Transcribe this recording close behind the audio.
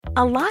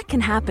A lot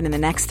can happen in the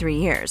next 3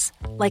 years.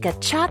 Like a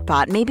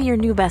chatbot may be your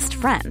new best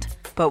friend.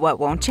 But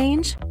what won't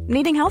change?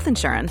 Needing health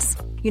insurance.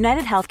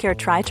 United Healthcare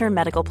Tri-Term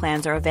Medical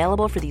Plans are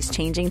available for these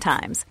changing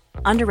times.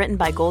 Underwritten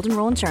by Golden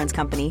Rule Insurance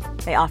Company,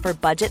 they offer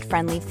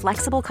budget-friendly,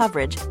 flexible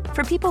coverage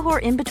for people who are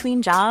in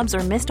between jobs or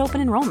missed open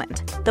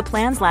enrollment. The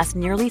plans last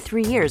nearly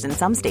 3 years in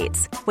some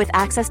states, with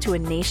access to a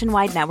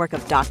nationwide network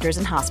of doctors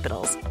and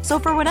hospitals. So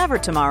for whatever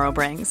tomorrow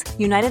brings,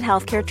 United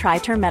Healthcare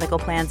Tri-Term Medical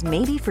Plans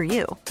may be for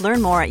you.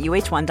 Learn more at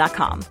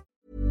uh1.com.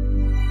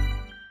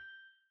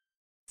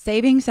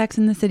 Saving Sex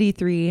and the City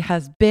 3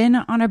 has been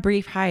on a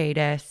brief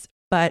hiatus,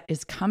 but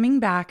is coming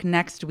back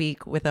next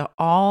week with an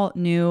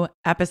all-new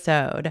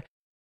episode.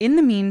 In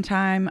the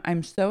meantime,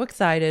 I'm so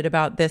excited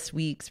about this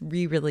week's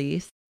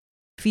re-release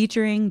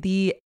featuring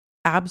the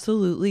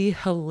absolutely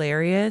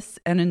hilarious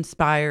and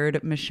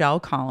inspired Michelle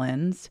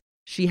Collins.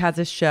 She has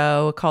a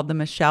show called The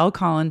Michelle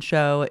Collins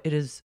Show. It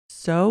is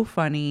so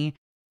funny.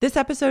 This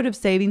episode of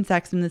Saving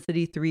Sex and the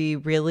City 3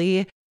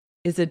 really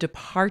is a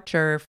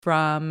departure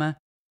from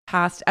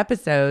past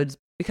episodes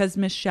because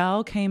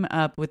Michelle came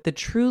up with the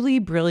truly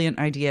brilliant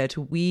idea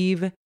to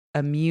weave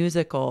a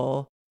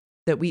musical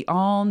that we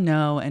all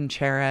know and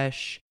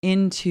cherish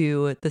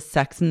into the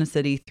Sex and the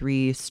City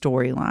 3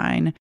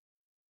 storyline.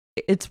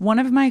 It's one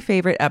of my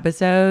favorite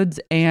episodes,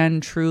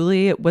 and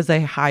truly it was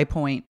a high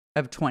point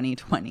of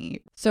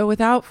 2020. So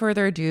without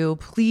further ado,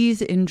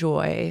 please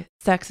enjoy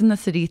Sex and the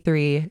City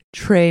 3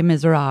 Très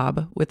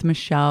Miserable with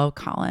Michelle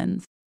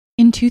Collins.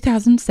 In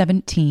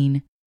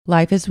 2017,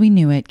 life as we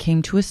knew it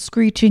came to a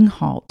screeching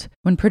halt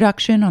when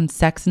production on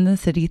Sex and the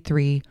City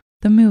 3,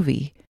 the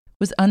movie,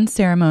 was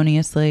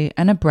unceremoniously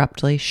and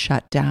abruptly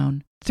shut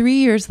down. 3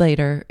 years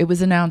later, it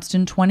was announced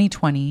in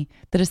 2020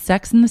 that a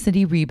Sex and the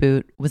City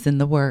reboot was in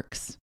the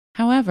works.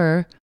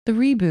 However, the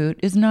reboot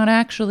is not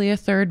actually a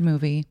third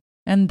movie,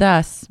 and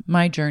thus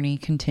my journey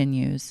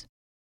continues.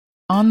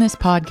 On this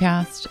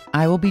podcast,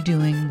 I will be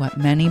doing what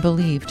many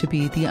believe to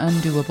be the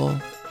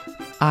undoable.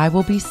 I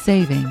will be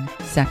saving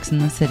Sex and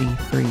the City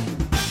 3.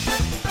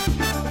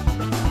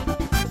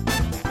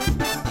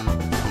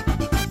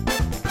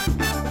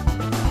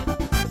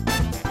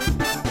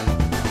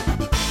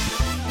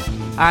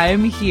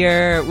 I'm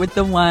here with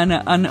the one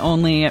and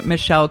only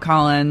Michelle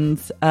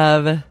Collins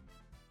of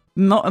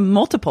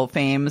multiple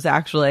fames,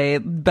 actually,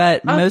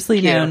 but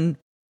mostly known.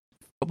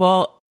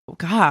 Well,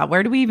 God,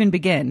 where do we even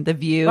begin? The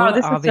View. Wow,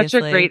 this obviously. is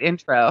such a great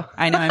intro.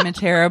 I know I'm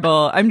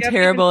terrible at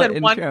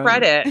intro. One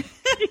credit.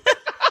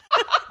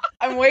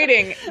 I'm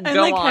waiting. I'm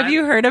like, have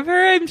you heard of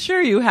her? I'm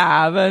sure you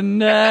have. And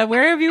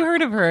where have you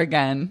heard of her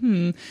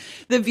again?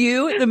 The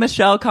View, the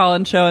Michelle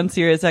Collins Show on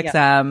Sirius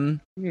XM,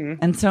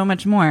 and so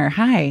much more.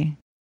 Hi.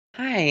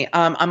 Hi.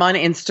 I'm on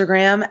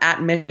Instagram at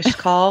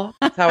Mishcall.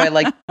 That's how I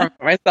like to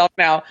promote myself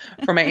now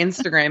for my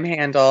Instagram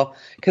handle,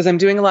 because I'm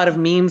doing a lot of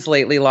memes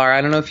lately, Laura.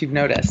 I don't know if you've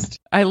noticed.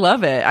 I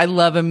love it. I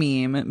love a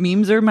meme.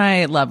 Memes are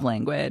my love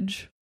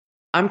language.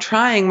 I'm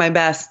trying my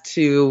best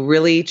to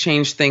really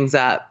change things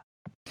up.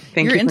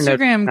 Your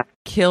Instagram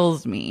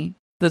kills me.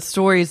 The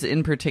stories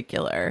in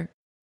particular.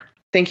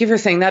 Thank you for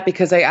saying that,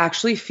 because I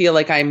actually feel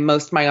like I'm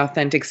most my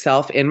authentic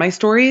self in my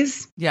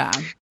stories. Yeah.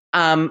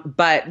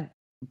 But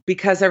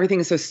because everything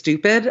is so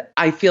stupid,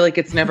 I feel like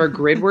it's never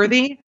grid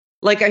worthy.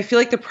 Like, I feel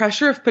like the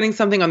pressure of putting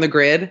something on the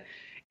grid,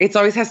 it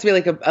always has to be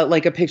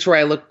like a picture where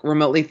I look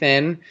remotely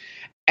thin.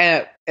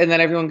 And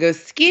then everyone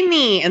goes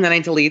skinny. And then I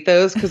delete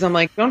those because I'm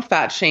like, don't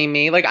fat shame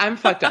me. Like, I'm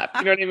fucked up.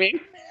 You know what I mean?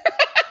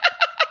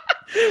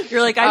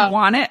 You're like, I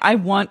want it. I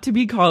want to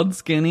be called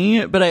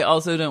skinny, but I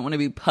also don't want to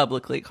be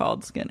publicly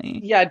called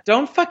skinny. Yeah,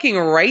 don't fucking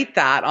write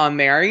that on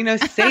there. You know,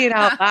 say it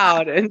out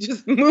loud and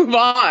just move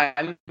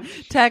on.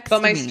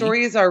 But my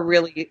stories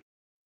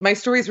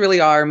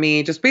really are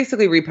me just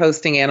basically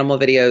reposting animal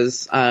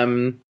videos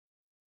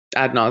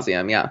ad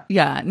nauseum. Yeah.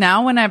 Yeah.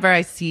 Now, whenever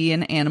I see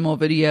an animal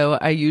video,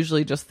 I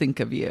usually just think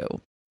of you.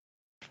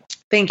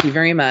 Thank you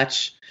very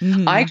much.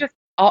 Mm-hmm.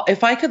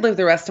 If I could live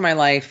the rest of my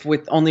life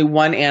with only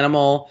one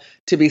animal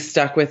to be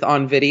stuck with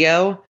on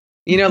video,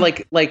 you know,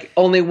 like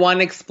only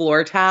one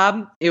explore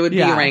tab, it would be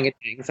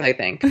orangutans, I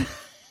think.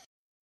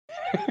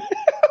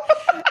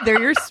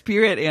 They're your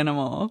spirit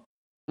animal.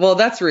 Well,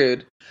 that's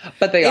rude,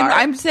 but they are.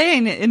 I'm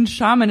saying in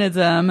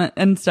shamanism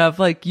and stuff,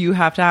 like you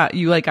have to,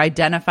 you like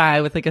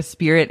identify with like a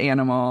spirit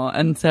animal.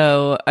 And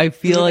so I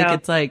feel like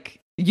it's like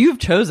you've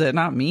chosen,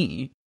 not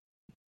me.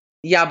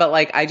 Yeah, but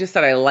like I just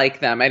said I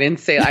like them. I didn't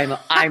say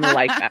I'm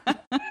like them.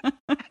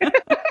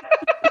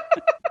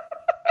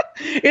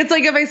 It's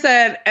like if I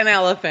said an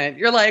elephant,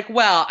 you're like,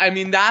 well, I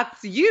mean,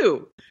 that's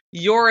you.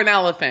 You're an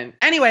elephant.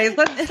 Anyways,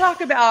 let's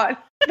talk about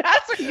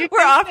that's what you We're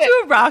off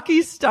to a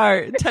rocky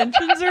start.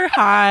 Tensions are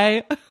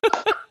high.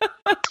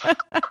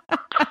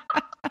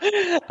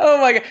 Oh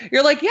my God.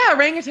 You're like, yeah,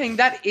 orangutan.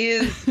 That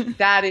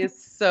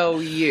is so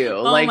you.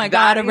 Oh like, my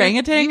God,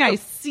 orangutan. I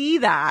see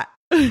that.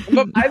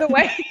 But by the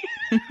way,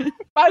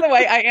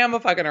 I am a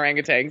fucking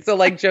orangutan. So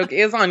like, joke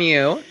is on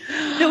you.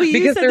 No,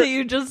 you said that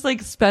you just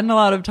like spend a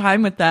lot of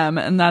time with them,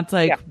 and that's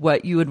like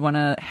what you would want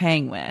to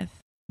hang with.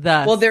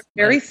 Thus, well, they're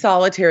very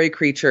solitary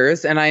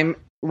creatures, and I'm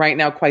right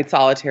now quite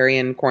solitary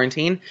in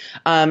quarantine.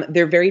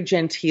 They're very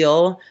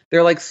genteel.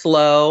 They're like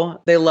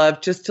slow. They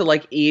love just to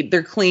like eat.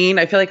 They're clean.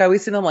 I feel like I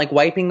always see them like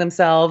wiping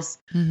themselves.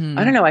 I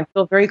don't know. I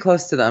feel very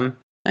close to them.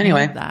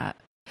 Anyway. I love that.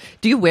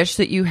 Do you wish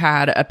that you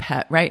had a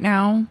pet right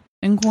now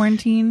in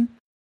quarantine?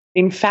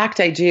 In fact,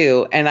 I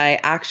do. And I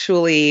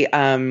actually,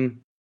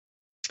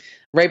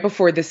 right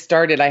before this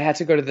started, I had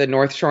to go to the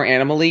North Shore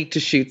Animal League to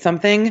shoot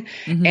something.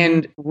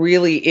 And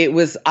really,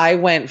 I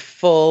went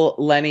full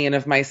Lenny and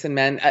Of Mice and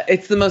Men.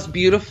 It's the most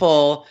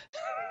beautiful.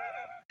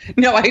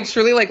 No, I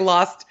truly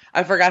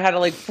I forgot how to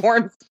like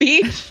form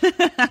speech.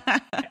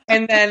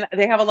 And then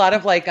they have a lot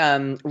of like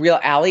real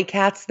alley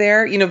cats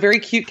there, very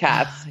cute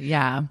cats.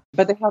 Yeah.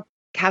 But they have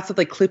cats with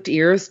like clipped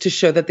ears to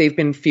show that they've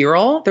been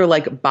feral. They're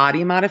like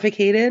body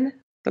modificated.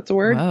 That's a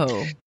word.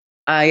 Whoa.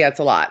 Yeah, it's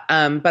a lot.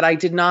 But I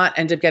did not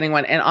end up getting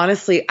one. And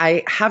honestly,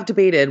 I have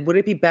debated, would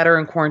it be better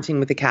in quarantine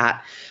with a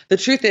cat? The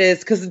truth is,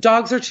 because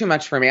dogs are too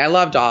much for me. I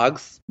love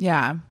dogs.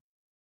 Yeah.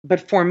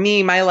 But for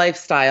me, my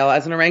lifestyle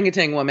as an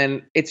orangutan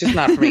woman, it's just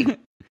not for me.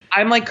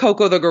 I'm like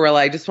Coco the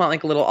gorilla. I just want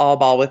like a little all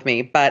ball with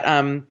me. But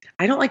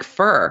I don't like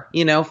fur.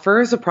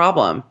 Fur is a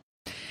problem.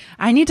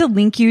 I need to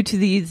link you to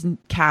these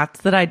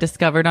cats that I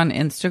discovered on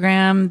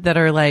Instagram that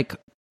are like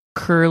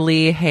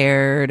curly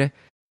haired,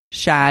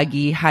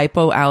 shaggy,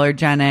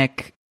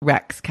 hypoallergenic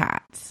Rex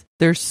cats.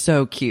 They're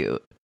so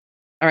cute.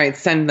 All right,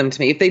 send them to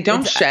me. If they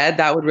don't shed,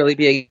 that would really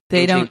be a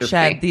They don't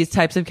shed. These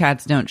types of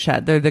cats don't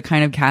shed. They're the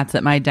kind of cats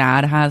that my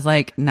dad has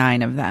like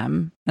 9 of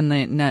them, and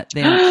they don't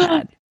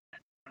shed.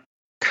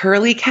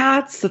 Curly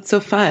cats? That's so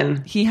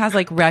fun. He has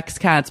like Rex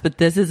cats, but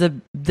this is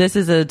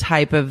a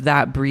type of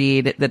that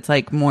breed that's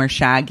like more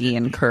shaggy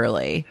and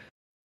curly.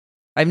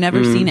 I've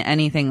never seen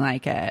anything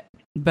like it,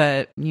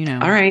 but All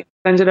right,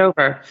 send it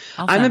over.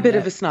 I'm a bit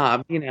of a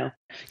snob, that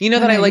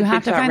I like. You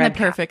have to find the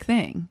perfect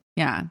thing.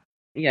 Yeah.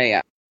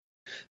 Yeah.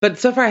 But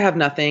so far I have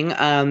nothing.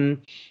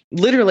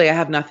 Literally I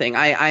have nothing.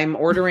 I'm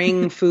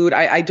ordering food.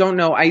 I don't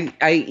know. I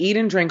eat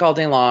and drink all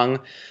day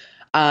long.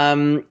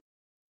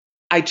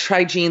 I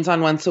try jeans on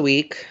once a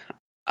week.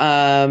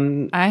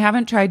 I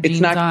haven't tried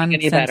jeans on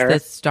since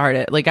this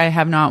started. Like I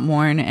have not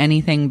worn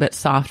anything but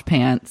soft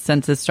pants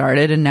since it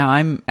started. And now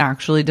I'm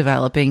actually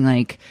developing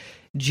like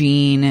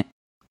jean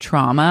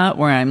trauma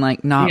where I'm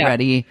like not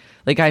ready.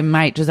 Like I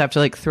might just have to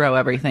like throw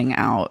everything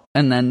out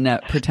and then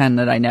pretend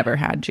that I never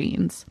had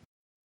jeans.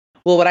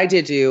 Well, what I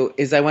did do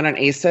is I went on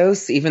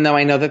ASOS, even though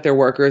I know that their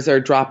workers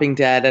are dropping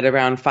dead at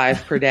around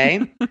 5 per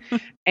day.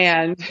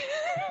 And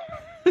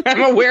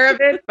I'm aware of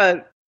it,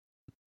 but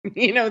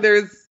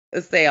there's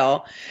a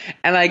sale,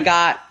 and I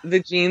got the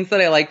jeans that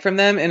I like from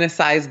them in a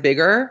size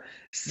bigger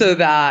so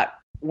that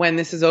when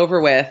this is over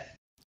with,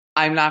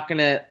 I'm not going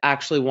to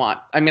actually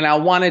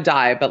I'll want to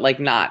die, but like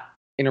not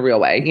in a real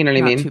way. You know what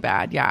I mean? Not too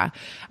bad. Yeah.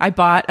 I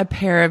bought a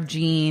pair of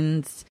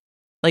jeans.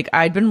 Like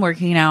I'd been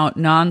working out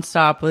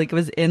nonstop. Like it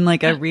was in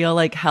like a real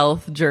like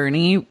health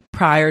journey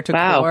prior to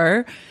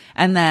Core.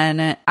 And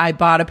then I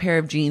bought a pair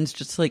of jeans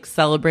just to like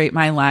celebrate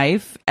my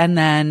life. And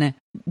then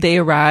they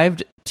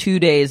arrived 2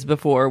 days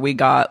before we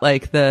got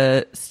like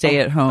the stay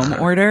at home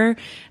order.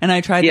 And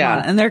I tried them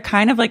on, and they're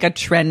kind of like a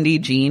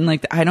trendy jean.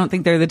 Like I don't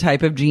think they're the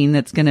type of jean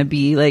that's going to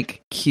be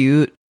like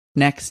cute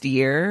next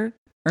year.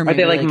 Or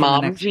maybe, are they like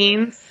mom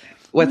jeans?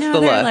 What's the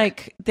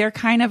look? They're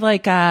kind of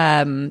like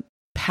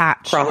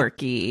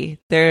patchworky.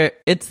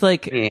 It's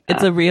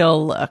a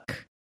real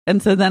look.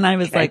 And so then I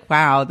was like,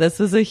 wow, this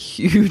is a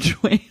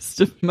huge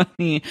waste of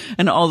money.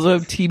 And also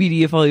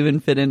TBD if I'll even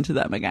fit into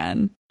them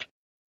again.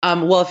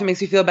 Well, if it makes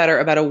you feel better,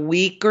 about a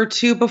week or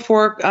two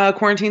before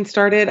quarantine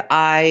started,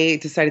 I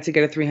decided to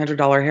get a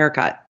 $300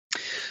 haircut.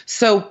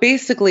 So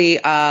basically,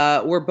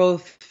 we're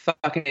both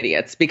fucking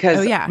idiots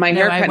because my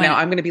haircut now,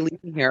 I'm going to be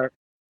leaving here.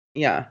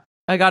 Yeah.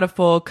 I got a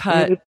full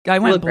cut. I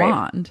went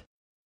blonde.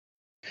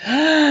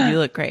 You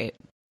look great.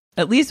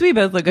 At least we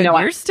both look good.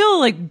 You're still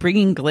like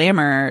bringing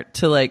glamour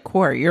to like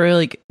Core. You're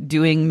like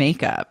doing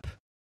makeup.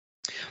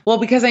 Well,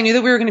 because I knew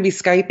that we were going to be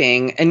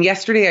Skyping. And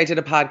yesterday I did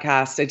a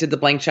podcast. I did the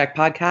Blank Check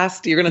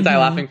podcast. You're going to die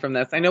laughing from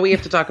this. I know we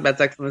have to talk about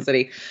Sex and the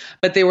City.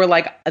 But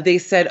they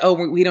said, oh,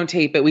 we don't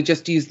tape it. We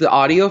just use the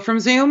audio from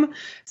Zoom.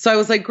 So I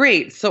was like,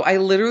 great. So I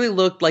literally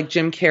looked like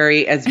Jim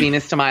Carrey as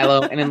Venus de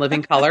Milo and in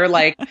Living Color.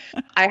 Like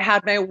I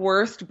had my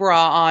worst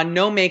bra on,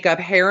 no makeup,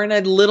 hair in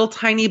a little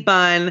tiny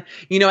bun.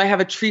 I have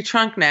a tree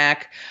trunk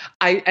neck.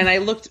 I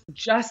looked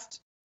just...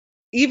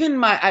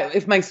 Even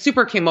if my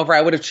super came over,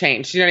 I would have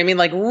changed. You know what I mean?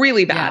 Like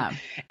really bad. Yeah.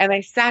 And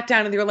I sat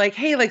down and they were like,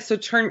 hey, like, so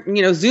turn,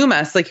 Zoom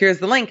us, like, here's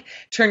the link,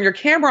 turn your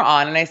camera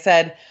on. And I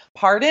said,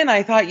 pardon?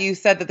 I thought you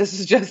said that this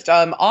is just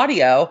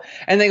audio.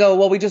 And they go,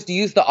 well, we just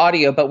use the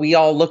audio, but we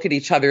all look at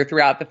each other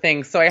throughout the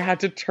thing. So I had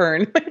to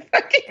turn my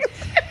fucking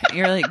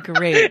You're like,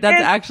 great.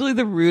 That's actually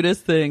the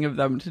rudest thing of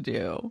them to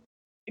do.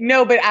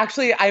 No, but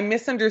actually I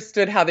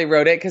misunderstood how they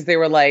wrote it because they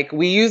were like,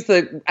 we use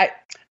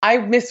I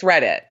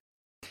misread it.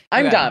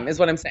 I'm dumb is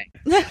what I'm saying.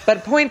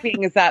 But point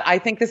being is that I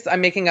think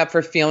I'm making up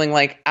for feeling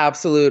like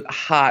absolute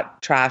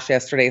hot trash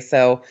yesterday.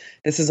 So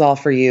this is all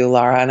for you,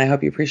 Laura, and I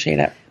hope you appreciate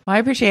it. Well, I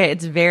appreciate it.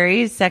 It's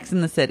very Sex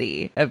in the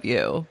City of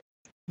you.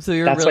 So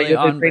you're That's really why you're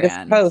the on greatest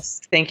brand.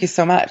 host. Thank you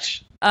so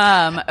much.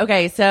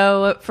 Okay,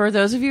 so for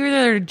those of you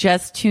that are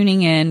just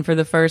tuning in for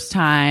the first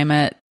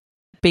time,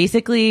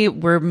 basically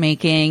we're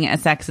making a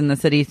Sex and the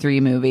City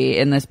 3 movie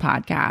in this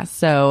podcast.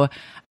 So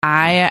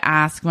I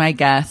ask my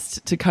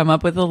guest to come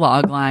up with a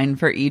log line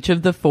for each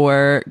of the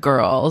 4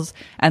 girls,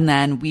 and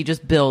then we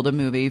just build a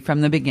movie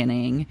from the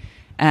beginning.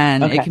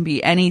 And it can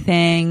be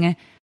anything,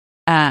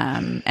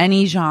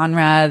 any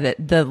genre. That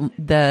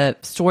the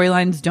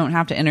storylines don't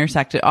have to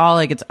intersect at all.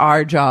 Like, it's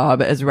our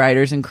job as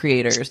writers and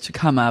creators to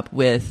come up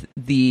with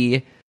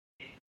the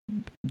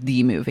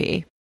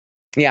movie.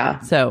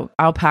 Yeah. So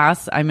I'm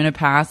going to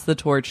pass the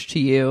torch to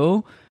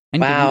you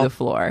and give you the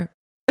floor.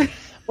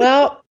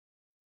 Well,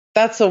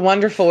 that's a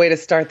wonderful way to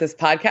start this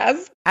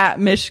podcast. At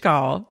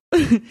Mishkal.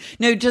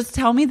 No, just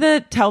tell me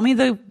the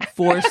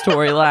 4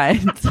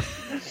 storylines.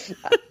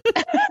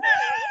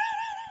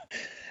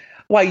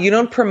 Why, you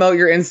don't promote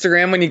your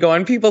Instagram when you go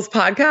on people's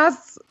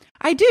podcasts?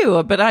 I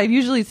do, but I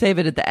usually save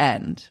it at the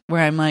end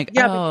where I'm like,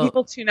 but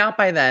people tune out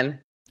by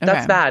then.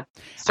 That's bad.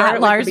 Start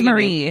at Lars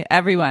Marie,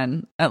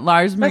 everyone. At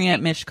Lars Marie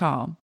at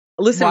Mishkal.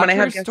 Listen, when I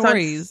have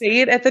stories, say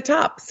it at the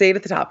top.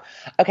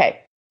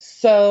 Okay.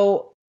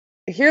 So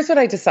here's what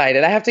I decided.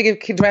 Do I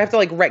have to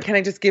like, can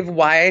I just give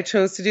why I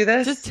chose to do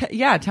this? Just,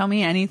 tell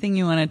me anything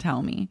you want to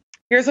tell me.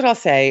 Here's what I'll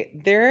say.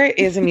 There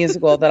is a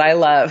musical that I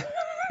love.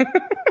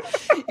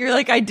 You're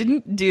like, I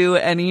didn't do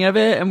any of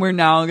it, and we're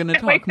now going to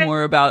talk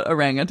more about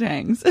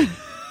orangutans.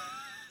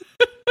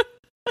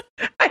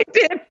 I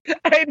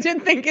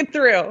did think it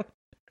through.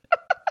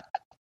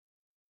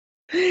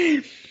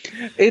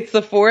 It's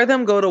the 4 of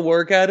them go to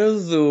work at a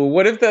zoo.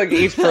 What if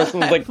each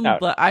person was like, no.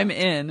 I'm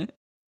in.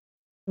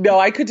 No,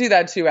 I could do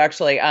that too,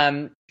 actually.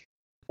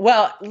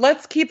 Well,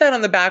 let's keep that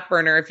on the back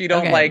burner if you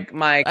don't like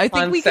my concept. I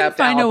think we can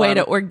find a way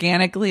to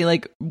organically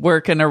like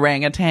work an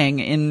orangutan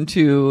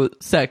into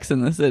Sex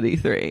and the City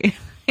 3.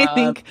 I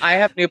think I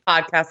have a new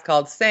podcast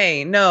called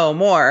Say No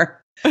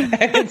More.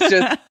 It's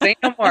just Say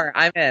No More.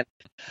 I'm in.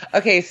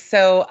 Okay,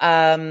 so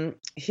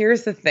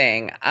here's the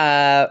thing.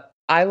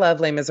 I love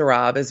Les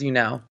Miserables, as you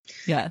know.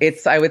 Yeah.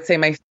 It's, I would say,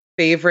 my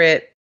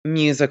favorite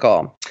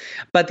musical.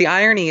 But the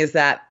irony is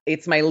that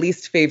it's my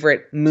least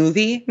favorite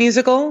movie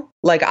musical.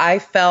 Like, I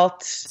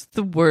felt... It's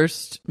the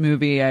worst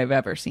movie I've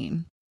ever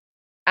seen.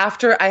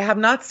 After, I have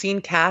not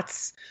seen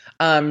Cats.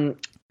 Same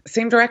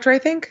director, I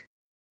think?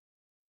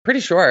 Pretty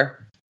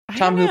sure.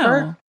 Tom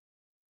Hooper?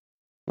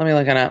 Let me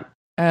look it up.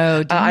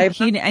 Oh,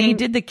 he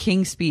did The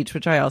King's Speech,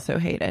 which I also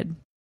hated.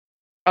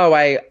 Oh,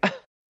 I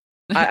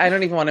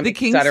don't even want to The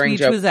King's Speech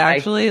jokes. Was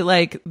actually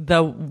like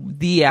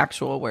the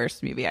actual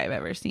worst movie I've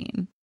ever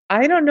seen.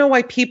 I don't know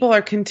why people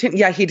are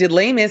Yeah, he did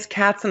Les Mis,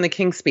 Cats, and The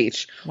King's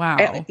Speech. Wow.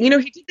 And, he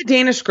did The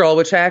Danish Girl,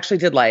 which I actually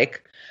did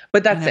like,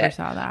 but that's I never it.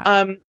 Saw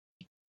that.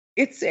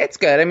 It's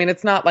good. I mean,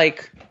 it's not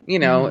like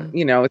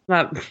it's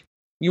not.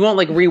 You won't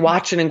like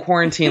rewatch it in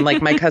quarantine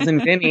like my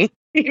cousin Vinny.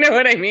 You know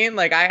what I mean?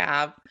 Like I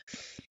have.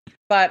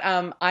 But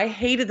I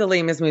hated the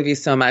Les Mis movie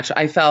so much.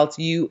 I felt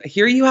you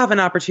have an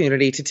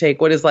opportunity to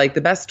take what is like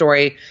the best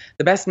story,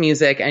 the best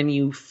music, and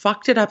you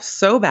fucked it up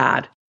so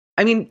bad.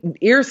 I mean,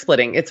 ear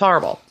splitting. It's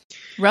horrible.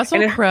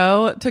 Russell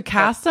Crowe, to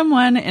cast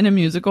someone in a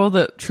musical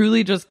that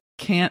truly just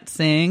can't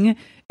sing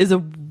is a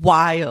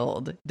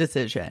wild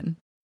decision.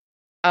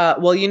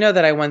 Well, you know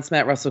that I once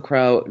met Russell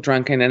Crowe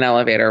drunk in an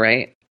elevator,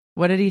 right?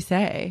 What did he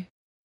say?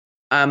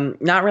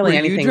 Not really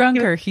anything. Were you drunk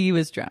or he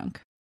was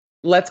drunk?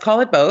 Let's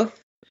call it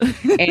both.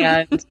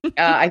 And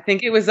I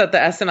think it was at the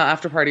SNL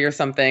after party or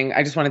something.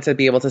 I just wanted to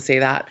be able to say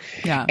that.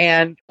 Yeah.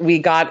 And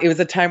it was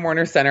a Time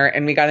Warner Center,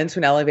 and we got into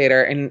an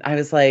elevator, and I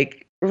was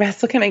like,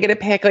 Russell, can I get a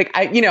pic? Like,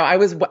 I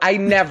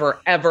never,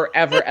 ever,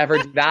 ever, ever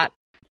do that.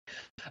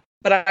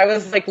 But I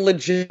was like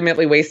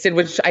legitimately wasted,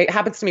 which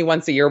happens to me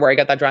once a year where I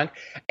get that drunk.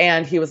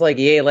 And he was like,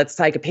 yeah, let's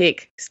take a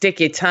pic. Stick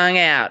your tongue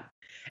out.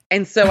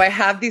 And so I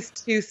have these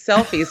 2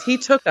 selfies. He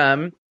took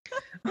them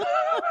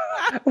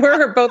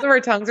where both of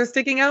our tongues are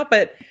sticking out.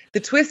 But the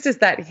twist is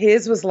that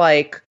his was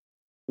like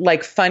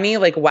funny,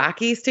 like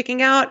wacky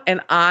sticking out.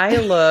 And I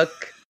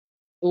look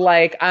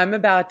like I'm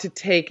about to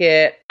take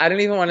it. I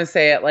don't even want to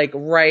say it, like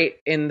right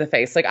in the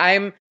face. Like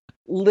I'm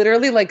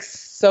literally like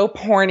so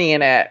porny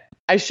in it.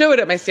 I show it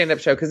at my stand-up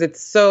show because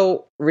it's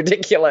so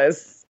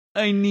ridiculous.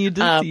 I need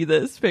to see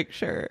this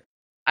picture.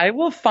 I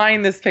will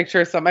find this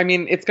picture. I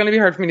mean, it's going to be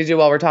hard for me to do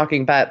while we're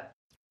talking, but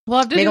we'll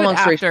have to do it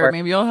after.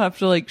 Maybe you'll have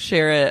to like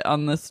share it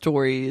on the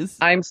stories.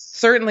 I'm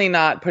certainly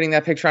not putting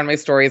that picture on my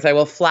stories. I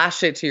will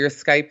flash it to your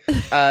Skype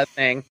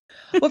thing.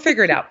 We'll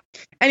figure it out.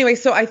 Anyway,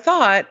 so I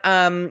thought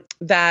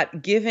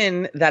that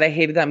given that I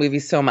hated that movie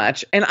so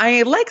much, and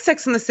I like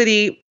Sex and the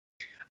City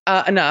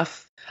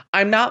enough,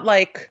 I'm not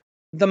like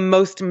the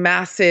most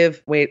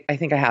massive. Wait, I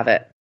think I have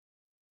it.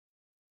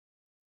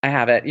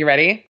 You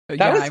ready?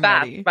 That was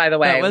fast, ready. By the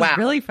way. That was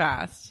really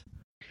fast.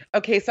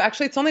 Okay, so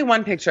actually it's only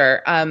one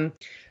picture.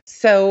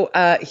 So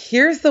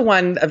here's the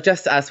one of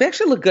just us. We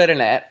actually look good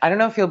in it. I don't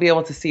know if you'll be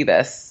able to see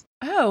this.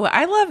 Oh,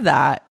 I love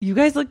that. You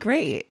guys look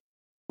great.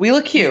 We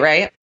look cute,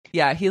 right?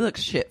 Yeah, he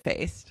looks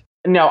shit-faced.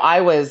 No,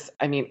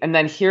 and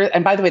then here,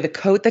 and by the way, the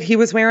coat that he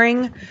was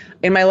wearing,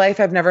 in my life,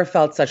 I've never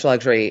felt such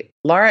luxury.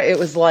 Laura, it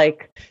was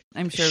like,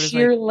 I'm sure it was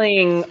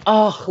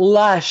shearling,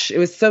 lush. It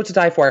was so to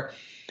die for.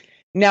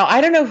 Now,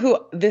 I don't know who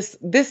this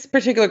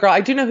particular girl,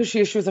 I do know who she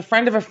is. She was a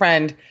friend of a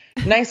friend.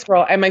 Nice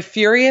girl. Am I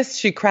furious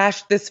she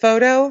crashed this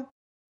photo?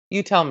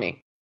 You tell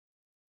me.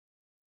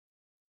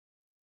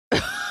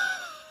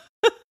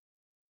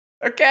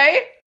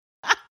 Okay?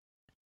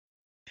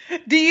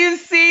 Do you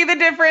see the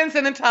difference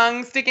in the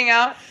tongue sticking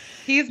out?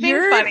 He's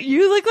being funny.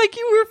 You look like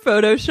you were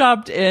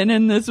photoshopped in,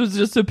 and this was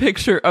just a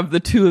picture of the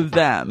two of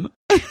them.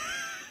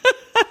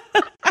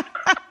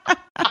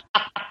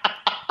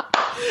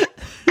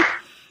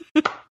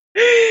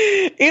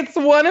 It's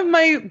one of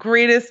my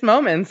greatest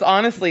moments,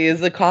 honestly,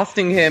 is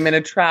accosting him in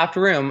a trapped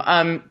room.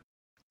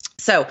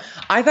 So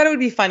I thought it would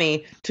be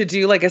funny to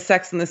do like a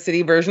Sex and the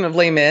City version of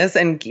Les Mis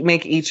and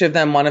make each of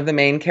them one of the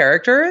main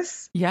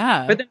characters.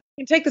 Yeah. But then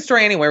we can take the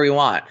story anywhere we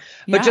want.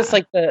 But just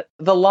like the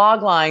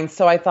log line.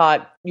 So I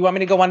thought, you want me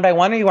to go one by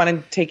one, or you want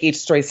to take each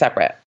story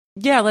separate?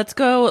 Yeah, let's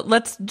go.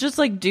 Let's just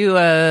like do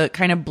a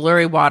kind of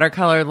blurry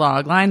watercolor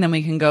log line. Then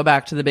we can go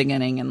back to the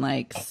beginning and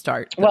like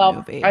start the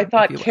movie. I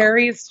thought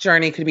Carrie's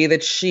journey could be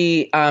that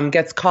she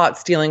gets caught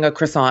stealing a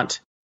croissant.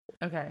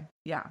 Okay.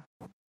 Yeah.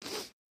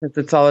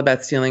 It's all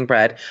about stealing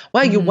bread.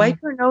 Wow, you wipe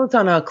your nose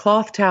on a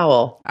cloth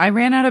towel. I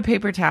ran out of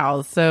paper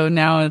towels, so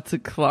now it's a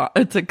cloth.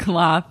 It's a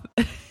cloth.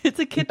 It's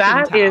a kitchen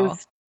towel. That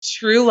is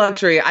true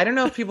luxury. I don't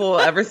know if people will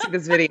ever see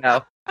this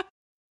video.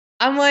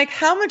 I'm like,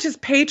 how much is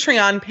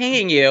Patreon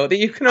paying you that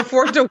you can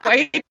afford to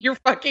wipe your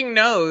fucking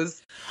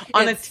nose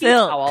on a tea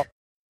towel?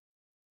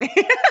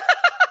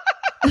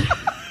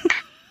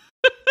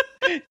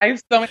 I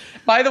have so many.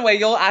 By the way,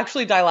 you'll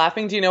actually die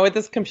laughing. Do you know what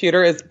this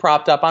computer is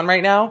propped up on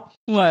right now?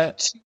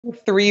 What?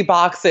 6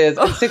 boxes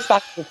of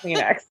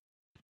Kleenex.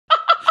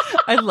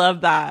 I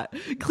love that.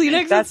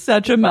 Kleenex is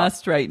such a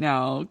must right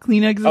now.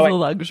 Kleenex is a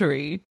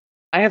luxury.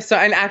 I have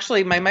and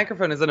actually my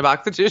microphone is in a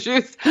box of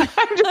tissues. I'm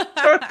just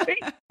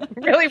totally,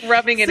 really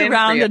rubbing it in.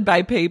 Surrounded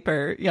by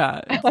paper.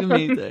 Yeah, it's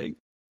amazing.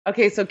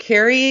 Okay, so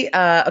Carrie, then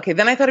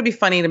I thought it'd be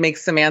funny to make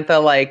Samantha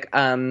like,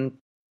 on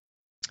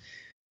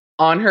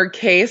her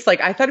case. Like,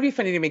 I thought it'd be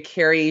funny to make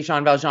Carrie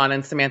Jean Valjean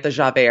and Samantha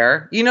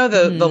Javert. You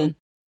know,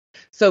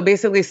 so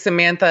basically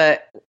Samantha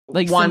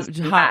wants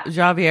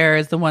Javert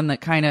is the one that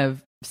kind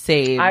of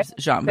saves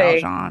Jean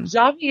Valjean.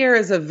 Javert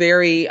is a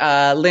very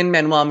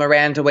Lin-Manuel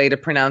Miranda way to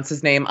pronounce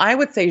his name. I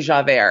would say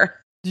Javert.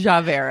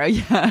 Javert,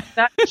 yeah.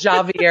 Not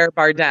Javier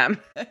Bardem.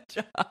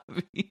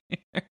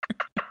 Javier.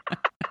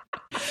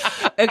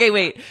 Okay,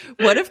 wait.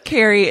 What if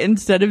Carrie,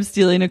 instead of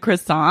stealing a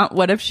croissant,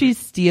 what if she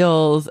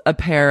steals a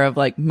pair of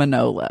like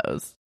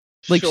Manolos?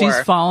 Like she's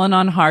fallen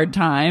on hard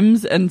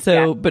times, and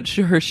so, but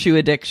her shoe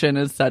addiction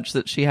is such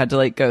that she had to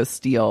like go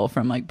steal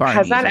from like Barney's.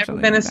 Has that ever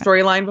been a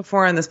storyline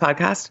before on this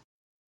podcast?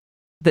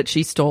 That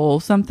she stole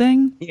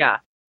something? Yeah.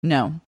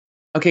 No.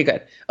 Okay,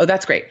 good. Oh,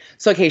 that's great.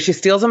 So, okay, she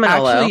steals a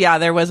Manolo. Actually, yeah,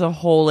 there was a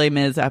whole Les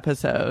Mis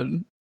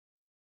episode.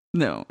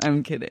 No,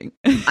 I'm kidding.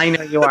 I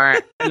know you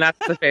are. And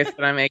that's the face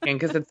that I'm making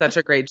because it's such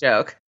a great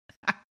joke.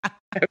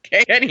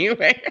 Okay,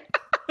 anyway.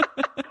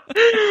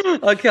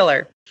 I'll kill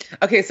her.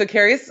 Okay, so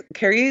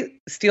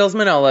Carrie steals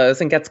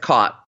Manolos and gets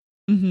caught.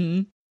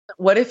 Mm-hmm.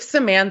 What if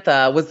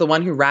Samantha was the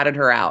one who ratted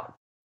her out?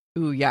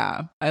 Ooh,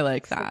 yeah. I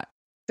like that.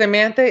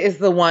 Samantha is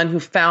the one who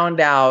found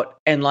out,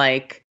 and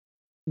like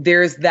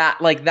there's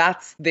that, like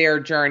that's their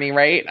journey,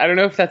 right? I don't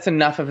know if that's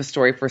enough of a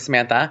story for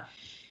Samantha.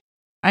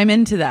 I'm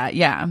into that,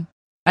 yeah.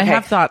 I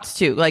have thoughts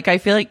too. Like, I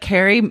feel like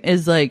Carrie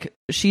is like,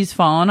 she's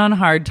fallen on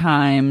hard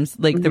times.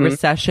 Like, the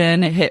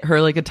recession hit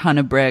her like a ton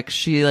of bricks.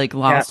 She like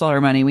lost all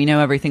her money. We know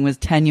everything was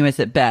tenuous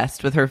at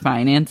best with her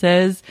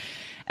finances.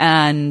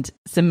 And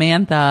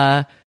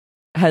Samantha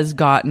has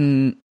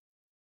gotten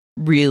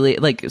really,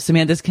 like,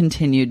 Samantha's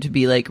continued to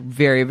be like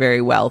very,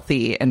 very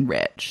wealthy and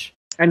rich.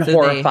 And so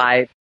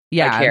horrified.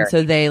 And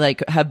so they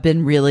like have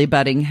been really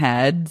butting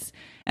heads.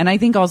 And I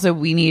think also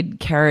we need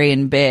Carrie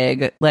and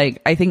Big.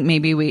 Like, I think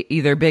maybe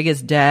either Big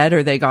is dead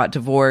or they got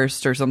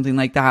divorced or something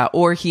like that.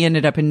 Or he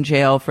ended up in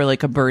jail for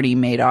like a Bernie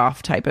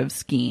Madoff type of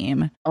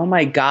scheme. Oh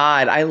my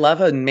God. I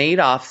love a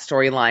Madoff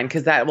storyline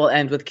because that will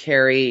end with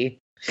Carrie.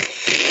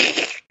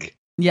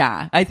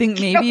 Yeah. I think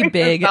maybe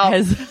Big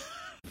has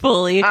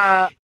fully...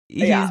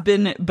 he's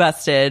been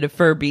busted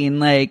for being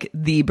like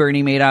the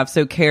Bernie Madoff.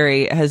 So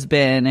Carrie has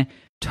been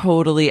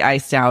totally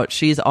iced out.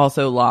 She's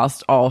also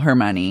lost all her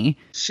money.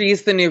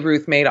 She's the new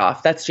Ruth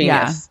Madoff. That's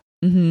genius.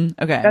 Yeah.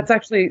 Mm-hmm. Okay. That's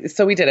actually,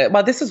 so we did it.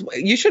 Well,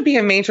 you should be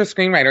a major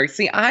screenwriter.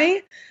 See,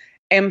 I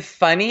am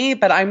funny,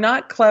 but I'm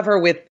not clever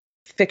with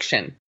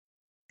fiction.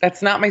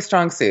 That's not my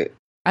strong suit.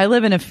 I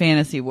live in a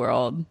fantasy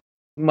world.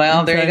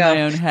 Well, there you go.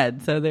 My own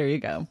head. So there you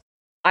go.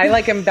 I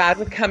like am bad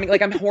with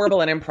I'm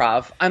horrible at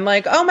improv. I'm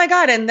like, oh my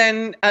God. And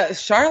then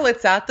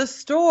Charlotte's at the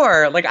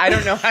store. Like, I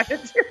don't know how to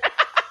do that.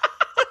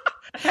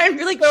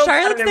 You're like, so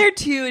Charlotte's there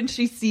too, and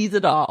she sees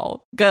it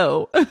all.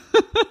 Go.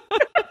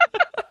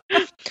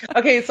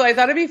 Okay, so I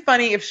thought it'd be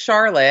funny if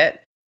Charlotte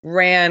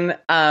ran,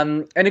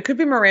 and it could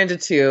be Miranda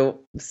too.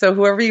 So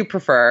whoever you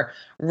prefer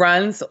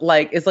runs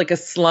is like a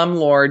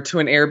slumlord to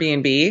an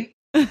Airbnb.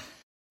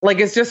 Like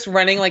is just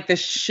running like the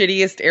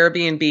shittiest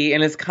Airbnb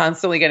and is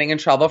constantly getting in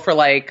trouble for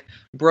like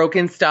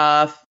broken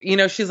stuff. You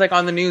know, she's like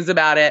on the news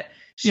about it.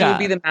 She would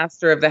be the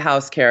master of the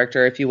house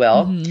character, if you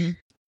will. Mm-hmm.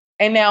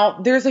 And now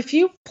there's a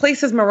few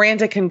places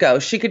Miranda can go.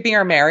 She could be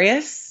our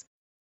Marius,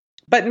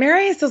 but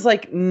Marius is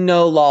like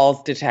no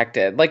laws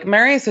detected. Like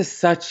Marius is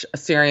such a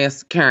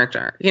serious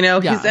character. You know,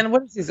 he's and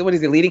what is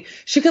he leading?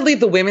 She could lead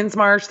the women's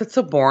march. That's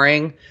so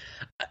boring.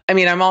 I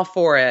mean, I'm all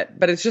for it,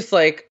 but it's just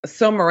like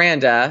so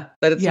Miranda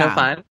that it's no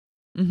fun.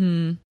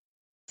 Mm-hmm.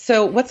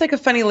 So what's like a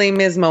funny Les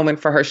Mis moment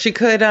for her? She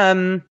could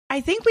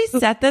I think we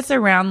set this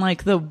around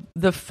like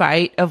the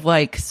fight of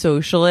like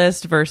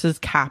socialist versus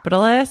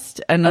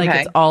capitalist, and like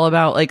it's all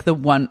about like the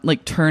one,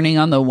 like turning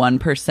on the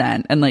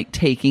 1% and like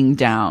taking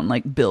down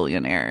like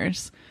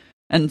billionaires.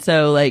 And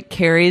so like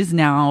Carrie's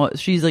now,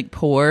 she's like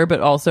poor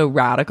but also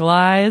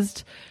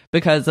radicalized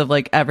because of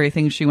like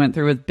everything she went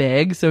through with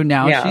Big. So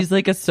now she's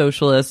like a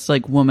socialist,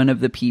 like woman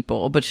of the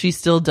people, but she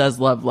still does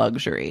love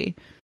luxury.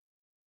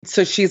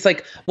 So she's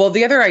like, well,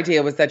 the other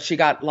idea was that she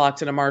got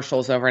locked in a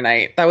Marshall's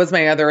overnight. That was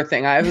my other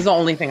thing. It was the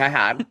only thing I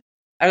had.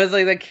 I was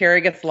like, that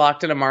Carrie gets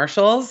locked in a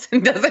Marshall's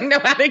and doesn't know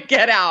how to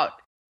get out,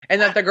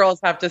 and that the girls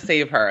have to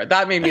save her.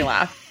 That made me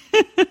laugh.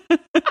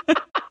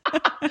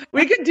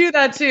 We could do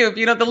that too.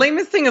 You know, the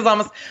lamest thing is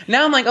almost,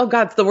 now I'm like, oh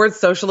God, the word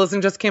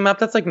socialism just came up.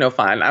 That's like no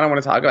fun. I don't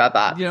want to talk about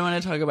that. You don't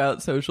want to talk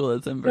about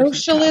socialism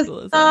versus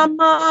capitalism.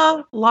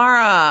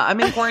 Laura, I'm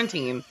in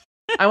quarantine.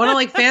 I want to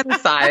like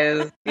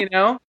fantasize, you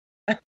know?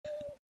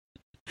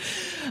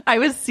 I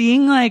was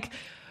seeing like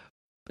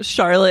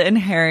Charlotte and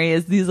Harry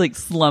as these like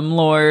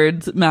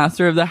slumlords,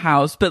 master of the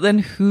house, but then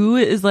who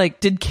is like,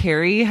 did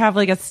Carrie have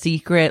like a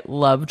secret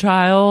love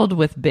child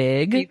with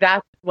Big? See,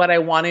 that's what I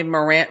wanted.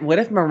 What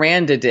if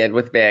Miranda did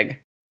with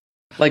Big?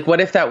 Like, what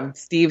if that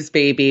Steve's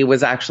baby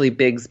was actually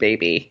Big's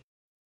baby?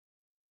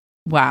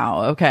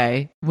 Wow.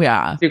 Okay.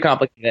 Yeah. Too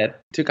complicated.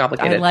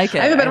 I like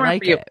it. I have a better one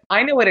for you.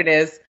 I know what it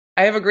is.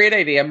 I have a great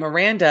idea.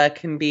 Miranda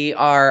can be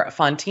our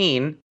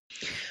Fantine,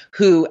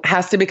 who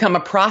has to become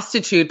a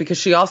prostitute because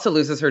she also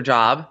loses her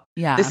job.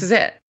 Yeah. This is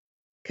it.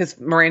 Because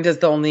Miranda's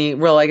the only,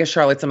 well, I guess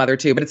Charlotte's a mother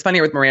too, but it's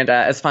funnier with Miranda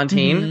as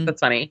Fantine. Mm-hmm.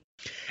 That's funny.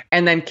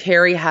 And then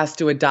Carrie has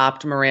to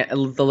adopt Miranda,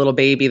 the little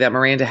baby that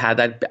Miranda had,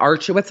 that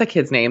Archie, what's that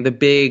kid's name? The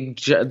big,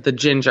 the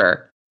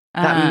ginger.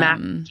 That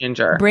massive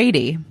ginger.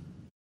 Brady.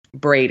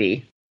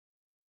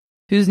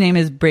 Whose name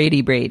is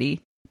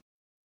Brady.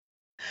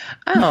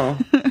 Oh.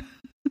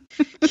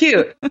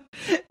 Cute.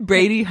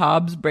 Brady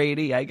Hobbs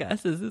Brady, I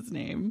guess, is his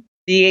name.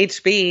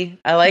 DHB.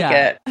 I like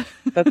it.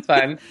 That's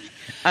fun.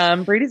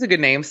 Brady's a good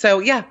name. So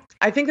yeah,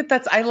 I think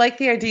I like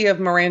the idea of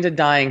Miranda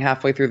dying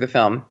halfway through the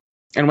film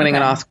and winning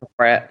an Oscar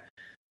for it.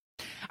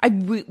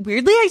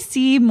 Weirdly, I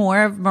see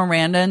more of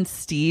Miranda and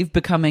Steve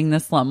becoming the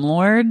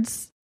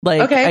slumlords.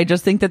 Like, I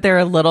just think that they're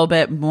a little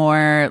bit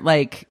more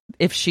like,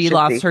 if she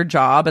lost her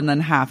job and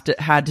then had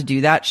to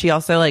do that, she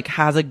also like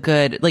has a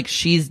good, like,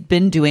 she's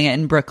been doing it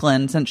in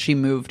Brooklyn since she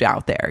moved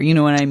out there. You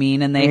know what I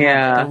mean? And they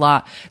have like a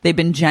lot, they've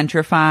been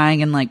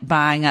gentrifying and like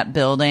buying up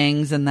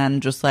buildings and then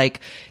just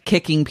like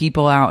kicking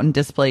people out and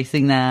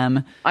displacing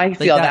them. I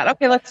feel that.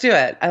 Okay, let's do it. I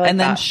like that. And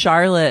then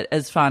Charlotte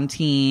as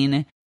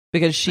Fantine,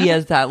 because she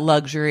has that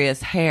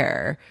luxurious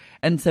hair.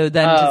 And so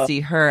then to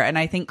see her, and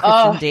I think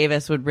Kristen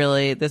Davis would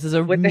really, this is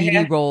a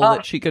meaty role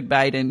that she could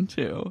bite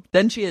into.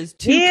 Then she has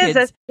two kids.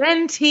 Here's a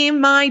centime,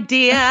 my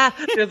dear.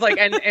 It's like,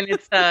 and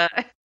it's the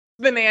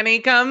nanny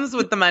comes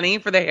with the money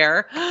for the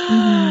hair.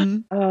 Mm-hmm.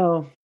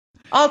 Oh,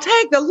 I'll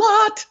take the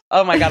lot.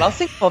 Oh my God, I'll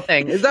sing the whole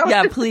thing. Is that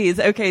yeah, please.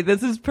 Okay,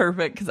 this is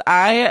perfect because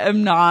I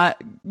am not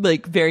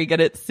like very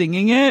good at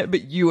singing it,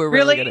 but you are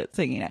really good at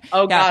singing it.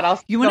 Oh God, I'll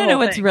sing You want to know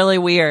what's really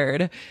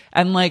weird?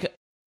 And like,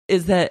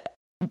 is that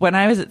when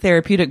I was at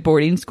therapeutic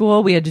boarding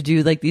school, we had to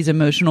do like these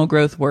emotional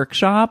growth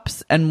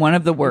workshops. And one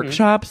of the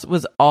workshops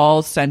was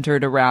all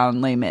centered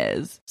around Les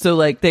Mis. So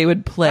like they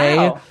would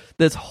play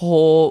this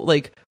whole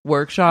like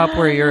workshop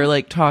where you're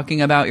like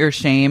talking about your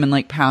shame and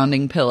like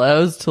pounding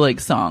pillows to like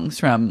songs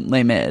from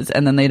Les Mis.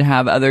 And then they'd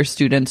have other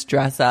students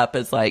dress up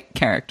as like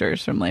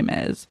characters from Les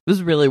Mis. It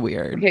was really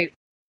weird. Okay.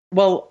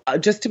 Well,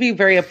 just to be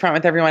very upfront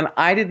with everyone,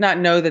 I did not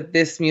know that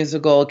this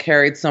musical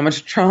carried so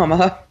much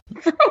trauma.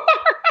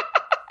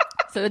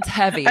 So it's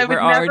heavy. We're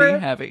already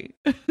heavy.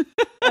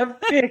 I've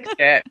picked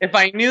it. If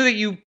I knew that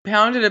you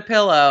pounded a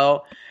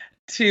pillow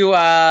to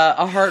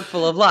a heart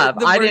full of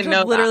love, I didn't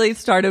know. Literally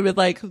started with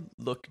like,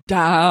 look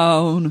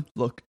down,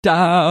 look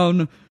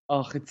down.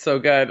 Oh, it's so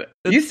good.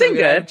 You sing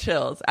good. I have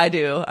chills. I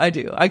do.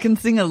 I can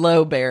sing a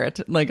low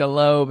baritone, like a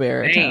low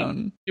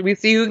baritone. Should we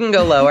see who can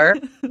go lower?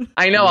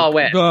 I know I'll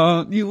win.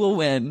 You will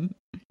win.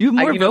 You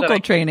have more vocal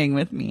training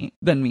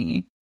than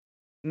me.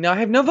 No, I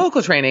have no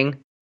vocal training.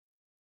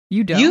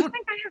 You don't? You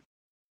think I have?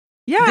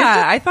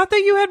 Yeah, I thought that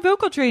you had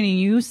vocal training.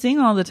 You sing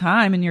all the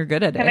time and you're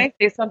good at it. Can I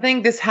say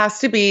something? This has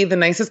to be the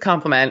nicest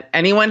compliment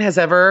anyone has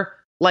ever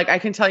Like, I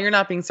can tell you're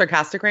not being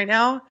sarcastic right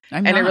now.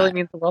 I'm and not. It really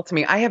means the world to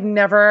me. I have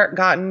never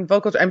gotten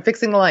I'm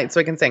fixing the lights so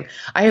I can sing.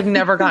 I have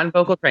never gotten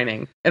vocal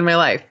training in my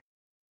life.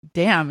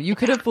 Damn, you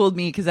could have fooled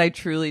me because I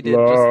truly did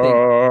just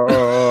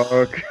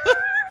think.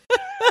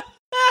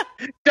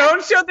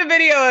 Don't show the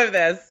video of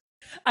this.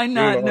 I'm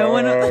not. No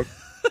one.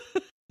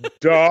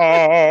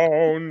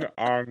 Down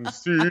and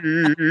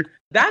see.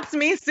 That's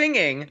me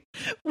singing.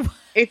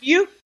 If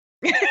you.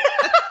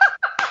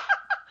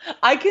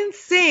 I can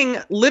sing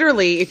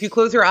literally if you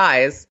close your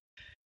eyes.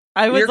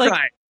 You're like,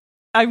 crying.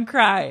 I'm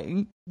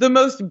crying. The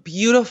most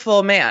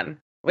beautiful man.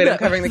 Wait, I'm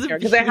covering the camera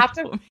because I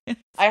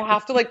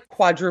have to like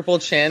quadruple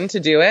chin to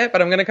do it,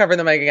 but I'm gonna cover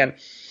the mic again.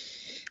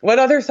 What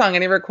other song?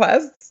 Any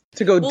requests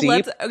to go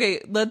deep?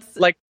 Let's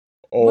like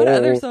what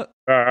other song?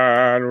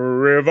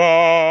 And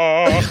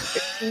river.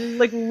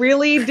 Like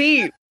really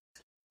deep.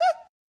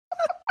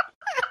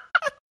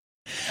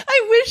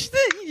 I wish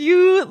that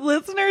you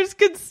listeners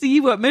could see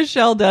what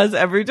Michelle does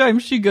every time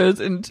she goes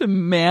into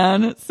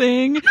man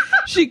sing.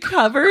 She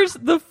covers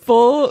the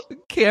full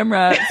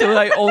camera so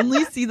I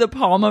only see the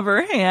palm of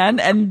her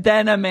hand and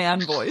then a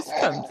man voice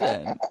comes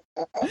in.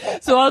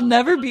 So I'll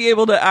never be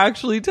able to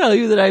actually tell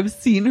you that I've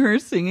seen her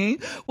singing.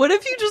 What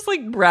if you just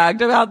like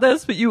bragged about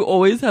this, but you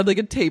always had like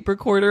a tape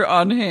recorder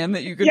on hand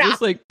that you could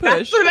just like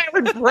push? That's what I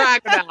would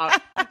brag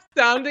about.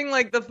 Sounding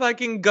like the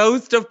fucking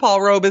ghost of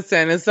Paul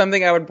Robeson is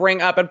something I would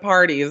bring up at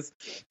parties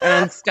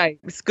and on Skype.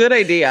 It's a good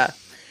idea.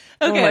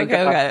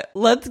 Okay.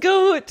 Let's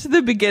go to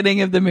the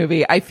beginning of the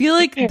movie. I feel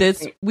like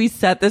we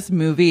set this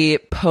movie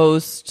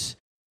post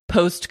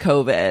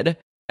COVID,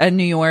 and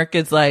New York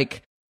is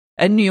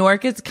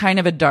kind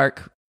of a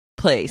dark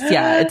place.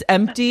 Yeah, it's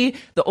empty.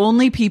 The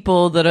only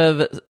people that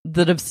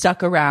have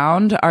stuck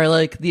around are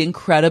like the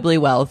incredibly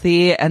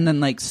wealthy and then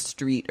like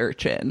street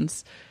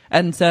urchins.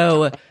 And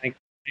so my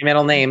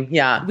middle name,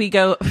 yeah. We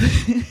go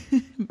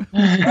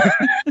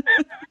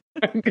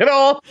good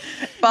old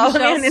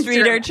Michelle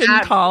Street Urchin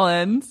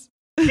Collins.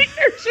 Street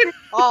Urchin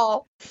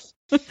Call.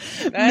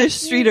 Miss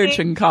Street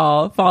Urchin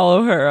Call.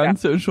 Follow her on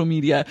social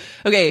media.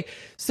 Okay,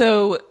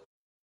 so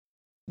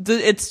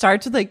it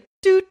starts with like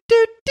do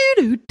do do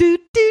do do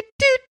do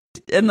do,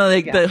 and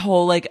the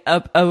whole like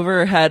up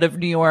overhead of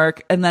New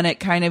York, and then it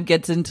kind of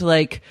gets into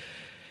like,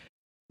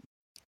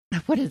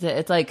 what is it?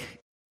 It's like,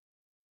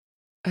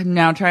 I'm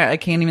now trying. I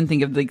can't even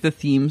think of like the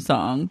theme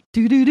song.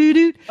 Do do do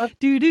do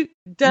do do.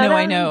 No,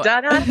 I know.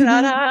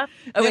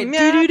 Okay. Do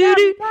do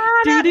do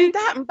do do.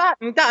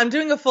 I'm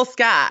doing a full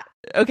scat.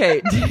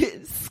 Okay,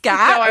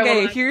 scat.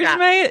 Okay,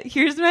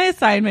 here's my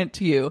assignment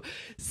to you.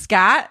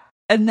 Scat,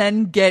 and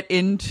then get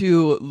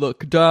into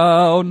look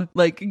down.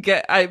 Like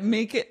I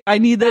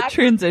need that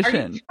transition.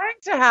 Are you trying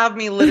to have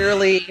me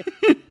literally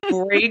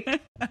break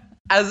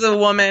as a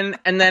woman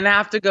and then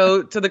have to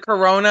go to the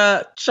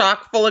Corona,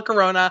 chock full of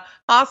Corona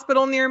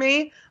hospital near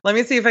me? Let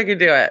me see if I could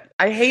do it.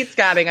 I hate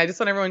scatting. I just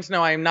want everyone to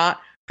know I'm not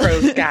pro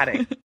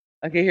scatting.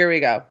 Okay, here we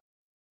go.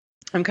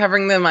 I'm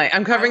covering the mic.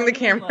 I'm covering the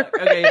camera.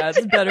 Okay, yeah,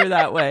 it's better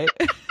that way.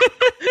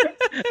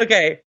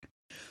 Okay.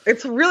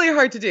 It's really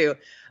hard to do.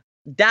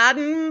 That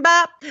was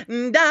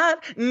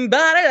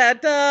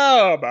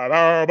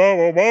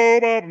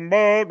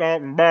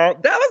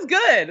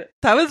good.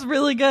 That was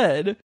really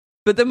good.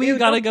 But then we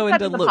gotta go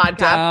into look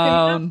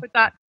down.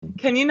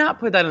 Can you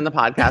not put that in the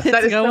podcast?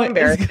 That is so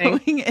embarrassing.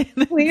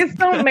 Please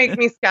don't make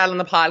me scat on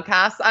the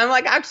podcast. I'm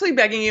like actually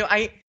begging you.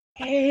 I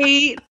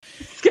hate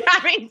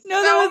scatting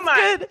so much.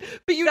 Good.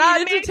 But you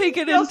needed to take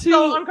it into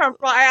so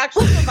uncomfortable. I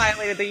actually feel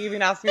violated that you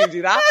even asked me to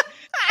do that.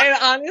 And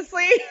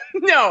honestly,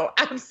 no,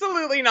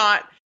 absolutely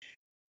not.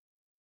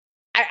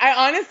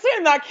 I honestly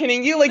am not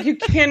kidding you. Like, you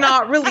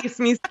cannot release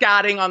me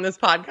scatting on this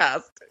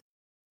podcast.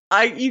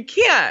 You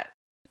can't.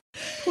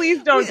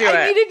 Please don't do it.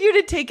 I needed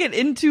you to take it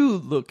into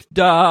look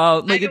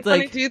down. Like, I don't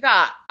want to do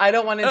that. I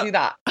don't want to do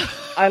that.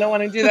 I don't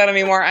want to do that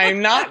anymore.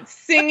 I'm not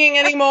singing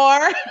anymore.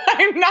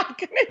 I'm not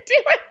going to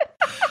do it.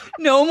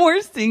 No more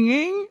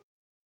singing?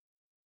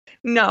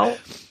 No.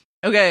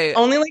 Okay.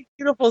 Only like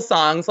beautiful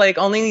songs. Like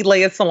only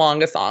Lea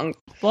Salonga songs.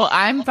 Well,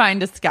 I'm fine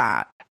to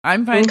scat.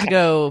 I'm fine to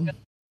go.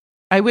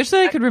 I wish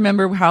that I could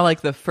remember how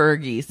like the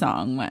Fergie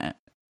song went.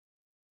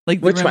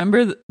 Like,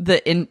 remember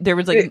there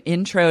was like an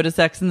intro to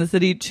Sex and the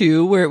City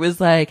 2 where it was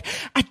like,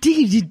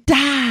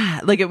 da.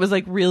 Like, it was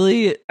like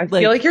really. I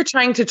feel like you're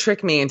trying to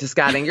trick me into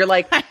scatting. You're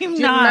like, do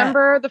you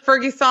remember the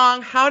Fergie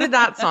song? How did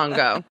that song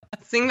go?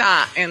 Sing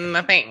that in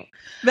the thing.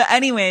 But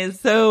anyways,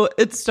 so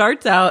it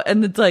starts out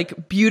and it's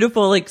like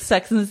beautiful, like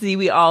Sex and the City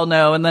we all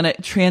know, and then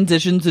it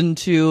transitions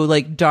into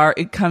like dark.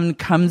 It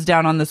comes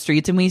down on the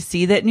streets, and we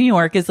see that New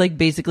York is like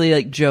basically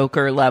like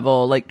Joker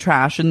level, like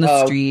trash in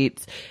the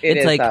streets.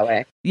 It's like that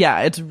way.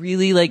 Yeah, it's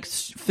really like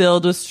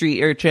filled with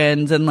street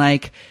urchins and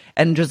like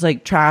and just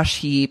like trash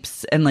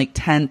heaps and like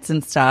tents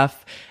and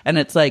stuff. And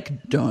it's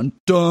like dun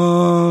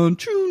dun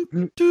choo,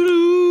 dun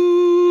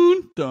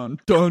dun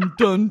dun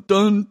dun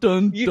dun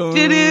dun.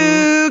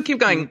 Keep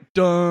going.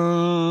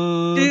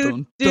 Dun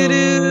dun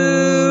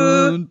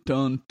dun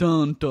dun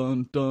dun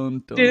dun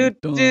dun dun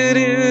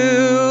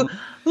dun.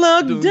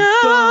 Look Dun,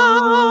 down.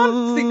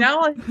 dun. See,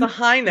 now like the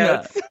high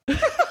notes.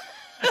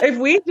 If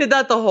we did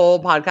that the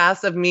whole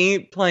podcast of me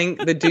playing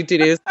the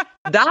doo-doo-doos,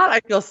 that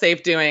I feel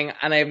safe doing.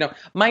 And I have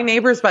my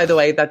neighbors, by the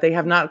way, that they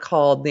have not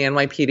called the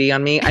NYPD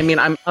on me. I mean,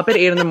 I'm up at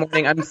 8 a.m.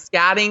 I'm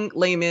scatting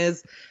Les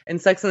Mis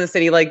and Sex and the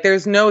City. Like,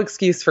 there's no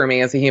excuse for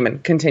me as a human.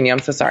 Continue. I'm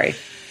so sorry.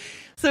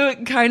 So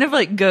it kind of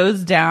like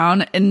goes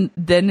down, and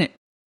then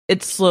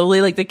it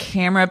slowly, like the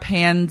camera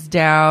pans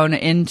down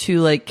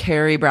into like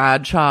Carrie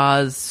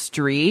Bradshaw's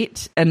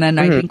street. And then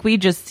I think we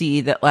just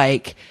see that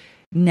like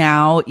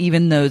now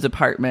even those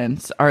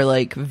apartments are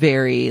like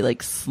very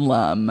like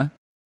slum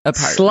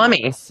apartments.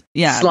 Slummy.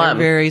 Yeah, Slum.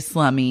 they're very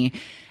slummy.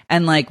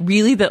 And like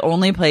really the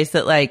only place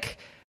that's like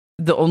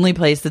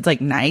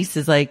nice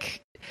is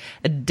like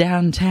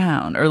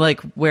downtown or like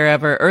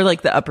wherever, or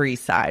like the Upper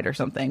East Side or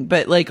something.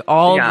 But like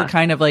all the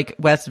kind of like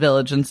West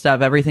Village and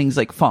stuff, everything's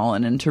like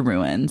fallen into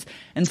ruins.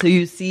 And so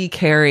you see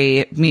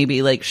Carrie,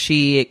 maybe like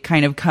she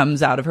kind of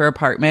comes out of her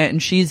apartment,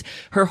 and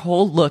her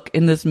whole look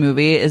in this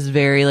movie is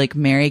very like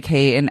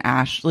Mary-Kate and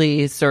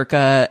Ashley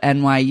circa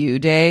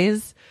NYU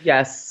days.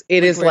 Yes,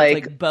 it is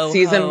like boho.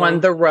 season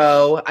 1, The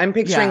Row. I'm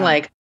picturing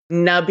like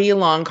nubby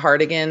long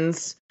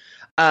cardigans,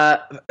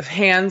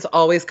 hands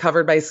always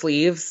covered by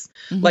sleeves.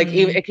 Like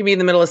it can be in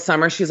the middle of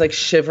summer. She's like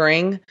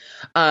shivering.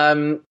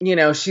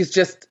 She's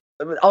just,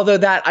 although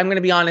that, I'm going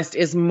to be honest,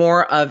 is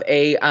more of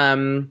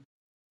an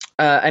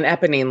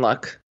Eponine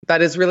look.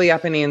 That is really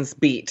Eponine's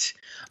beat.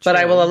 But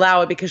I will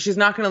allow it because she's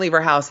not going to leave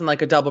her house in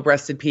like a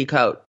double-breasted pea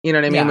coat. You know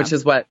what I mean? Which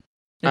is what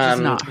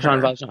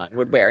Jean Valjean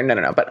would wear.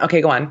 No. But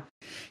okay, go on.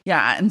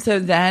 Yeah. And so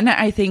then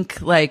I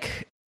think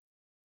like,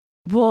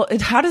 well,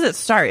 how does it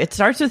start? It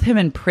starts with him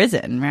in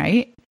prison,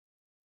 right?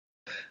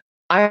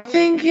 I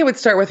think it would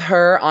start with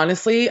her,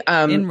 honestly, in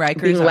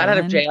Rikers being let Island. out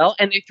of jail.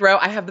 And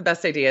I have the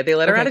best idea. They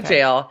let her out of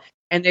jail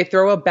and they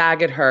throw a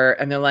bag at her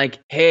and they're like,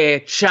 hey,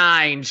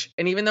 change.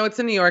 And even though it's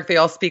in New York, they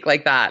all speak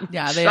like that.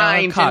 Yeah, they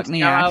all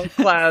Cockney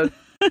clothes.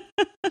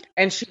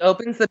 And she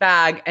opens the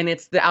bag and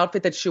it's the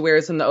outfit that she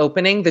wears in the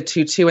opening, the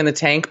tutu and the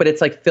tank, but it's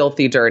like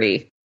filthy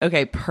dirty.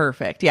 Okay,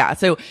 perfect. Yeah.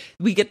 So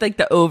we get like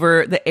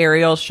the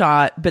aerial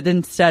shot, but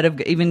instead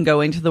of even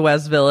going to the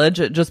West Village,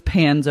 it just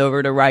pans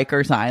over to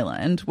Rikers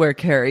Island where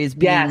Carrie's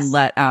being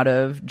let out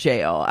of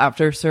jail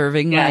after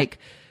serving like,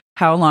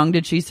 how long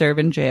did she serve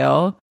in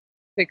jail?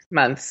 6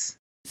 months.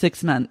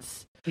 6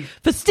 months.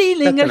 For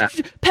stealing a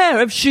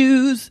pair of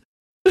shoes.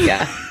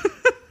 Yeah.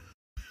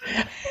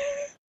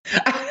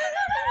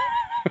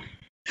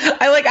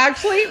 I like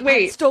actually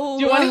wait. I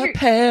stole a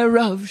pair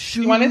of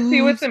shoes. You want to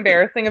see what's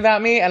embarrassing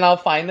about me? And I'll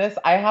find this.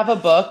 I have a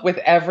book with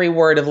every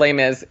word of Les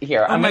Mis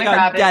here. Oh my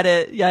God, get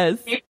it. Yes.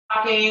 Keep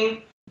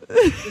talking.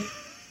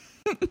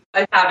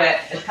 I have it.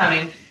 It's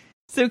coming.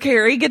 So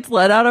Carrie gets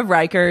let out of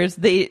Rikers.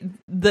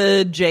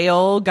 The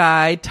jail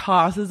guy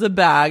tosses a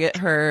bag at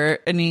her,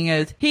 and he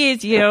goes,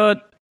 "Here's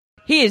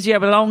your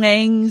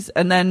belongings."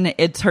 And then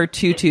it's her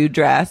tutu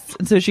dress,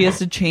 and so she has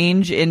to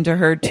change into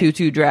her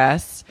tutu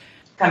dress.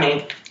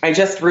 Coming. I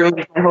just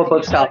ruined my whole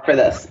bookshelf for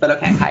this, but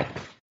okay. Hi.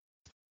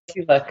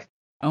 Look.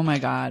 Oh my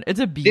God. It's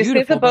a beautiful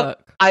this is a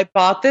book. I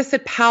bought this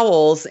at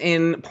Powell's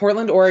in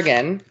Portland,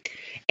 Oregon.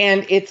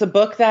 And it's a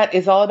book that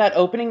is all about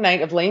opening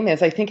night of Les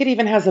Mis. I think it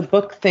even has a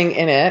book thing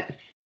in it.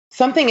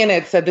 Something in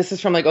it said this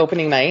is from like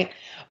opening night.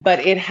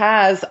 But it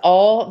has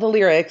all the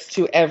lyrics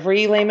to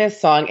every Les Mis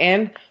song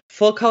and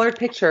full colored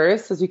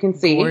pictures, as you can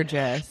see.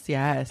 Gorgeous.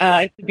 Yes.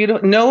 It's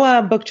beautiful.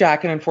 No book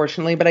jacket,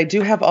 unfortunately, but I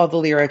do have all the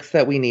lyrics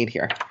that we need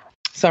here.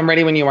 So I'm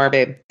ready when you are,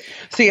 babe.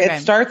 So yeah,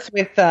 It starts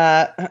with,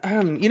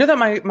 you know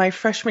that my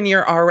freshman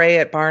year RA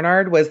at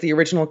Barnard was the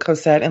original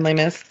Cosette in Les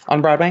Mis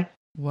on Broadway?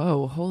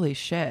 Whoa, holy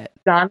shit.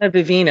 Donna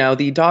Vivino,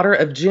 the daughter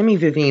of Jimmy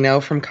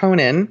Vivino from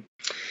Conan.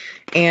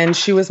 And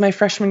she was my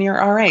freshman year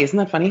RA. Isn't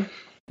that funny?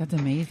 That's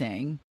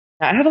amazing.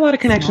 I have a lot of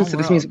connections to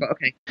this musical.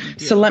 Okay.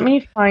 So let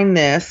me find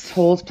this.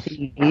 Hold,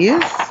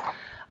 please.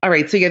 All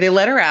right. So yeah, they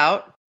let her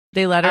out.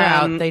 They let her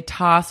out. They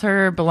toss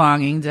her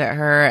belongings at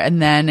her.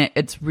 And then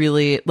it's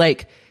really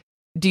like,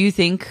 do you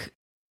think,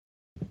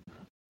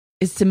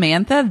 is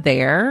Samantha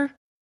there?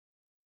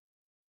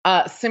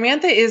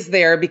 Samantha is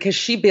there because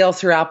she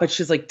bails her out, but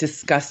she's like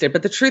disgusted.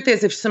 But the truth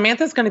is, if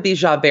Samantha's going to be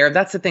Javert,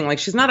 that's the thing. Like,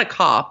 she's not a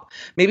cop.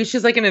 Maybe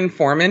she's like an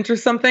informant or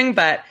something,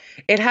 but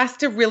it has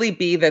to really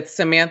be that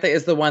Samantha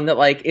is the one that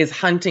like is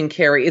hunting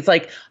Carrie. It's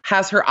like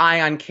has her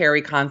eye on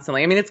Carrie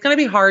constantly. I mean, it's going to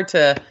be hard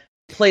to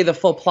play the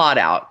full plot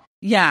out.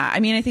 Yeah. I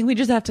mean, I think we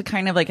just have to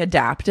kind of like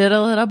adapt it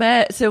a little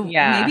bit. So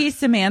maybe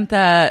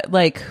Samantha,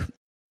 like,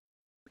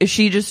 is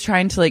she just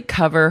trying to like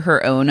cover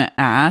her own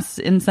ass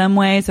in some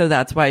way? So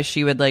that's why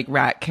she would like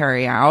rat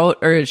Carrie out?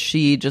 Or is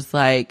she just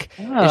like,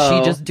 is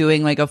she just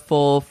doing like a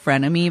full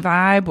frenemy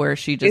vibe where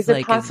she just is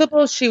it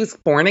possible she was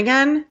born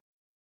again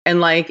and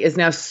like is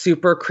now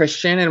super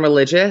Christian and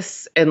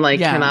religious and like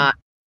cannot?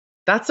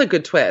 That's a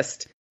good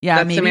twist. Yeah,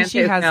 that maybe Samantha she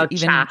has now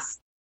even chaste.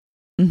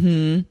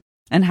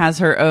 And has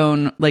her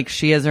own, like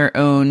she has her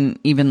own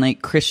even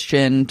like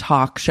Christian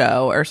talk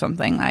show or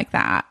something like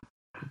that.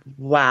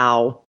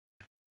 Wow.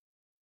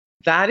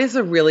 That is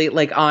a really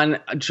like on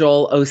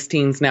Joel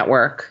Osteen's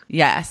network.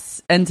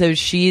 Yes. And so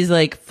she's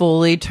like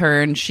fully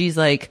turned. She's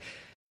like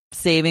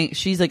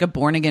she's like a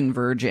born again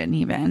virgin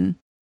even.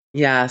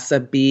 Yes, a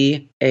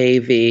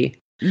BAV.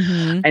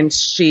 Mm-hmm. And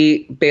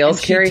she bails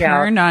Carrie out. She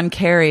turned on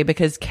Carrie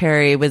because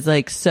Carrie was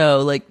like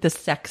so like the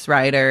sex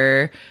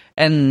writer,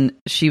 and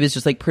she was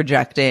just like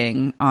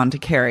projecting onto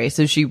Carrie.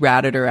 So she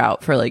ratted her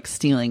out for like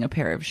stealing a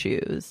pair of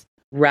shoes.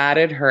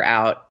 Ratted her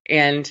out.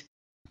 And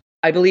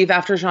I believe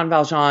after Jean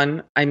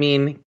Valjean,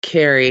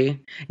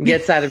 Carrie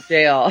gets out of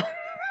jail.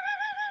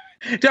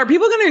 Are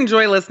people going to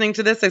enjoy listening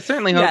to this? I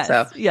certainly hope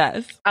so.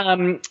 Yes.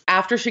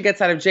 After she gets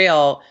out of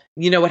jail,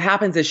 what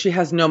happens is she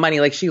has no money.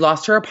 Like she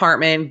lost her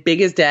apartment. Big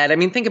is dead.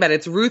 Big about it.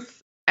 It's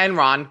Ruth and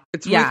Ron.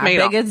 It's Ruth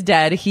Madoff. Big is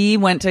dead. He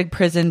went to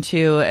prison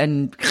too,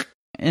 and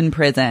in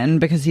prison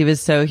because he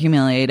was so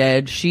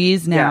humiliated.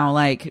 She's now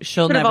like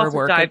she'll never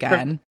work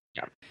again.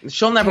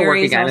 She'll never work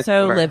again.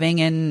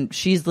 Also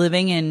she's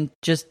living in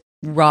just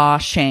raw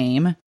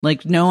shame.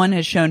 Like no one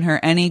has shown her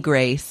any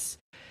grace.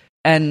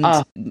 And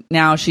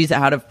now she's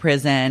out of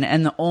prison,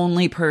 and the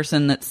only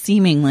person that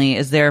seemingly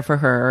is there for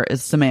her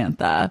is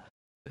Samantha,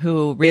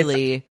 who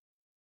really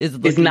is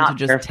looking not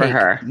to just there for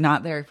her.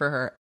 Not there for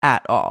her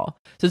at all.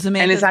 So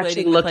Samantha's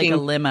actually waiting with like a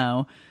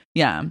limo.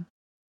 Yeah.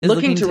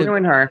 Looking to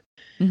ruin her.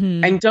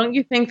 Mm-hmm. And don't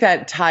you think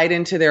that tied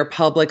into their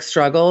public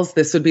struggles,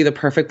 this would be the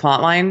perfect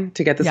plot line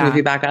to get this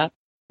movie back up?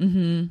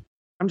 Mm-hmm.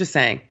 I'm just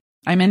saying.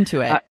 I'm into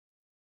it.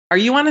 Are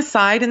you on a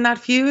side in that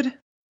feud?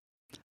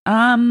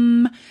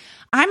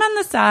 I'm on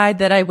the side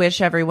that I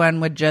wish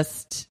everyone would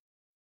just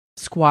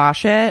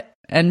squash it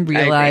and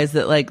realize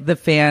that like the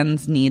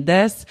fans need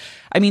this.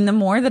 The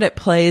more that it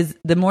plays,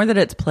 the more that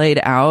it's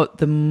played out,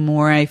 the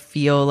more I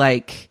feel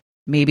like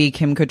maybe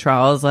Kim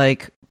Cattrall is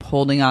like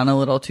holding on a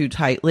little too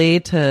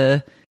tightly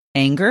to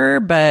anger,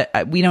 but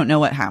we don't know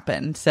what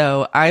happened.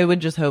 So I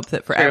would just hope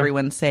that for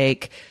everyone's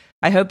sake,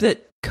 I hope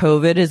that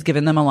COVID has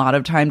given them a lot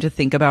of time to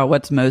think about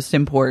what's most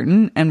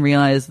important and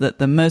realize that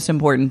the most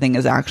important thing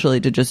is actually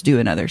to just do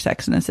another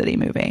Sex and the City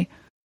movie.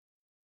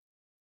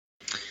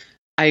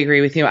 I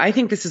agree with you. I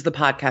think this is the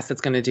podcast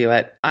that's going to do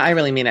it. I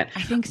really mean it.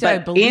 I think so. But I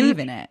believe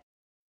in it.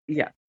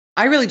 Yeah,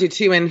 I really do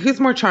too. And who's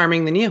more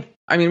charming than you?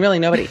 Really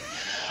nobody.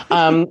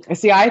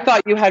 See, I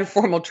thought you had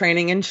formal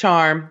training in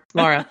charm,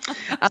 Laura.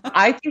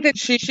 I think that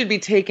she should be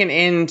taken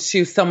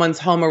into someone's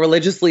home, a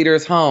religious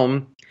leader's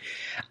home.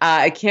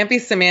 It can't be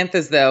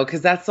Samantha's though,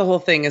 because that's the whole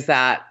thing is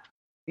that,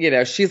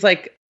 she's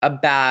like a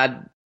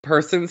bad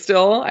person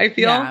still, I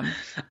feel.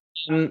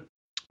 Yeah.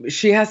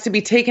 She has to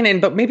be taken in,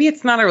 but maybe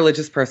it's not a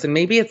religious person.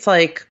 Maybe it's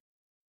like,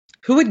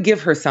 who would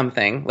give her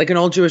something? Like an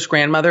old Jewish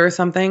grandmother or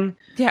something?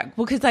 Yeah,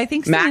 well, because I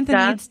think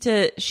Samantha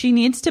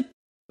needs to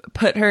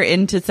put her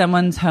into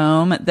someone's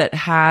home that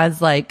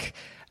has like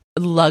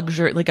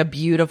luxury, like a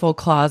beautiful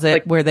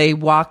closet where they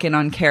walk in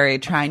on Carrie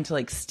trying to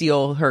like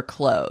steal her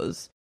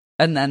clothes.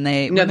 And then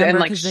they let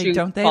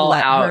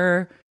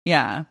her.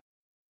 Yeah,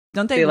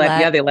 don't they? They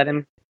let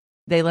him.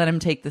 They let him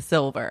take the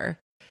silver.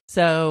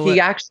 So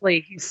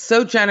he's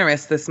so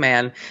generous, this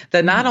man,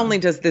 that not only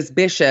does this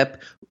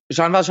bishop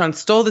Jean Valjean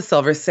stole the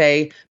silver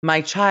say,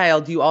 "My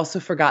child, you also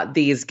forgot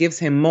these," gives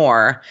him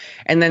more,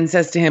 and then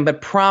says to him,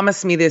 "But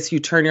promise me this: you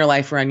turn your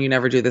life around, you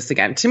never do this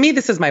again." To me,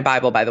 this is my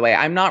Bible, by the way.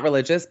 I'm not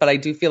religious, but I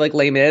do feel like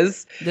Les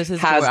Mis.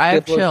 I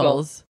have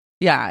chills.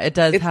 Yeah, it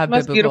does have the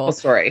most beautiful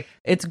story.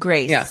 It's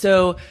great. Yeah.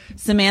 So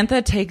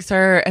Samantha takes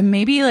her, and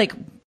maybe like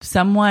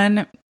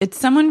someone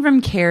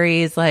from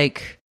Carrie's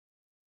like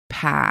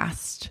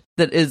past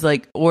that is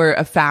like, or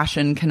a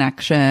fashion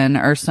connection,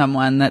 or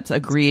someone that's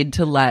agreed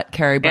to let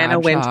Carrie Bradshaw. Anna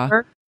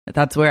Wintour.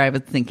 That's where I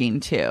was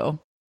thinking too.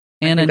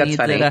 Anna needs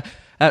it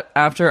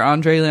after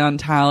Andre Leon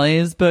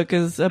Talley's book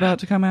is about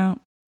to come out.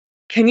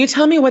 Can you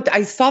tell me what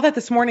I saw that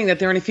this morning that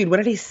they're in a feud? What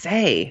did he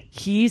say?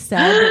 He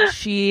said that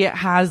she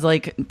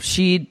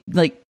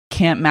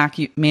can't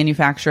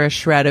manufacture a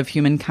shred of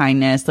human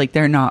kindness. Like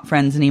they're not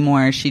friends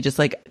anymore. She just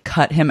like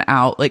cut him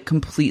out, like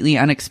completely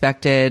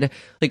unexpected,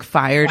 like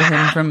fired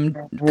him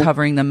from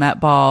covering the Met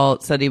Ball,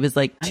 said he was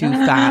like too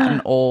fat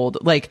and old.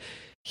 Like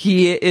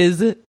he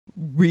is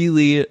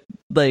really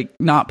like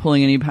not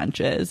pulling any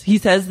punches. He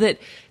says that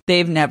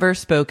they've never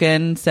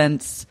spoken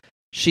since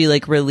she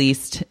like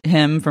released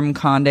him from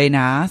Condé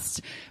Nast,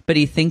 but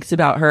he thinks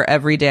about her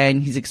every day,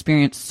 and he's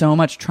experienced so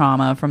much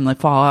trauma from the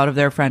fallout of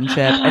their friendship,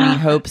 and he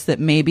hopes that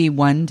maybe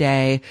one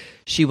day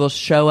she will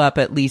show up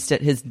at least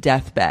at his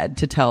deathbed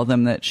to tell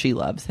them that she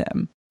loves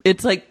him.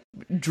 It's like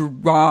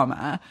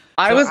drama.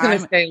 I was going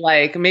to say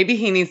like maybe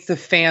he needs to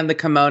fan the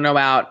kimono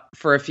out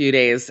for a few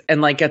days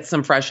and like get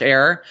some fresh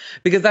air,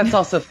 because that's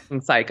also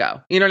fucking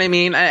psycho. You know what I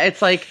mean?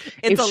 It's like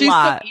if she's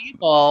so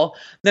evil,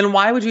 then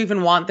why would you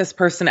even want this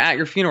person at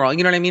your funeral?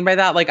 You know what I mean by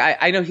that? Like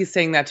I know he's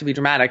saying that to be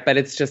dramatic, but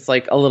it's just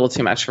like a little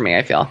too much for me,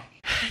 I feel.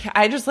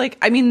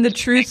 The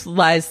truth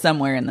lies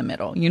somewhere in the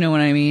middle. You know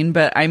what I mean?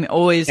 But I'm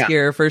always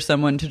here for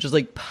someone to just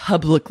like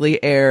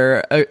publicly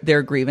air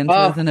their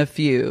grievances in a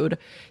feud.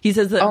 He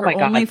says that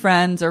her only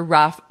friends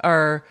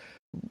are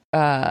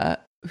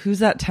who's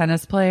that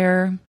tennis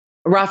player?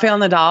 Rafael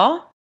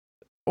Nadal?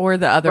 or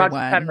the other Roger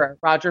one. Federer.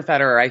 Roger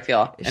Federer, I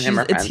feel. And him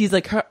are friends. He's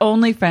like her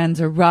only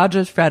friends are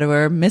Roger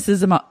Federer,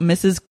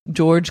 Mrs.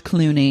 George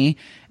Clooney,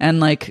 and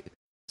like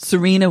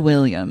Serena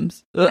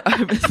Williams.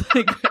 I was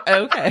like,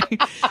 okay,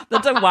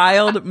 that's a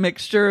wild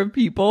mixture of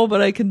people,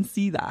 but I can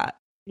see that.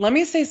 Let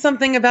me say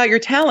something about your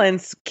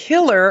talents.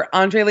 Killer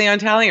Andre Leon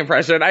Talley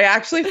impression. I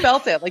actually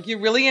felt it. Like you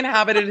really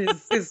inhabited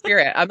his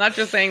spirit. I'm not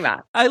just saying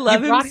that. I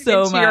love him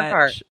so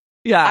much.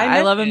 Yeah,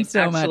 I love him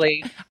so much.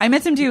 I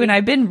miss him too, and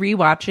I've been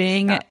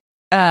rewatching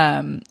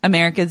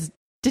America's.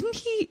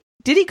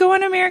 Did he go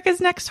on America's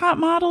Next Top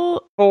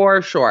Model?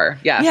 For sure.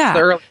 Yes. Yeah. The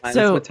early ones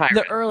with Tyra.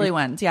 The early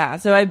ones, yeah.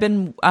 So I've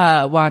been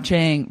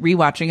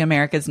rewatching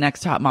America's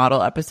Next Top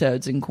Model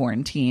episodes in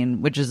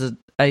quarantine, which is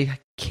I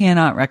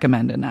cannot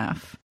recommend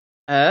enough.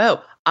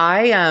 Oh,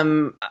 I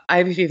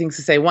have a few things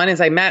to say. One is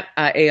I met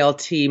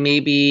ALT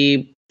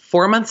maybe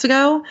 4 months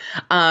ago,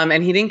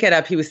 and he didn't get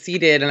up. He was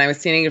seated, and I was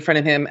standing in front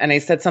of him, and I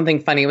said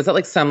something funny. It was at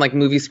like some like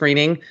movie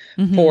screening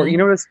for, you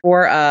know what it was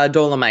for?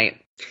 Dolomite.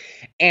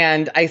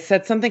 And I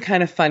said something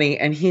kind of funny,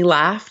 and he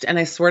laughed, and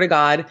I swear to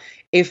God,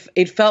 if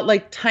it felt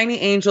like tiny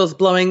angels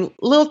blowing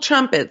little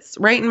trumpets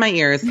right in my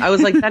ears. I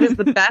was like, that is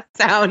the best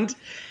sound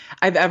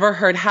I've ever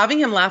heard. Having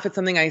him laugh at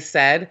something I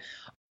said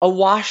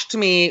washed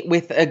me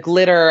with a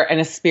glitter and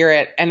a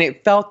spirit, and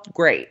it felt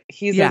great.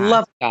 He's a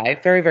lovely guy,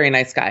 very, very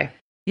nice guy.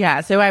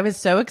 Yeah, so I was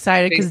so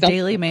excited because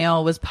Daily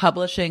Mail was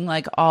publishing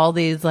like all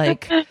these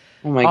like oh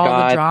my all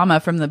God. the drama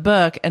from the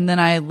book, and then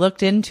I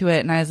looked into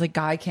it and I was like,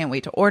 God, I can't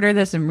wait to order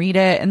this and read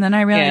it. And then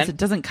I realized it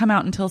doesn't come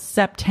out until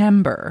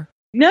September.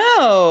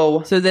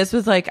 No. So this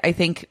was like, I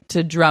think,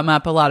 to drum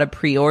up a lot of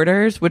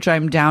pre-orders, which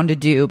I'm down to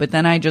do. But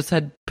then I just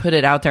had put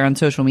it out there on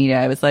social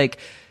media. I was like,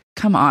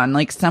 come on,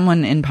 like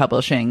someone in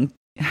publishing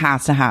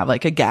has to have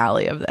like a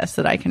galley of this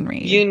that I can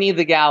read. You need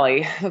the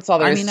galley. That's all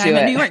there is to it. I'm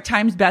a New York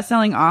Times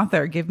bestselling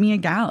author. Give me a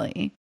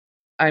galley.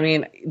 I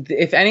memean,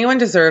 if anyone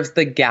deserves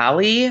the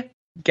galley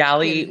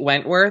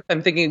Wentworth.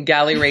 I'm thinking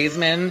Gally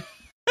Raisman,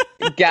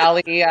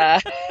 Gally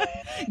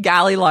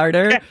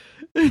Larder.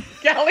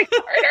 Gally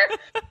Larder,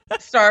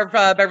 star of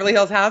Beverly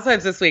Hills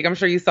Housewives this week. I'm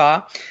sure you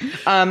saw.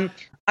 I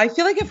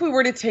feel like if we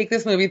were to take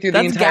this movie through the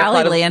entire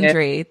plot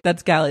of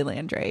That's Gally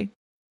Landry.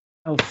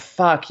 Oh,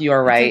 fuck, you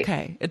are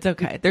right. It's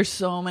okay. There's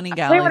so many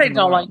galleys. I'll tell you what I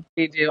don't like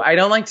to do. I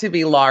don't like to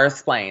be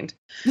Lars-plained.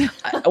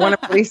 One of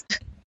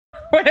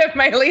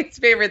my least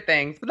favorite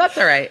things, but that's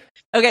all right.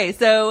 Okay,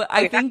 so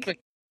I think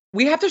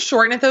we have to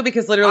shorten it though,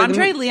 because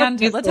literally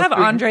let's have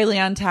Andre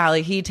Leon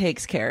Talley. He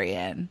takes Carrie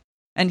in,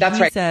 and that's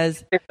he right.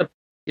 says,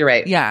 "You're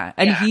right." Yeah,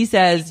 and he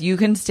says, "You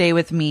can stay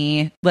with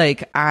me.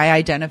 Like I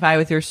identify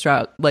with your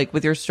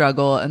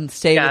struggle, and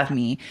stay with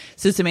me."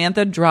 So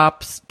Samantha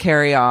drops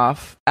Carrie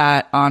off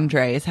at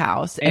Andre's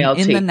house, and ALT.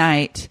 in the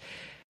night,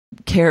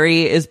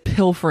 Carrie is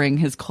pilfering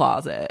his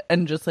closet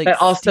and just like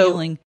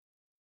stealing.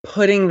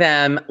 Putting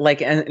them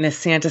like in a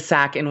Santa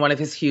sack in one of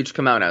his huge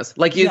kimonos,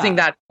 like using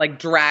that to, like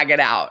drag it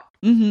out.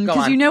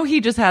 Because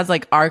he just has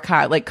like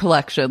archive, like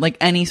collection, like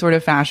any sort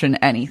of fashion,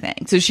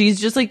 anything. So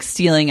she's just like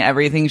stealing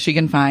everything she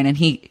can find, and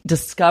he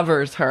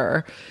discovers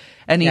her,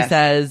 and he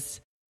says,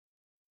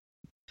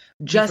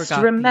 "Just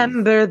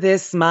remember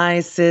this, my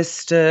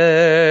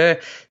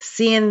sister,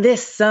 seeing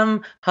this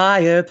some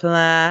higher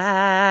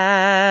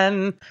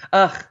plan."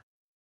 Ugh,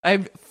 I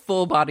have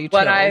full body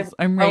chills.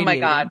 I'm radiating. Oh my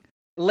God.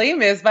 Les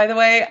Mis, by the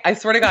way, I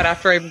swear to God,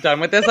 after I'm done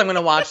with this, I'm going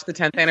to watch the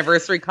 10th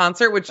anniversary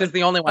concert, which is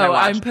the only one I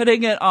watched. I'm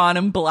putting it on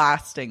and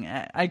blasting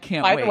it. I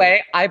can't wait. By the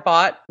way, I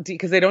bought,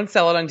 because they don't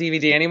sell it on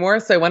DVD anymore,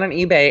 so I went on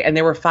eBay and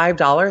they were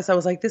 $5. I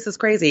was like, this is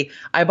crazy.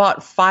 I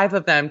bought 5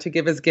 of them to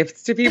give as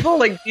gifts to people,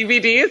 like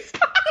DVDs.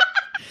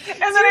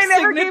 And then I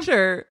never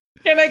signature.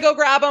 Can I go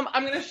grab them?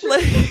 I'm going to shoot.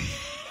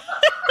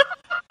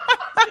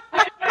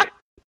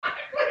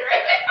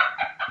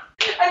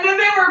 And then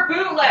they were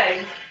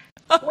bootlegs.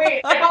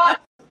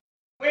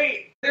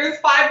 Wait, there's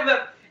 5 of them,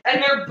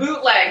 and they're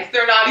bootlegs.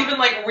 They're not even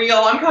like real.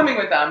 I'm coming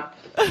with them.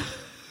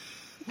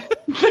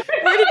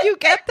 Where did you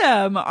get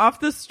them?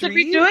 Off the street? Did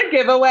we do a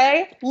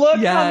giveaway? Look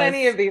how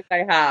many of these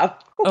I have.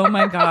 Oh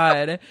my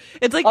God.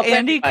 It's like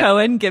Andy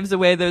Cohen gives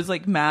away those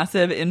like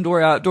massive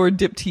indoor-outdoor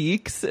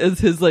diptychs as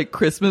his like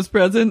Christmas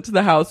present to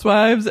the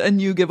housewives,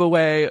 and you give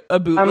away a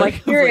bootleg. I'm like,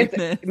 here,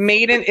 it's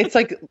made in, it's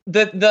like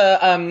the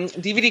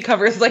DVD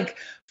cover is like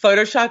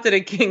photoshopped at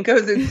a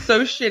Kinko's. It's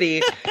so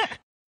shitty.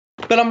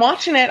 But I'm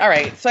watching it. All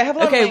right. So I have a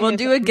lot of we'll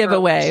do a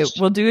giveaway.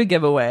 We'll do a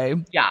giveaway.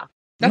 Yeah.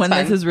 When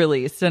fine. This is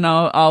released, and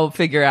I'll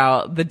figure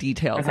out the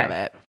details of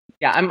it.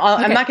 Yeah, I'm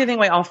not giving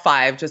away all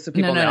 5 just so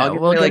people know.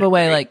 We'll give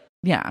away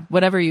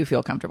whatever you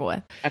feel comfortable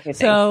with. Okay,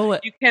 so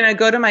you can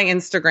go to my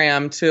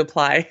Instagram to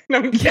apply.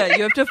 No,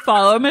 you have to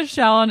follow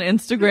Michelle on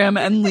Instagram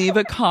and leave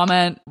a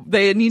comment.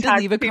 They need to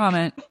leave a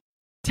comment.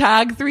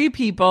 Tag 3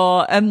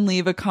 people and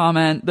leave a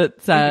comment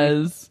that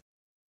says.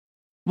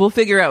 We'll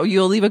figure out.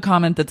 You'll leave a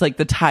comment that's like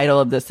the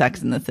title of the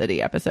Sex and the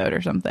City episode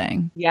or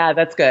something. Yeah,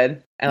 that's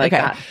good. I like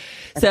that.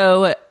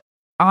 So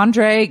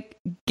Andre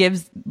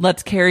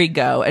lets Carrie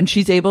go, and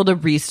she's able to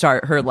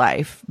restart her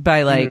life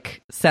by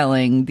like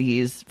selling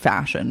these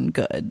fashion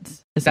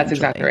goods. That's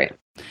exactly right.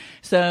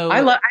 So I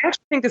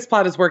actually think this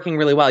plot is working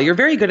really well. You're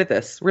very good at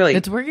this, really.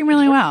 it's working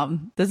really well.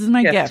 This is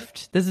my Yes.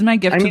 gift. This is my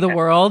gift I to mean the it.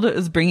 world,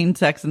 is bringing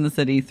Sex and the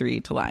City 3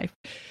 to life.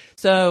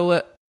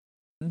 So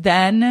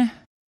then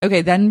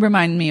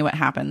remind me what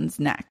happens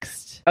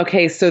next.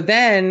 Okay, so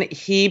then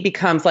he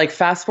becomes like,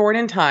 fast forward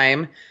in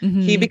time,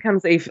 he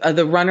becomes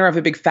the runner of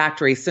a big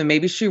factory. So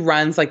maybe she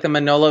runs like the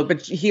Manolo,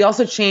 but he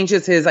also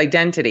changes his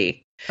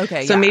identity.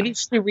 Okay. So yeah. maybe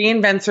she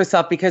reinvents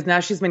herself because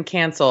now she's been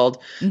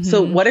canceled.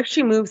 So what if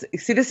she moves?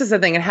 See, this is the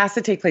thing. It has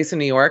to take place in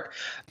New York,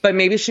 but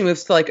maybe she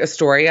moves to like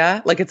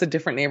Astoria, like it's a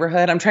different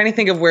neighborhood. I'm trying to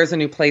think of where's a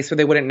new place where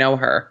they wouldn't know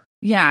her.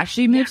 Yeah,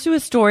 she moves to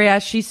Astoria.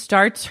 She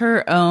starts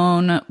her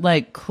own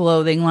like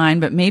clothing line,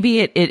 but maybe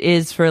it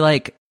is for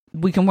like,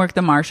 we can work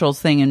the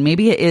Marshalls thing, and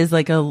maybe it is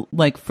like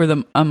for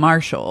the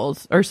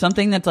Marshalls or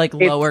something that's like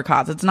lower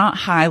cost. It's not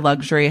high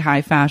luxury,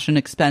 high fashion,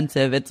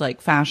 expensive. It's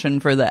like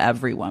fashion for the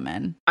every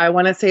woman. I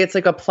want to say it's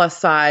like a plus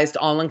sized,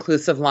 all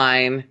inclusive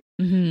line,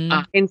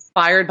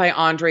 inspired by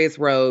Andre's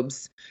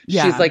robes.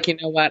 Yeah. She's like, you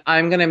know what?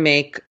 I'm going to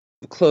make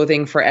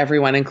clothing for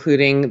everyone,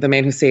 including the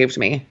man who saved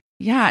me.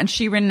 Yeah, and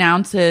she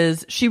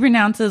renounces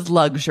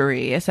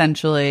luxury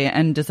essentially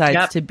and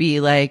decides to be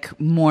like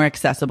more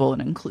accessible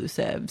and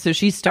inclusive. So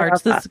she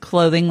starts this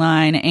clothing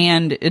line,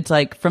 and it's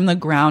like from the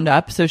ground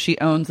up. So she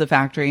owns the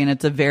factory, and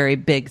it's a very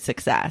big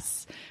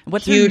success.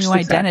 What's her new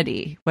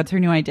identity? What's her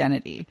new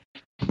identity?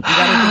 You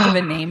got to think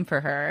of a name for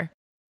her.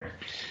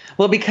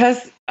 Well,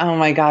 because oh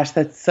my gosh,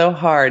 that's so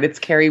hard. It's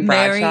Carrie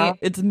Bradshaw.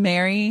 It's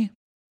Mary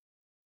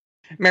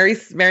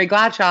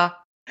Gladshaw.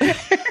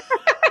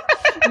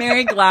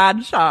 Mary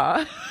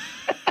Gladshaw.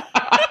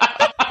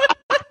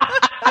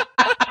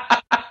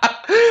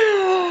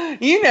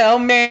 You know,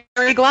 Mary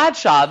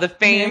Gladshaw, the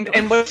famed,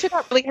 and what if she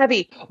got really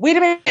heavy? Wait a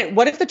minute.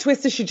 What if the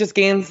twist is she just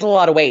gains a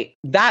lot of weight?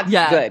 That's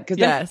good, because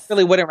then they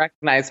really wouldn't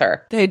recognize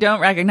her. They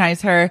don't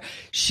recognize her.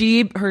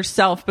 She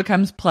herself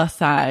becomes plus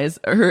size,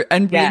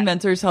 and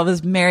reinvents herself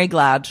as Mary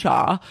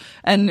Gladshaw.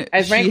 And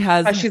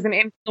she's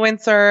an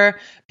influencer.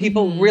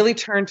 People really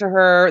turn to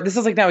her. This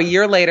is like now a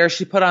year later.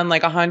 She put on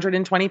like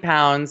 120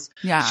 pounds.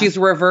 Yeah. She's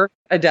reverse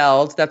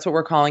Adele. That's what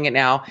we're calling it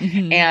now.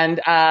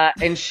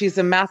 And she's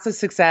a massive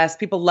success.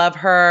 People love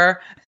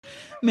her.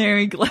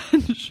 Mary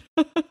Gladshaw.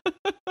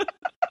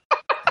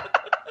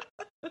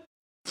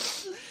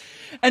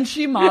 And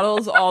she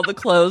models all the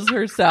clothes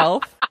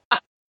herself.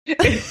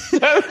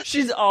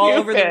 She's all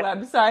over the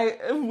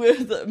website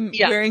with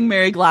wearing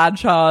Mary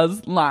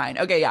Gladshaw's line.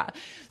 Okay, yeah.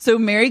 So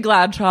Mary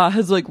Gladshaw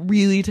has like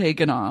really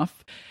taken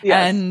off.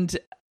 Yes. And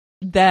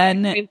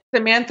then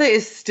Samantha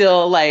is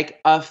still like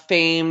a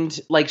famed,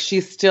 like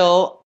she's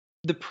still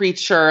the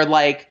preacher,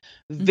 like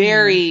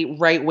very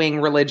right-wing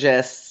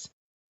religious,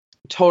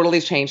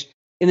 totally changed.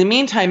 In the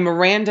meantime,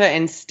 Miranda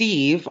and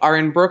Steve are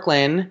in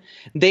Brooklyn.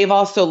 They've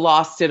also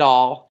lost it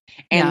all.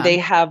 And they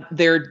have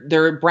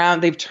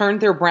they've turned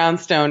their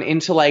brownstone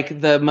into like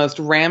the most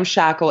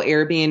ramshackle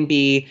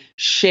Airbnb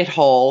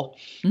shithole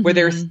where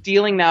they're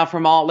stealing now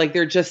from all, like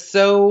they're just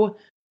so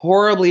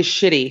horribly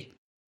shitty.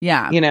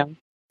 Yeah. You know?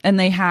 And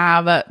they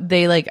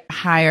like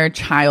hire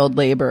child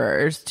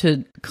laborers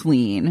to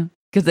clean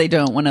because they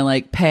don't want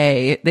to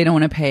pay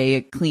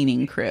a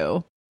cleaning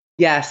crew.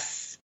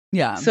 Yes.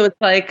 Yeah. So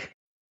it's like,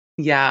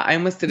 yeah, I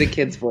almost did a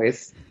kid's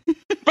voice.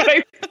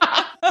 But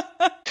I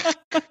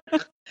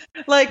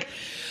like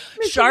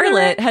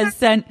Charlotte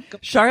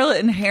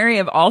and Harry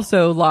have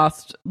also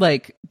lost,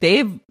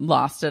 they've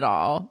lost it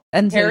all.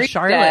 And so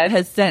Charlotte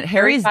has sent,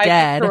 Harry's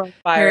dead.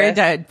 Harry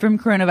died from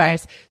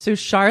coronavirus. So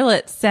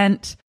Charlotte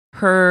sent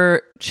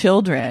her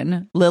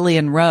children, Lily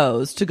and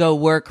Rose, to go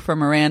work for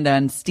Miranda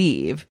and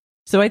Steve.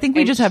 So I think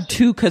we just have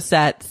two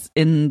cassettes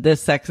in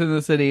this Sex and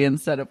the City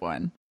instead of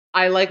one.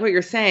 I like what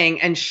you're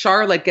saying. And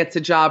Charlotte gets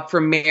a job for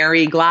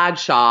Mary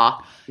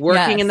Gladshaw,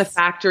 working in the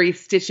factory,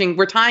 stitching.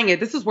 We're tying it.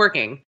 This is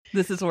working.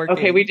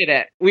 Okay, we did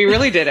it. We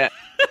really did it.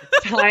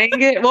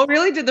 Tying it. Well, we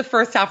really did the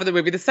first half of the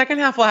movie. The second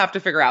half we'll have to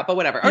figure out, but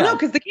whatever. Oh, no,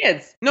 because the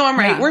kids. No, I'm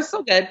right. We're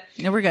still good.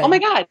 No, we're good. Oh, my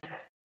God.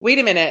 Wait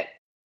a minute.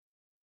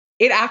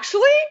 It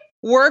actually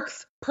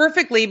works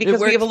perfectly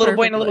because we have a little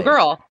boy and a little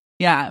girl.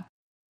 Yeah.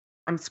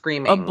 I'm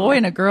screaming. A boy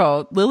and a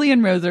girl. Lily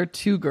and Rose are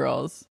two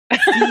girls.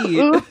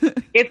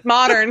 It's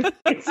modern.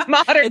 It's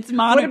modern.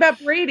 What about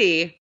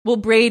Brady? Well,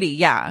 Brady,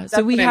 yeah.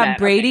 So we have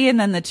Brady and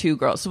then the two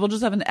girls. So we'll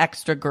just have an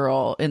extra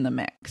girl in the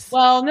mix.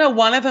 Well, no,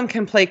 one of them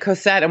can play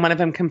Cosette and one of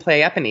them can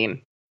play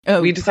Eponine.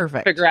 Oh, we just have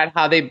to figure out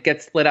how they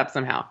get split up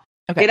somehow.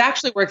 Okay. It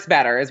actually works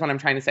better is what I'm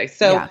trying to say.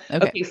 So,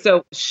 okay,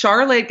 so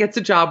Charlotte gets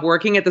a job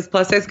working at this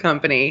plus size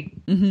company.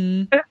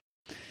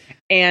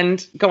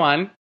 And go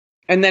on.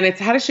 And then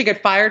how does she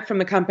get fired from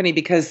the company?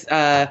 Because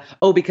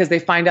they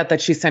find out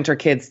that she sent her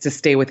kids to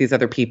stay with these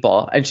other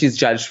people and she's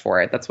judged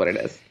for it. That's what it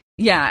is.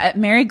 Yeah. At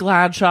Mary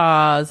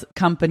Gladshaw's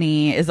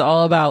company is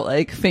all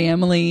about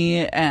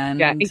family and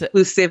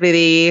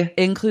inclusivity.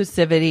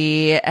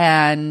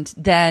 And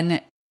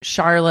then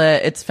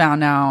Charlotte, it's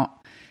found out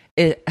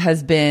it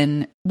has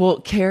been,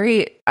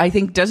 Carrie, I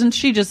think, does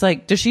she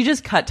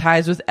just cut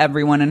ties with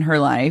everyone in her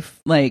life?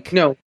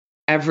 No.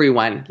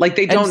 everyone. Like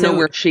they don't know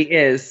where she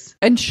is.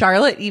 And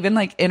Charlotte even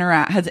like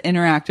has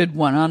interacted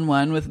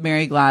one-on-one with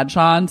Mary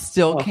Gladshaw and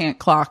still can't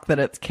clock that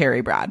it's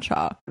Carrie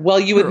Bradshaw. Well,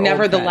 you would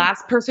never, the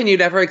last person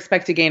you'd ever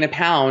expect to gain a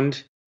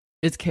pound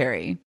is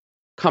Carrie.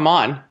 Come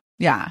on.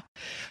 Yeah.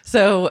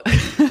 So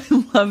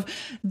I love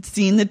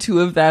seeing the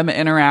two of them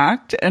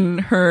interact and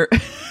her.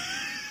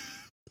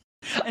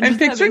 I'm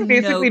picturing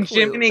basically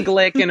Jiminy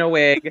Glick in a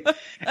wig.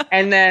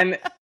 And then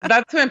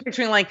that's what I'm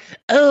picturing, like,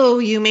 oh,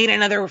 you made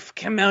another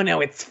kimono.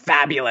 It's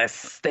fabulous.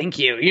 Thank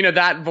you. You know,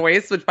 that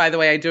voice, which, by the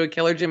way, I do a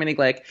killer Jiminy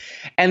Glick.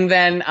 And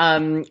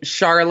then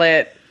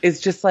Charlotte is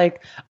just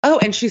like, oh,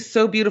 and she's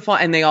so beautiful.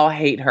 And they all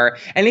hate her.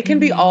 And it can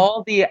be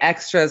all the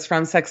extras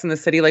from Sex and the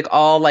City, like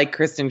all like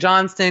Kristen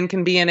Johnston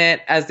can be in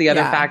it as the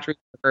other factory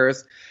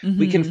workers.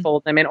 We can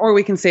fold them in, or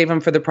we can save them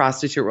for the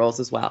prostitute roles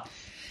as well.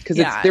 Because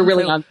they're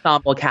really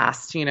ensemble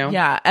cast, you know?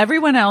 Yeah.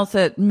 Everyone else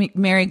at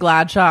Mary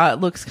Gladshaw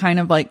looks kind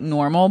of like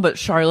normal, but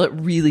Charlotte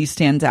really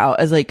stands out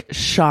as like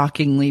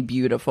shockingly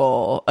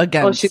beautiful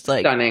against she's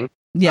like stunning.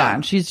 Yeah,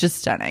 and she's just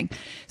stunning.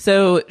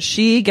 So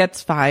she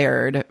gets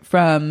fired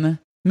from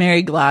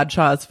Mary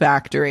Gladshaw's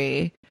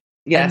factory.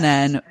 Yes. And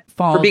then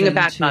falls for being a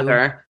bad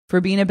mother. For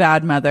being a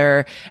bad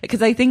mother.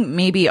 Because I think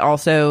maybe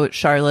also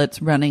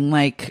Charlotte's running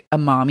like a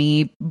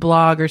mommy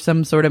blog or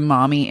some sort of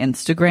mommy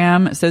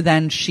Instagram. So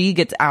then she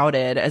gets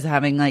outed as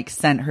having like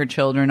sent her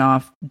children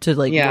off to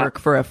like work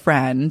for a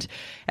friend.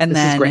 And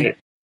then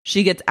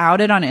she gets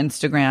outed on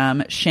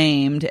Instagram,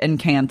 shamed and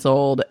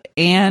canceled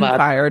and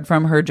fired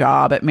from her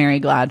job at Mary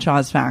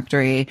Gladshaw's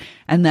factory,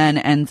 and then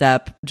ends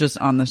up just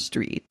on the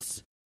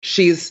streets.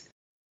 She's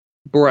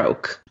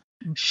broke.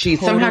 She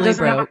Totally somehow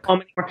doesn't broke. have a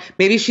home anymore.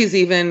 Maybe she's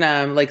even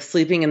like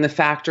sleeping in the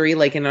factory,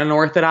 like in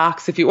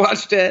Unorthodox, if you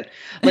watched it.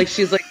 Like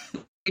she's like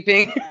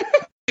sleeping.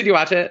 Did you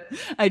watch it?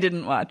 I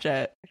didn't watch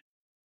it.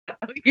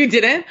 You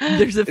didn't?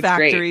 There's a It's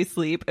factory great.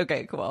 sleep.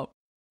 Okay, cool.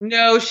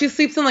 No, she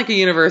sleeps in like a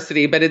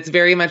university, but it's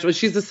very much, well,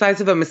 she's the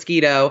size of a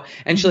mosquito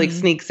and she like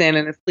sneaks in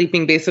and is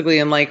sleeping basically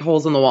in like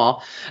holes in the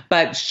wall.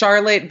 But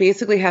Charlotte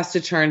basically has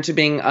to turn to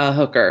being a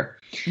hooker.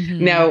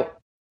 Now,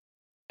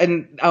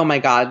 and oh my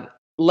God,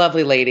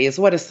 Lovely Ladies.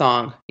 What a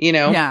song, you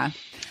know? Yeah.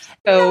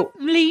 So,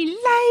 Lovely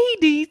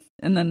ladies.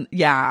 And then,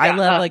 I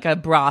love like a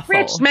brothel.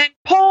 rich men,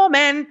 poor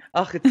men.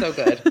 Oh, it's so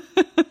good.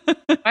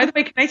 By the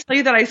way, can I tell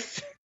you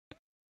that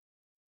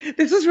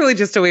this is really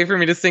just a way for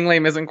me to sing Les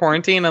Mis in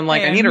quarantine. I'm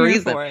like, I need a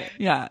reason.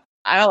 Yeah.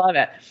 I love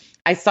it.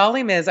 I saw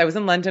Les Mis. I was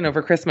in London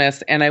over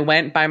Christmas and I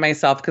went by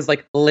myself because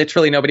like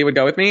literally nobody would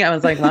go with me. I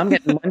was like, well, I'm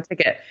getting one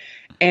ticket.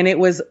 And it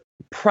was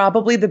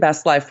probably the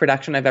best live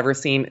production I've ever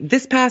seen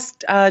this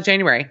past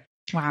January.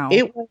 Wow.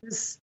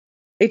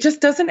 It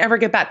just doesn't ever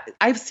get bad.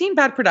 I've seen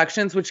bad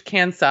productions, which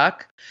can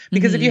suck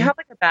because if you have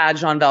like a bad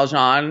Jean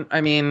Valjean,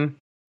 I mean,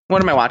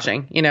 what am I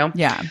watching? You know?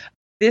 Yeah.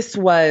 This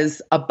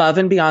was above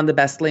and beyond the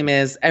best Les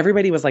Mis.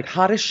 Everybody was like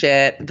hot as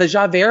shit. The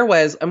Javert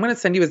was, I'm going to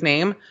send you his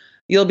name.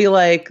 You'll be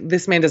like,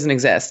 this man doesn't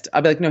exist.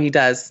 I'll be like, no, he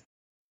does.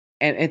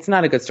 And it's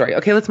not a good story.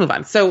 Okay, let's move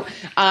on. So,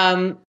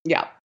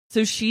 yeah.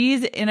 So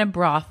she's in a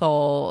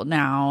brothel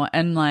now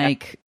and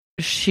like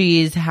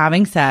she's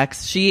having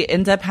sex. She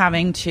ends up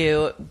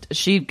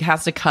she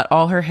has to cut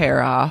all her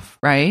hair off,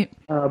 right?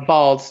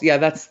 Bald. Yeah,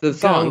 that's the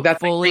song. That's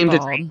fully like,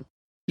 bald.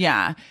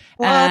 Yeah.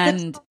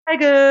 And the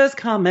tigers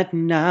come at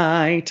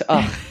night.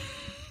 Oh.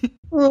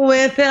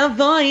 With their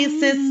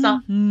voices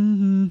soft.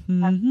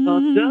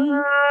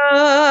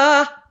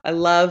 I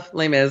love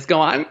Les Mis. Go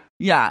on.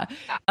 Yeah.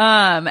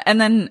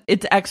 And then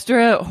it's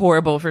extra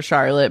horrible for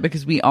Charlotte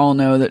because we all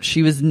know that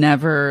she was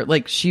never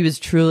like, she was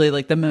truly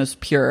like the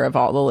most pure of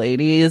all the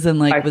ladies and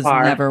like was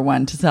never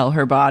one to sell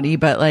her body,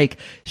 but like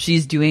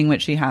she's doing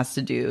what she has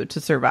to do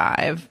to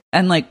survive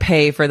and like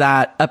pay for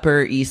that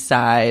Upper East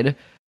Side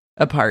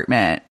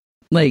apartment.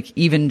 Like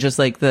even just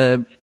like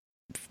the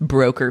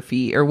broker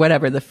fee or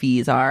whatever the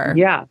fees are.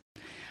 Yeah.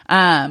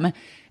 And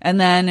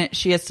then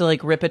she has to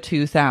like rip a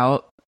tooth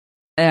out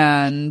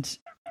and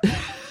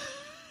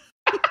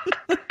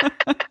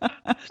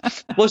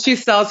well, she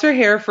sells her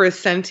hair for a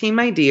centime,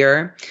 my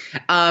dear.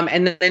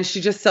 And then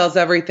she just sells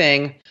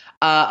everything.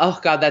 Oh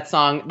God, that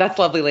song, that's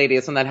Lovely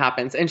Ladies when that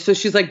happens. And so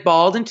she's like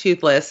bald and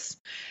toothless.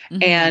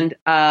 And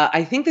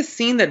I think the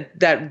scene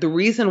that the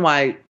reason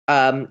why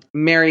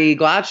Mary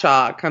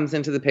Gladshaw comes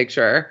into the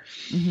picture.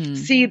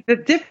 See, the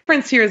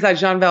difference here is that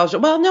Jean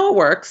Valjean, well, no, it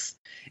works,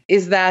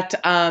 is that,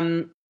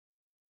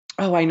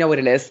 oh, I know what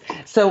it is.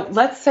 So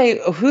let's say,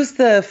 who's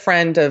the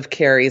friend of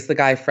Carrie's, the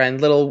guy friend,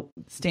 little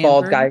Stanford?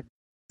 Bald guy?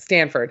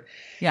 Stanford.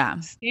 Yeah.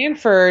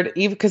 Stanford,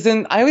 because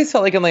I always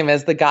felt like in Les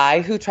Mis, the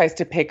guy who tries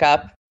to pick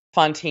up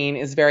Fantine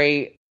is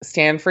very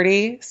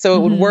Stanford-y. So it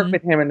would work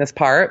with him in this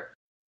part.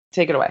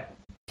 Take it away.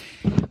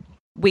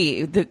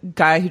 Wait, the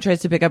guy who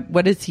tries to pick up,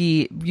 what is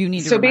he? You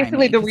need to So remind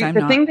basically, me,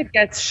 the thing that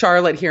gets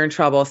Charlotte here in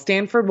trouble,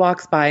 Stanford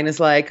walks by and is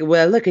like,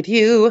 well, look at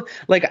you.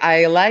 Like,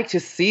 I like to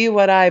see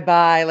what I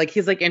buy. Like,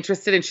 he's like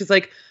interested. And she's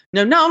like,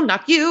 no,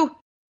 not you.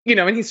 You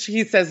know, and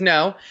he says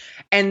no.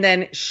 And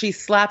then she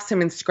slaps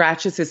him and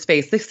scratches his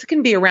face. This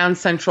can be around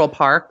Central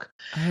Park.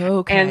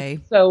 Okay.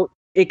 And so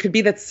it could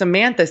be that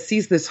Samantha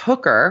sees this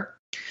hooker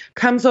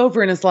comes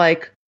over and is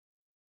like,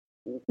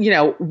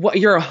 what,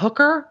 you're a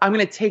hooker? I'm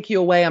going to take you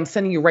away. I'm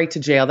sending you right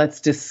to jail.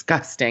 That's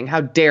disgusting.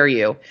 How dare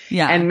you?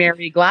 Yeah. And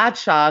Mary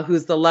Gladshaw,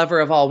 who's the lover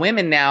of all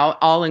women now,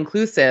 all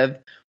inclusive,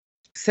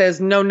 says,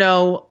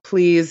 no,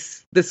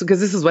 please. Because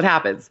this is what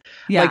happens.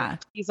 Yeah. Like,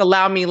 please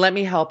allow me. Let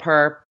me help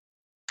her.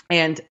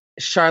 And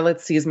Charlotte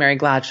sees Mary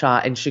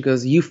Gladshaw and she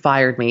goes, you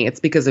fired me.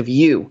 It's because of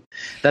you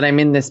that I'm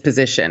in this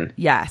position.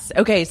 Yes.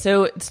 Okay.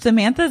 So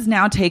Samantha's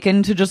now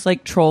taken to just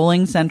like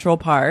trolling Central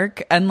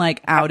Park and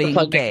like outing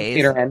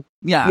gays.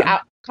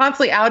 Yeah.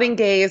 Constantly outing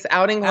gays,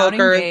 outing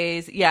hookers.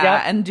 Gays, yeah.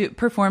 Yep. And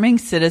performing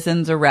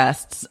citizens'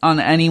 arrests on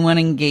anyone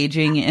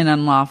engaging in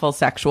unlawful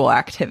sexual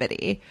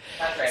activity.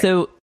 That's right.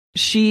 So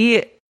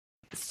she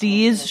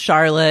sees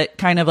Charlotte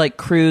kind of like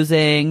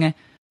cruising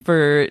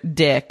for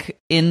dick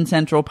in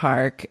Central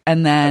Park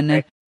and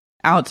then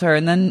outs her.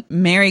 And then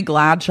Mary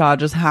Gladshaw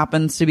just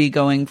happens to be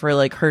going for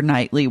like her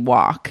nightly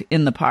walk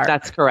in the park.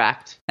 That's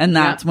correct. And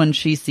that's when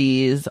she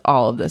sees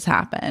all of this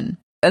happen.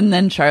 And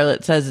then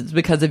Charlotte says, it's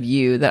because of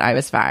you that I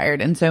was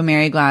fired. And so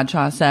Mary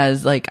Gladshaw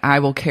says, like, I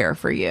will care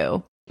for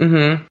you.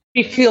 Mm-hmm.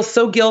 She feels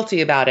so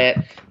guilty about it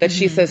that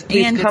she says,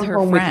 please and come it's her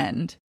home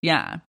friend. with me.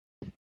 Yeah.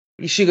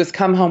 She goes,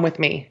 come home with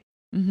me.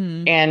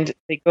 Mm-hmm. And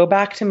they go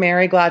back to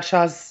Mary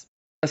Gladshaw's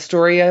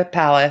Astoria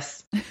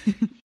Palace.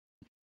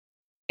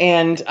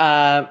 And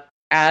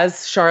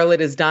as Charlotte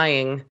is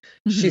dying,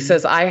 she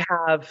says, I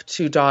have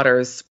 2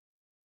 daughters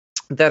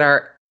that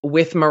are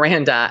with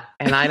Miranda,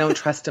 and I don't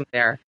trust them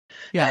there.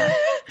 Yeah.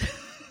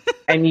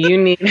 And you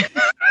need...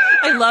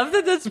 I love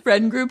that this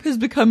friend group has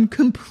become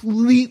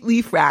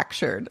completely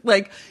fractured.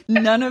 Like,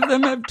 none of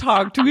them have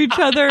talked to each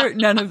other.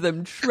 None of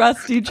them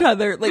trust each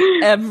other. Like,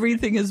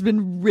 everything has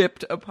been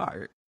ripped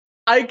apart.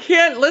 I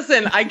can't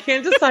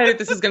decide if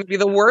this is going to be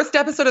the worst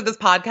episode of this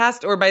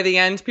podcast or by the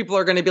end, people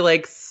are going to be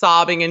like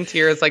sobbing in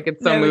tears. Like,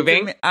 it's so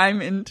moving.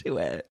 I'm into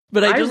it.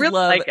 But I just really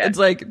love like it. It's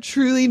like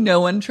truly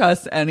no one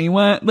trusts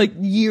anyone. Like,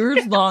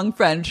 years long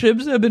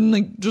friendships have been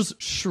like just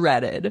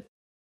shredded.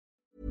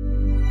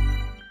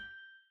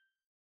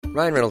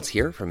 Ryan Reynolds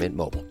here from Mint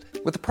Mobile.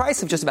 With the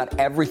price of just about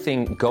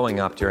everything going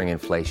up during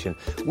inflation,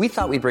 we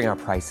thought we'd bring our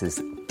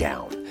prices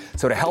down.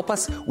 So to help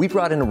us, we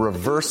brought in a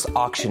reverse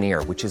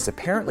auctioneer, which is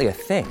apparently a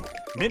thing.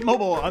 Mint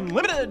Mobile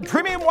Unlimited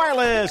Premium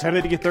Wireless. How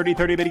to get 30,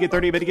 30, bit to get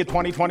 30, bit to get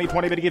 20, 20,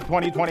 20, bit to get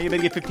 20, 20, bit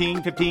to get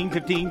 15, 15,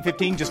 15,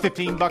 15, just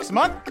 $15 a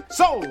month?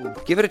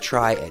 Sold! Give it a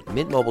try at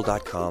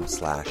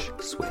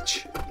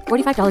mintmobile.com/switch.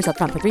 $45 up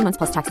front for 3 months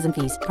plus taxes and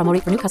fees. Promo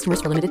rate for new customers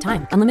for limited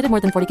time. Unlimited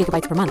more than 40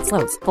 gigabytes per month.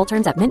 Slows full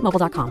terms at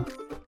mintmobile.com.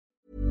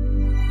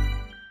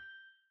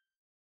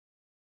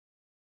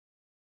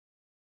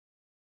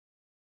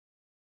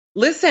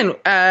 Listen,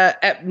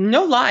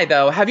 no lie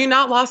though. Have you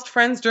not lost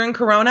friends during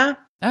Corona?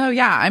 Oh,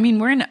 yeah. I mean,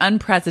 we're in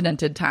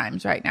unprecedented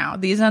times right now.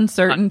 These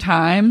uncertain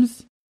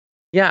times.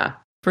 Yeah.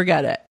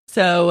 Forget it.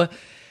 So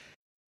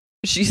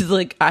she's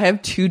like, I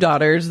have 2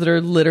 daughters that are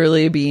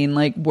literally being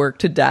like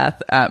worked to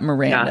death at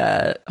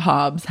Miranda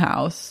Hobbs'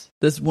 house.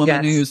 This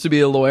woman who used to be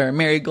a lawyer,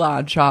 Mary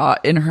Gladshaw,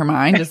 in her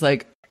mind is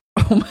like,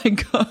 oh my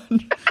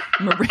God,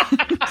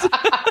 Miranda.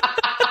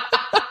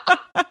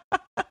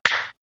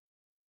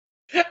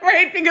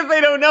 Right, because they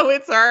don't know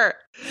it's her.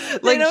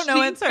 They don't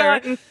know it's her.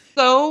 Gotten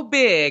so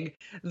big.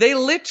 They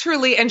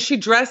literally, and she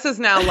dresses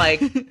now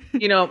like,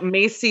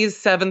 Macy's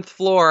 7th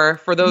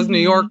floor for those New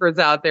Yorkers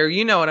out there.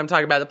 You know what I'm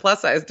talking about, the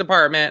plus size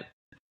department.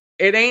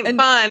 It ain't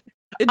fun.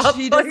 And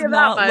she does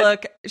not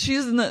look,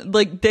 she's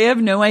like, they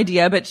have no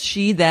idea, but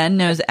she then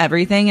knows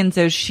everything. And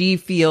so she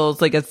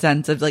feels like a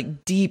sense of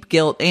like deep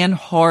guilt and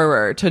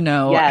horror to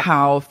know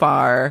how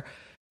far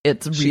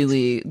it's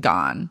really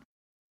gone.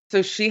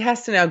 So she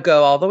has to now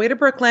go all the way to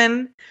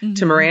Brooklyn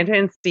to Miranda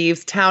and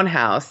Steve's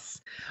townhouse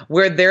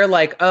where they're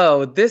like,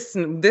 oh, this,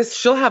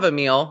 she'll have a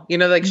meal.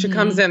 Like she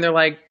comes in, they're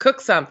like,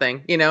 cook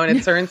something, and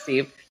it's her and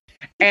Steve.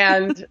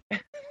 And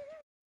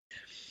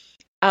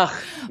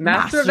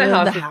Master of the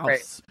House is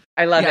great.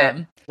 I love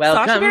it.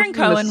 Welcome. Sacha Baron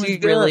Cohen was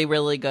really,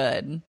 really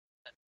good.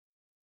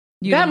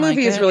 That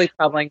movie is really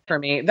troubling for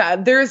me.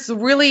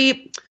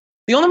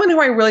 The only one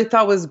who I really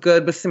thought was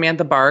good was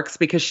Samantha Barks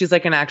because she's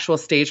like an actual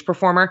stage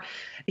performer.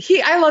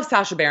 I love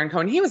Sacha Baron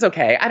Cohen. He was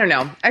okay. I don't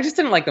know. I just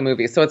didn't like the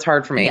movie, so it's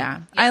hard for me.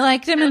 Yeah. I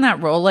liked him in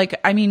that role. Like,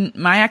 I mean,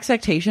 my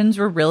expectations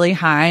were really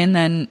high, and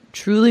then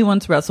truly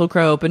once Russell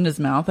Crowe opened his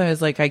mouth, I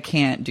was like, I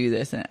can't do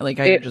this. Like,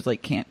 I just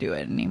like can't do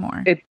it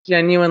anymore. It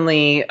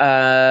genuinely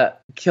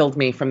killed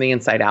me from the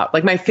inside out.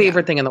 Like my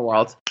favorite thing in the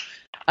world.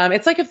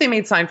 It's like if they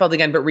made Seinfeld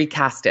again, but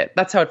recast it.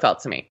 That's how it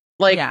felt to me.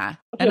 Like, yeah.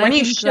 And when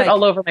you shit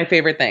all over my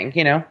favorite thing,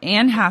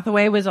 Anne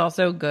Hathaway was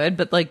also good,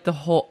 but like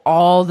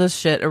all the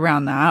shit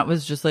around that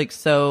was just like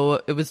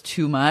it was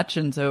too much.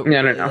 And so it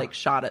really like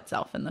shot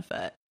itself in the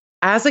foot.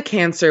 As a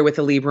Cancer with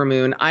a Libra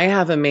moon, I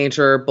have a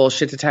major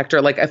bullshit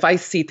detector. Like if I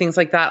see things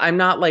like that, I'm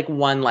not like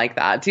one like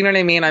that. Do you know what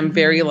I mean? I'm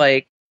very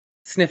like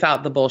sniff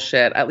out the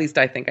bullshit. At least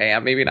I think I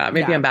am. Maybe not.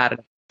 Maybe I'm bad at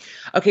it.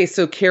 Okay,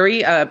 so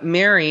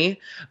Mary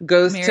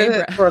goes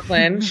to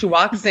Brooklyn. She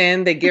walks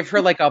in. They give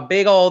her like a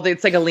big old,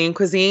 it's like a lean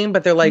cuisine,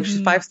 but they're like,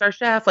 she's 5-star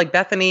chef, like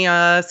Bethany,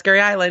 Scary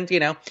Island, you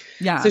know?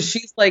 Yeah. So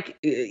she's like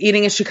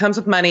eating and she comes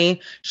with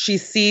money. She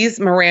sees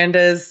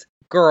Miranda's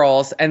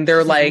girls and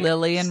they're like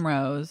Lily and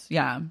Rose.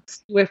 Yeah.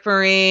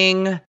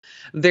 Swiffering.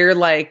 They're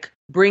like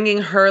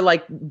bringing her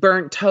like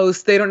burnt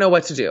toast. They don't know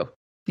what to do.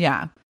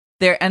 Yeah.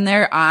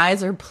 Their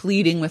eyes are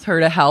pleading with her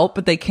to help,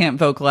 but they can't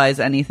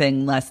vocalize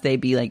anything lest they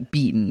be like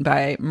beaten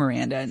by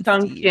Miranda and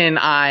Sunken Steve.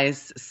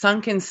 eyes,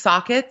 sunken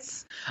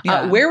sockets.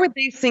 Yeah. Where would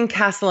they sing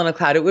Castle in a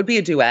Cloud? It would be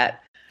a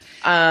duet.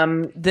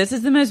 This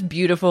is the most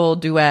beautiful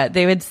duet.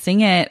 They would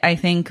sing it, I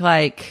think,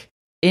 like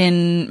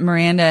in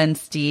Miranda and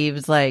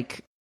Steve's,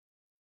 like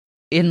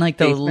in like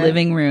the basement.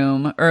 living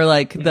room or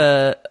like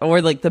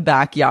the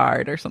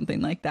backyard or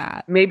something like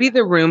that. Maybe the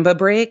Roomba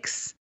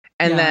breaks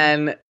and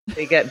then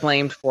they get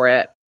blamed for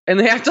it. And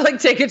they have to like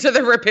take it to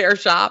the repair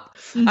shop.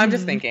 I'm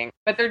just thinking,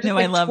 but they're just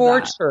like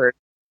tortured.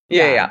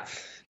 Yeah.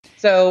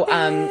 So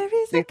they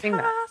sing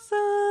that. Castle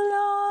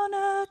on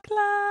a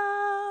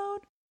cloud.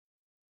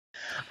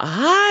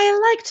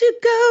 I like to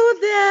go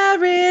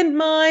there in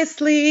my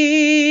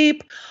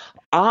sleep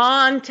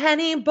on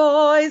Tenny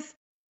boys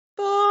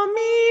for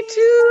me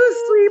to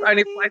sleep.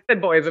 I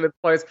said boys and it's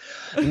boys.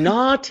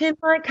 Not in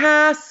my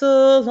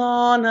castle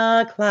on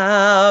a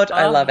cloud.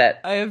 I love it.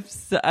 I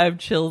have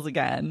chills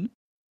again.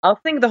 I'll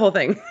sing the whole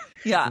thing.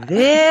 Yeah.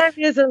 There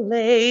is a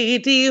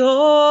lady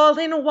all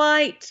in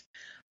white,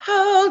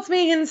 holds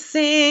me and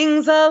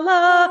sings a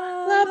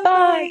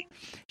lullaby.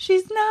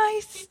 She's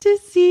nice to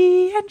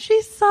see and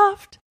she's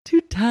soft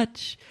to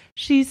touch.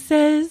 She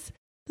says,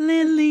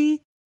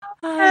 Lily,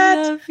 I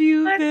love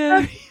you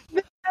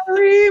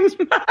very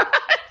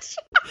much.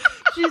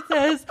 She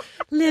says,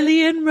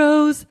 Lily and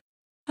Rose,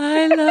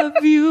 I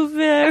love you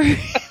very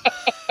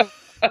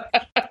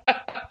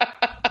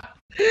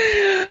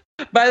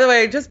By the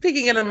way, just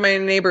peeking in on my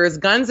neighbors,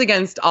 guns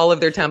against all of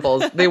their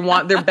temples. They're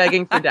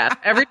begging for death.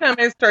 Every time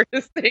I start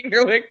to sing,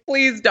 they're like,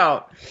 please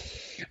don't.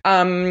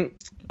 I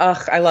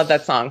love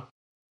that song.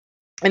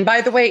 And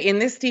by the way, in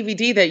this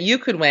DVD that you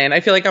could win,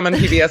 I feel like I'm on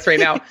PBS right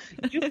now.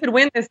 You could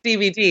win this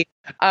DVD.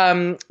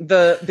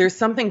 There's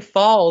something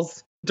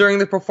falls during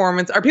the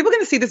performance. Are people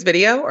going to see this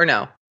video or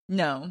no?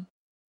 No.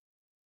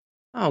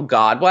 Oh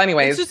God. Well,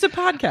 anyways, it's just a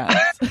podcast.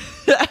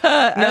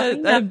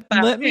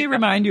 Let me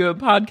remind you, a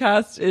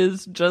podcast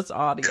is just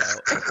audio.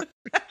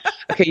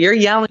 Okay, you're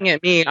yelling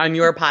at me on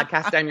your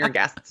podcast. I'm your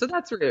guest, so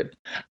that's rude.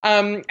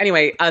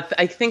 Anyway,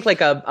 I think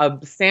like a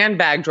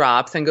sandbag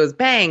drops and goes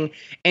bang,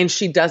 and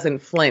she doesn't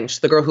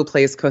flinch. The girl who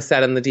plays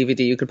Cosette in the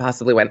DVD you could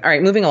possibly win. All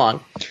right, moving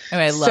along. Oh,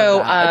 I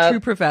love that. A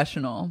true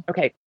professional.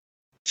 Okay,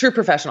 true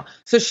professional.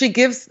 So she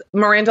gives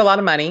Miranda a lot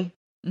of money,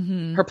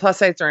 her plus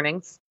size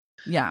earnings.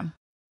 Yeah.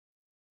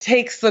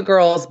 Takes the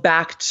girls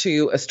back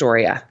to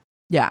Astoria.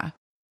 Yeah.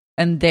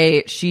 And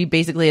she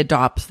basically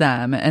adopts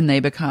them and they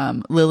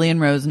become, Lily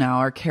and Rose now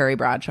are Carrie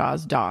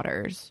Bradshaw's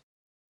daughters.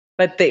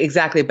 But they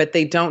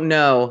don't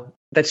know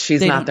that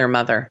she's not their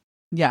mother.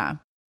 Yeah.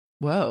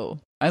 Whoa.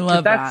 I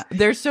love that.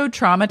 They're so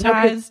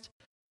traumatized.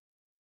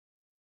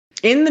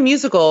 In the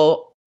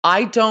musical,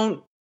 I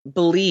don't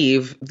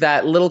believe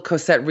that little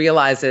Cosette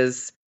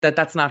realizes that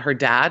that's not her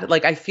dad.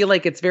 Like, I feel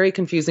like it's very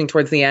confusing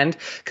towards the end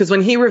because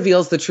when he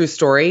reveals the true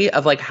story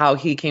of like how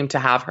he came to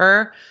have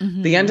her,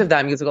 the end of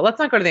that musical, let's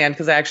not go to the end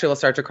because I actually will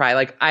start to cry.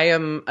 Like, I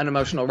am an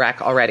emotional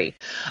wreck already.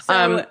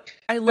 So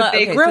I love,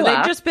 so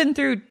they've just been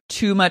through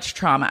too much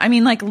trauma. I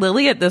mean, like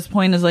Lily at this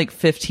point is like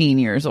 15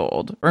 years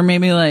old or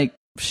maybe like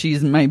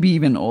might be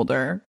even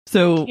older.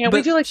 So can't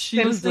we do like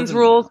Simpsons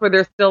rules where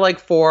they're still like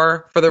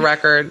 4 for the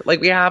record?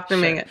 Like we have to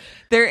make it.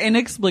 They're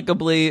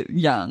inexplicably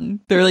young.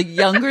 They're like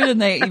younger than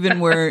they even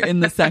were in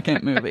the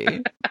second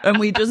movie. And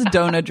we just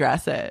don't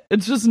address it.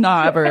 It's just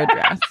not ever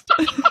addressed.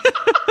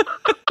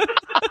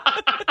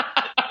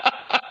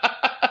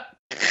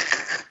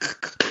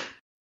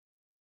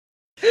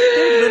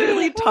 They're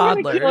literally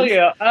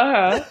toddlers.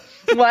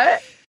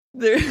 What?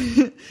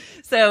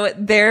 So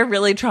they're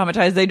really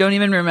traumatized. They don't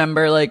even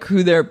remember like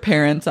who their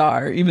parents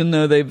are, even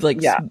though they've like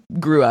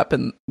grew up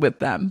with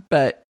them.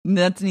 But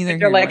that's neither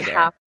here nor there. They're like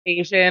half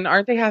Asian,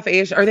 aren't they? Half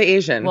Asian? Are they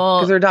Asian? Well,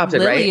 because they're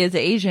adopted, Lily right? is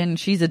Asian.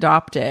 She's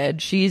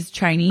adopted. She's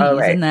Chinese,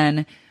 and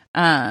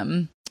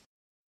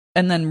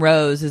then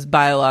Rose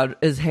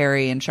is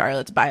Harry and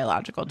Charlotte's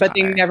biological daughter. But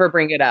they never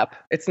bring it up.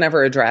 It's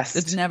never addressed.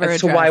 It's never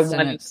addressed. Why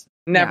one is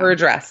never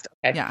addressed.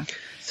 Okay. Yeah.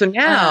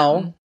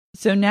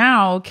 So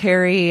now,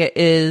 Carrie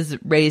is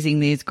raising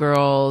these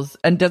girls,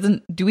 and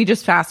do we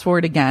just fast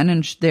forward again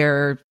and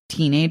they're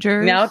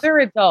teenagers? Now they're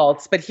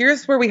adults, but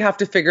here's where we have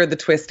to figure the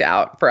twist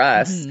out for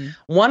us.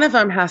 One of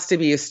them has to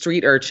be a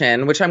street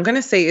urchin, which I'm going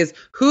to say is,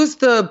 who's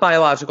the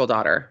biological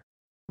daughter?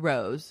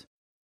 Rose,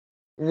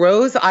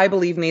 I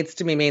believe, needs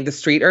to be made the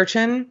street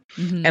urchin.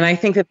 And I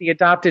think that the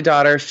adopted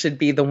daughter should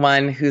be the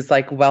one who's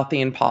like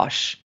wealthy and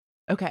posh.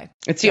 Okay.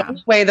 It's the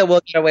only way that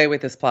we'll get away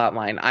with this plot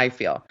line, I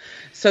feel.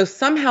 So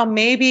somehow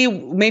maybe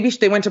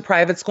they went to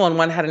private school and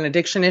one had an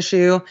addiction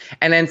issue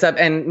and ends up,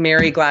 and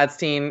Mary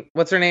Gladstein,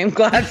 what's her name?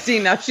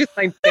 Gladstein. Now she's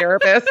my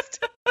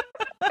therapist.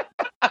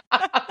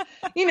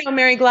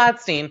 Mary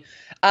Gladstein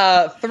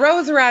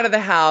throws her out of the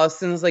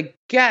house and is like,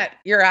 get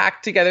your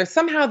act together.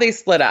 Somehow they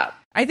split up.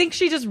 I think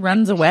she just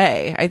runs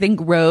away. I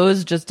think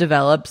Rose just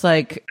develops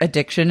like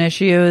addiction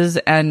issues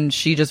and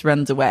she just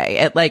runs away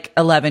at like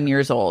 11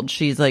 years old.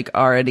 She's like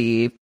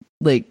already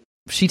like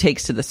she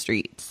takes to the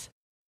streets.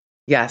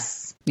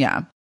 Yes.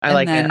 Yeah. I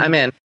like it. I'm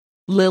in.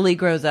 Lily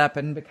grows up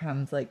and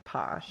becomes like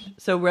posh.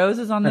 So Rose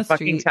is on the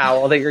fucking street.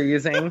 Towel that you're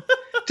using.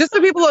 Just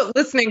so people are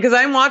listening, because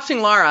I'm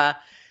watching Laura.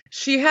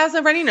 She has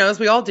already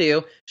knows, we all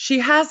do. She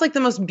has like the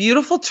most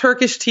beautiful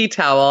Turkish tea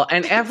towel,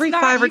 and every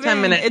 5 or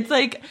 10 minutes, it's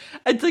like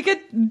a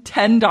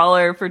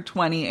 $10 for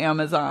 20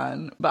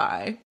 Amazon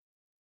buy.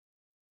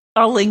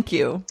 I'll link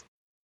you.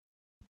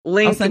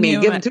 Link to me.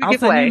 I'll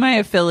send you my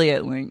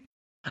affiliate link.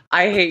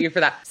 I hate you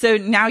for that. So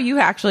now you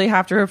actually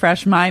have to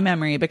refresh my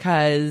memory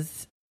because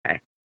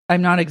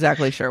I'm not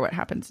exactly sure what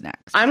happens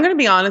next. I'm going to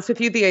be honest with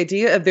you. The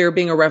idea of there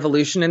being a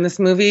revolution in this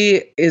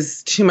movie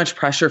is too much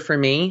pressure for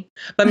me.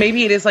 But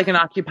maybe it is like an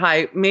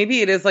Occupy.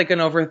 Maybe it is like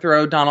an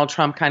overthrow Donald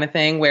Trump kind of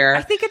thing where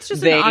I think it's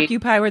just an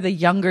Occupy where the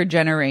younger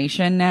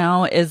generation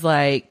now is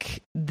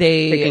like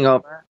taking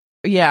over.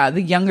 Yeah,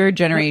 the younger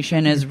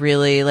generation is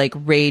really like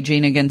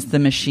raging against the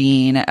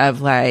machine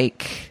of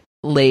like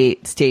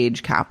late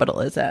stage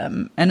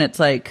capitalism. And it's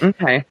like,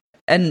 okay.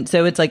 And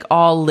so it's like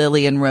all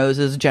Lily and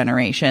Rose's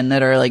generation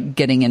that are like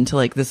getting into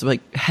like this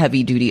like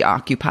heavy duty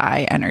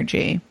Occupy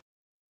energy.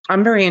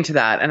 I'm very into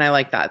that. And I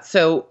like that.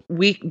 So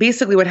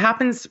basically what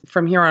happens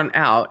from here on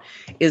out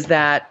is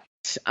that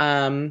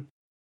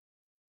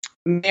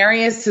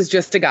Marius is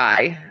just a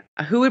guy.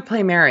 Who would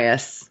play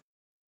Marius?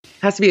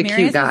 Has to be a Marius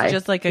cute guy. Is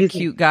just like a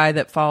cute guy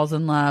that falls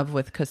in love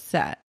with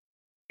Cosette.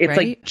 It's right?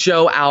 like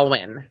Joe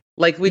Alwyn.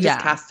 Like we just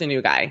cast a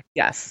new guy.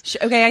 Yes.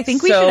 Okay. I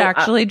think we should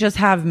actually just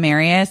have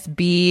Marius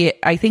be,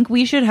 I think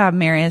we should have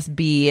Marius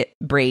be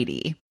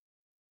Brady.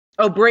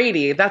 Oh,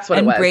 Brady. That's what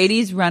it was. And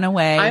Brady's run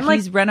away.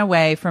 He's run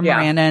away from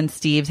Miranda and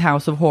Steve's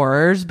House of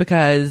Horrors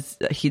because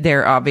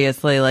they're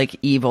obviously like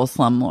evil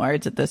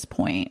slumlords at this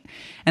point.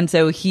 And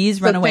so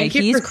he's run away.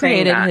 He's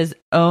created his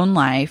own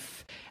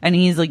life and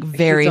he's like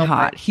very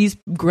hot. He's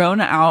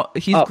grown out.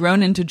 He's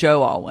grown into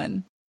Joe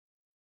Alwyn.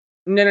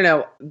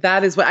 No.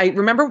 That is what I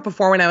remember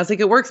before when I was like,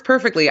 it works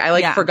perfectly.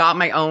 I forgot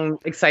my own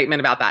excitement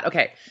about that.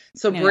 Okay.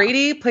 So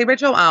Brady, played by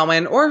Joe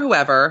Alwyn or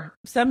whoever.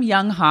 Some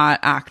young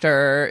hot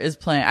actor is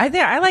playing.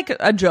 I like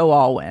a Joe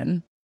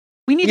Alwyn.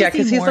 We need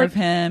to see more of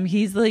him.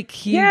 He's like,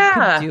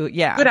 could do,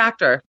 Good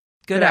actor.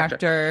 Good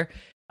actor.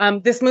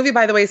 This movie,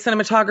 by the way,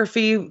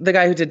 cinematography, the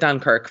guy who did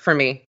Dunkirk for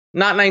me.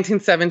 Not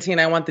 1917.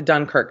 I want the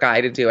Dunkirk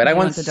guy to do it. I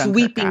want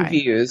sweeping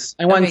views.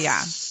 I want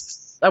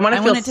I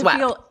want it to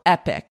feel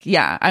epic.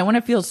 Yeah. I want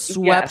to feel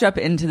swept up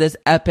into this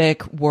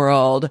epic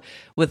world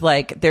with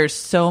like, there's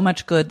so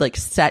much good like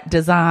set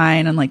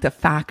design and like the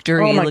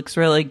factory looks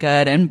really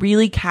good and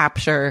really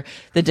capture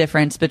the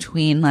difference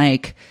between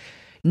like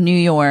New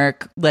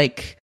York,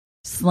 like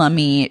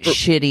slummy,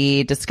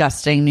 shitty,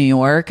 disgusting New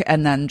York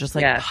and then just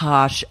like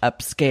posh,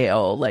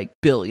 upscale, like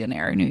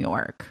billionaire New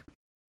York.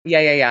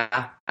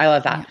 Yeah. I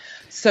love that. Yeah.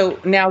 So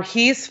now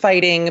he's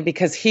fighting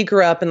because he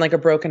grew up in like a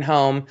broken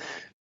home.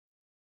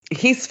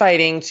 He's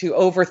fighting to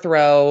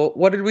overthrow,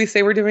 what did we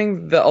say we're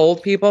doing? The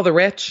old people, the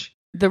rich?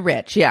 The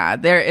rich, yeah.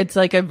 It's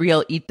like a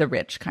real eat the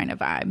rich kind of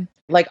vibe.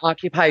 Like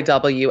Occupy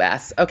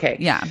WS. Okay.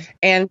 Yeah.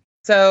 And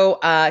so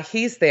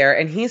he's there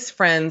and he's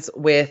friends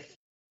with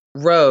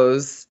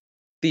Rose,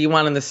 the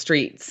one on the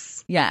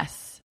streets.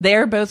 Yes.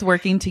 They're both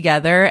working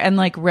together and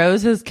like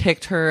Rose has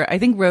kicked her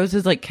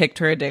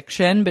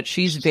addiction, but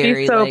she's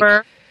very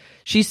sober.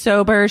 She's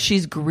sober,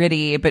 she's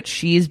gritty, but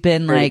she's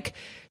been like...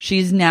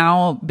 She's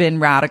now been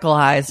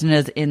radicalized and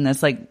is in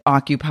this like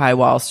Occupy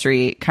Wall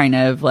Street kind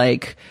of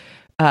like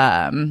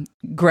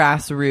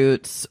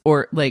grassroots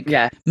or like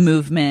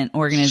movement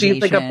organization.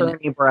 She's like a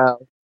Bernie bro.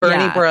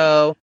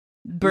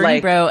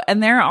 Bro.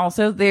 And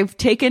they've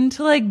taken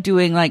to like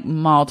doing like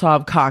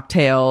Molotov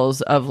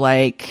cocktails of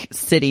like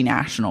City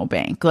National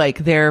Bank. Like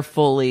they're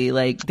fully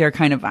like, they're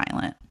kind of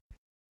violent.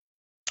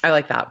 I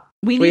like that.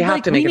 We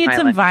need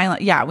some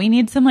violent. Yeah, we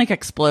need some like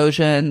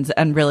explosions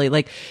and really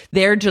like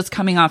they're just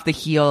coming off the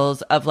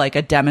heels of like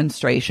a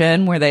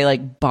demonstration where they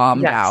like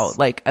bombed out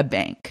like a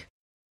bank.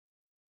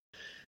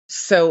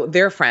 So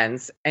they're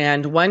friends,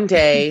 and one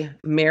day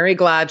Mary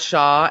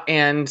Gladshaw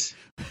and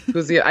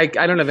who's the I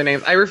don't know the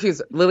names. I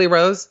refuse. Lily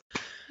Rose.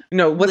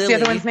 No, what's the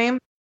other one's name?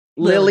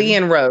 Lily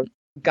and Rose.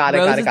 Got it.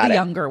 Rose is the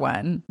younger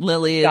one.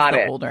 Lily is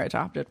the older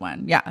adopted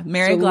one. Yeah,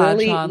 Mary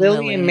Gladshaw.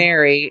 Lily and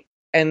Mary.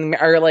 And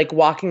are like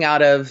walking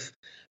out of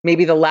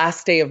maybe the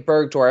last day of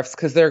Bergdorf's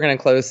because they're going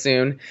to close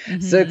soon.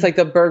 Mm-hmm. So it's like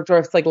the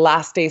Bergdorf's like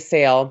last day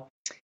sale.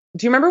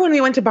 Do you remember when we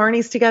went to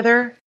Barney's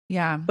together?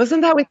 Yeah.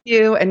 Wasn't that with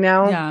you? And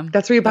now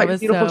that's where you bought your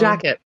beautiful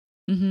jacket.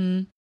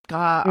 Mm-hmm.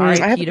 God,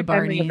 R.I.P. to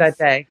Barney's. That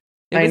day.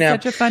 It I was know.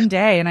 such a fun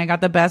day, and I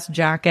got the best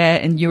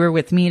jacket, and you were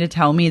with me to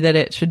tell me that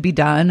it should be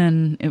done,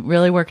 and it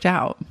really worked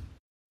out.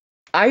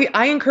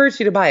 I encourage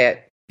you to buy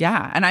it.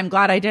 Yeah, and I'm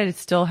glad I did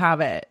still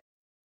have it.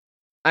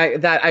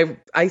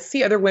 I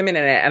see other women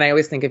in it, and I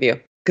always think of you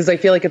because I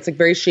feel like it's like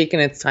very chic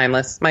and it's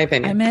timeless. My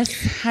opinion.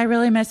 I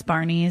really miss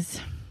Barney's.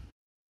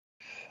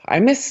 I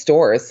miss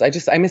stores.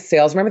 I miss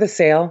sales. Remember the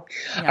sale?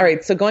 Yeah. All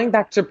right. So going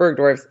back to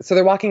Bergdorf's, so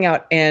they're walking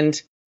out,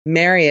 and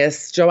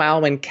Marius, Joe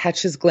Alwyn,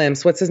 catches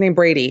glimpse. What's his name?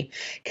 Brady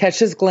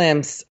catches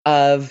glimpse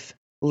of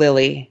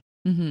Lily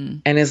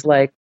and is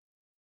like,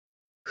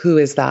 "Who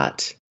is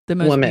that? The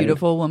most woman?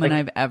 beautiful woman Like,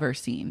 I've ever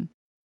seen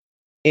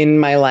in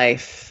my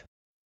life."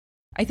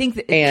 I think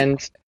that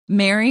And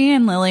Mary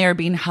and Lily are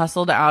being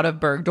hustled out of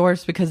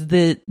Bergdorf's because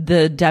the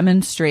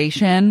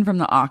demonstration from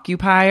the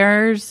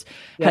occupiers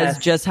has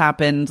just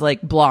happened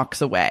like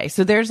blocks away.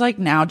 So there's like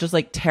now just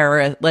like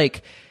terror,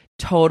 like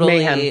totally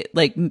mayhem.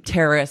 like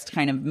terrorist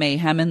kind of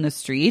mayhem in the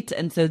streets.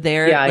 And so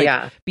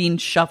they're being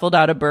shuffled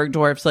out of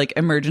Bergdorf's like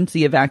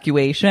emergency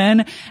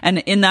evacuation. And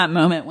in that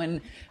moment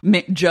when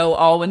Joe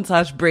Alwyn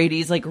 /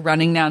 Brady's like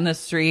running down the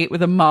street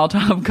with a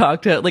Molotov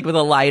cocktail, like with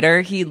a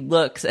lighter, he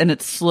looks and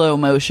it's slow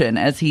motion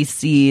as he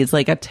sees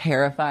like a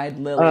terrified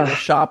Lily with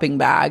shopping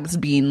bags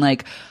being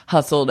like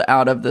hustled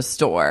out of the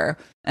store.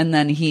 And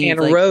then and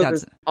like,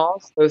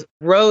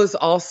 Rose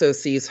also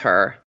sees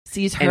her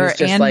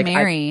and like,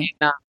 Mary.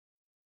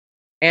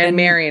 And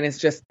Marion is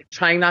just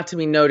trying not to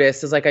be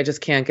noticed. Is like, I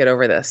just can't get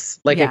over this.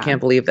 Like, I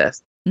can't believe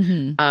this.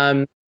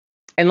 And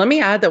let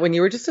me add that when you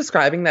were just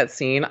describing that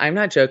scene, I'm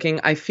not joking.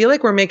 I feel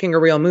like we're making a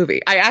real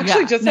movie. I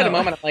actually had a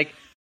moment. I'm like,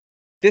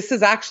 this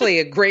is actually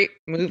a great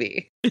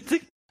movie. It's an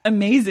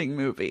amazing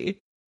movie.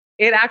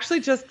 It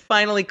actually just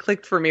finally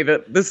clicked for me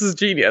that this is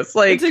genius.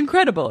 Like, it's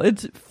incredible.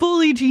 It's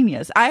fully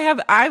genius.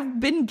 I've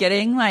been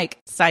getting like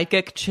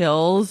psychic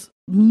chills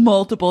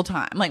multiple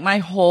times. Like my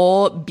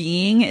whole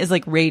being is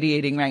like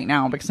radiating right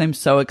now because I'm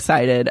so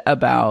excited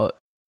about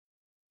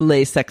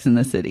Les Sex in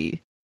the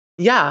City.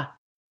 Yeah.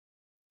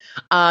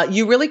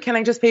 You really, can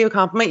I just pay you a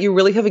compliment? You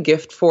really have a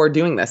gift for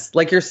doing this.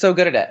 Like, you're so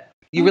good at it.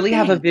 You really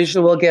have a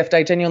visual gift.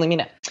 I genuinely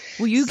mean it.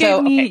 Well,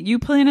 you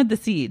planted the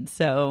seed,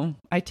 so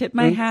I tip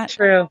my hat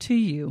to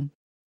you.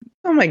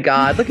 Oh my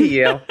God, look at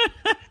you.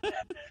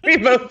 We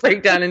both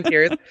break down in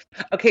tears.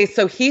 Okay,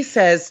 so he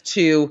says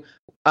to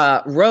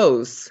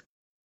Rose,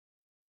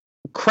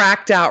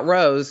 cracked out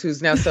Rose,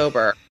 who's now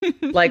sober,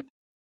 like,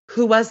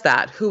 who was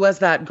that? Who was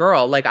that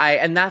girl? Like,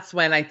 and that's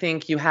when I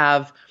think you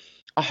have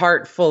a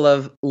heart full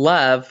of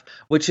love,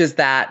 which is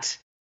that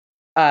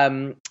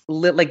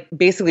like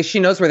basically she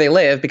knows where they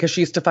live because she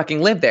used to fucking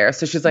live there.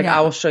 So she's like,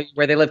 I will show you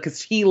where they live, because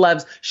she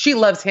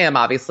loves him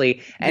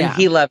obviously, and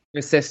he loves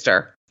her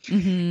sister.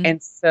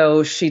 And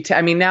so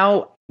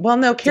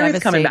Carrie's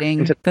coming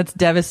back. That's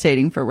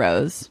devastating for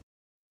Rose,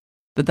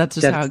 but that's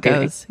just how it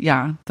goes.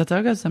 Yeah, that's how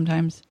it goes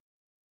sometimes.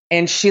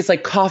 And she's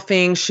like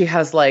coughing. She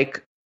has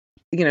like,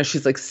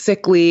 she's like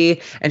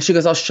sickly, and she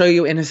goes, I'll show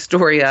you in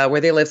Astoria where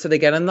they live. So they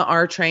get on the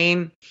R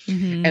train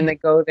and they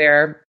go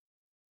there.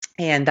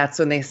 And that's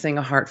when they sing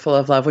A Heart Full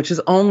of Love, which is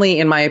only,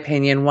 in my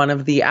opinion, one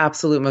of the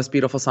absolute most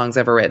beautiful songs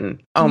ever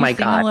written. Oh my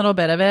God. A little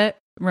bit of it.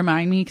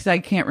 Remind me, because I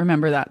can't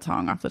remember that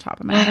song off the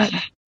top of my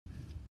head.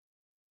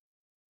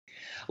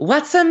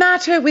 What's the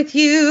matter with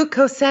you,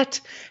 Cosette?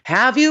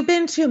 Have you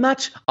been too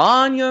much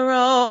on your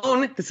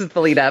own? This is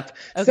the lead up.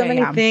 Okay, so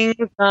many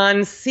things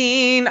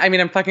unseen. I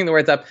mean, I'm fucking the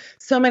words up.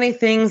 So many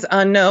things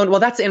unknown.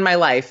 Well, that's In My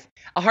Life.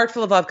 A Heart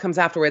Full of Love comes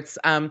afterwards.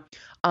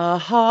 A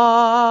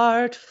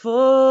heart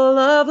full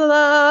of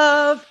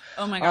love.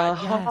 Oh my God,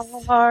 yes.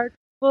 A heart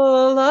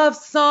full of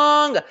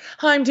song.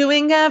 I'm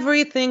doing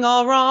everything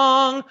all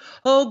wrong.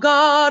 Oh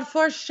God,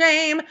 for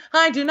shame.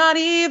 I do not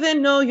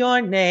even know your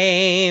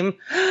name.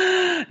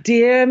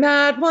 Dear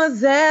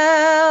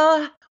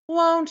Mademoiselle,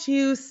 won't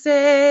you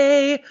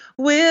say,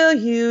 will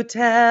you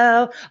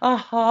tell, a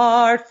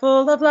heart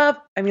full of love?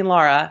 I mean,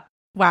 Laura.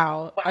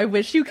 Wow. I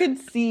wish you could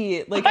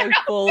see, like, I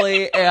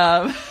fully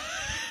am.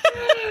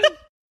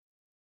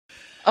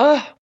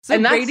 Oh, so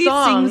and Brady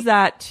sings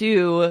that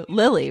to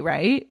Lily,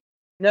 right?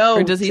 No.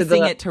 Or does he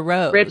sing it to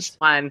Rose? Rich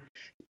one.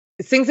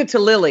 Sings it to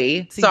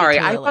Lily. Sorry,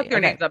 I fucked their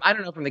names up. I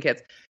don't know from the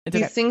kids.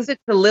 He sings it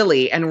to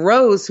Lily, and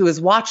Rose, who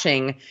is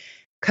watching,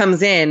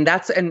 comes in.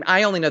 And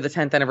I only know the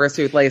 10th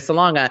anniversary with Lea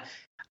Salonga.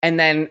 And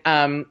then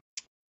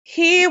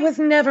he was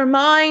never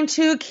mine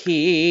to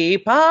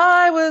keep.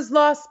 I was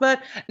lost,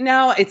 but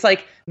now it's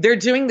like they're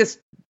doing this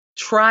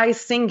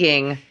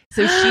singing.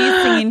 So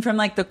she's singing from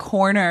like the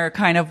corner,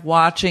 kind of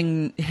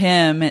watching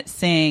him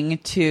sing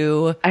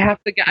to. I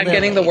have to get. I'm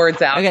getting the words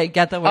out. Okay,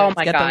 get the words. Oh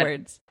my God. The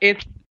words.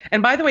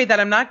 And by the way, that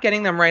I'm not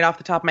getting them right off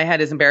the top of my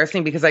head is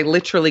embarrassing, because I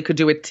literally could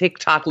do a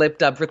TikTok lip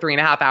dub for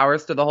 3.5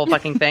 hours to the whole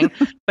fucking thing,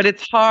 but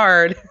it's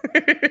hard.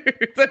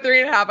 It's a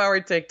 3.5 hour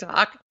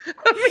TikTok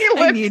of me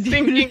lip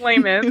syncing Les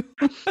Mis.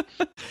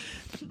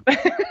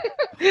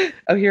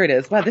 Oh, here it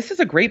is. Wow, this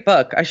is a great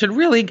book. I should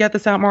really get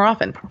this out more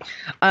often.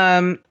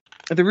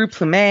 The Rue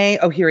Plumet.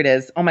 Oh, here it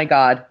is. Oh my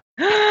God.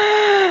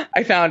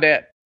 I found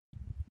it.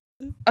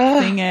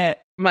 Sing it.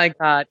 My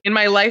God. In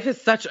My Life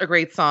is such a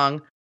great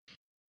song.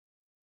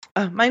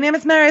 My name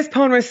is Marius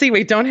Ponrasi.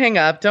 Wait, don't hang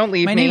up. Don't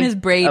leave My me. name is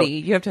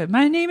Brady. You have to,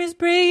 my name is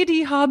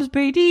Brady, Hobbs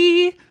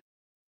Brady.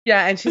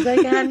 Yeah, and she's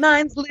like, and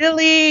mine's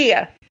Lily.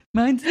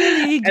 Mine's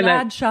Lily And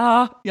then-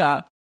 Gladshaw.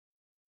 Yeah.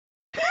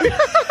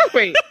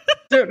 Wait,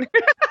 don't.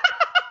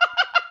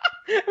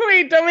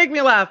 Wait, don't make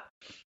me laugh.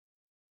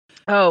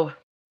 Oh,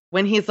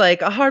 when he's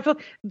like, a heart full.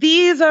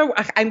 These are.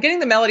 I'm getting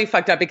the melody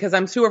fucked up because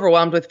I'm too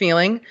overwhelmed with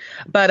feeling.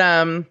 But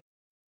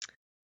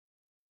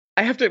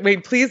I have to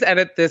wait. Please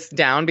edit this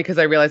down because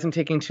I realize I'm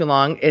taking too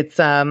long. It's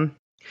and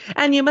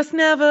you must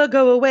never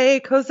go away,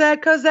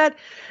 Cosette, Cosette.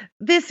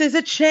 This is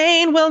a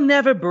chain we'll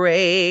never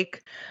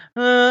break.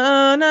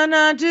 Na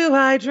na, do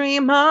I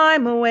dream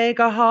I'm awake?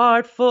 A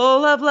heart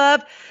full of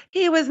love.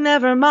 He was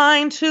never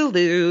mine to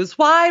lose.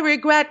 Why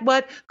regret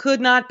what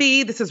could not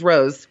be? This is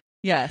Rose.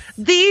 Yes.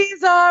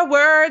 These are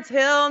words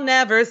he'll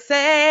never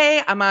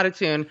say. I'm out of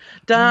tune.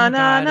 Da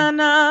na na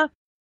na.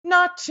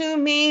 Not to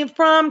me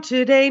from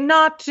today.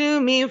 Not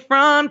to me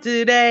from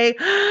today.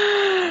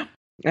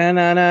 Na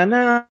na na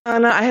na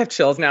na. I have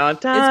chills now. Is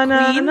Queens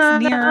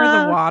near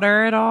the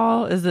water at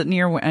all? Is it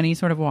near any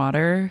sort of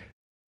water?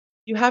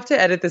 You have to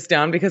edit this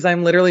down because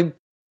I'm literally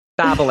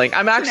babbling.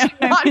 I'm actually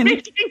not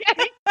making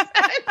any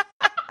sense.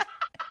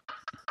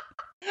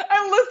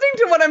 I'm listening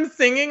to what I'm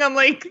singing. I'm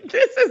like,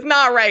 this is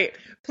not right.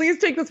 Please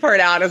take this part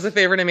out as a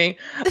favor to me.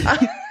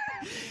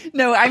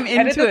 No, I'm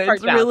into it.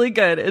 It's down. really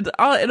good.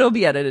 It'll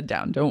be edited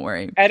down. Don't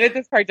worry. Edit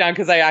this part down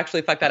because I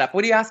actually fucked that up.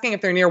 What are you asking?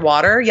 If they're near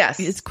water? Yes.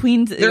 It's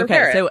Queens. They're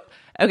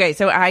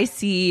So I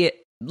see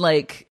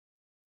like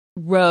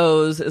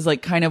Rose is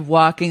like kind of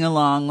walking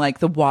along like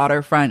the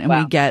waterfront, and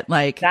we get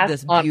like That's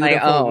this on my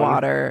beautiful own.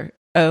 water.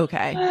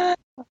 Okay.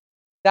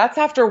 That's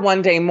after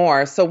One Day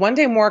More. So One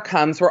Day More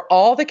comes where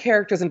all the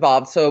characters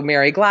involved. So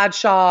Mary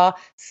Gladshaw,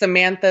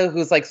 Samantha,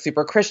 who's like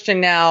super Christian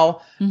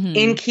now, Mhm.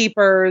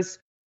 Innkeepers,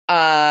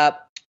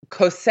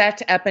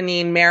 Cosette,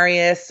 Eponine,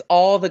 Marius,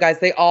 all the guys,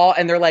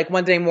 and they're like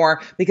One Day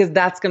More because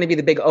that's going to be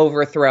the big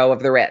overthrow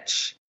of the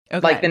rich.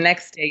 Okay. Like the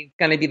next day is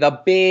going to be the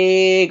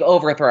big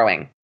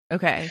overthrowing.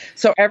 Okay.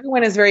 So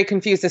everyone is very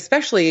confused,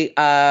 especially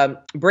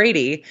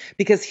Brady,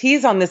 because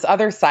he's on this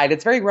other side.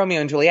 It's very Romeo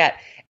and Juliet.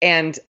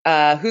 And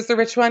who's the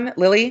rich one?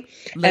 Lily.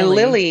 And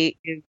Lily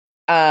is,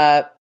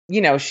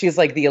 she's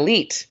like the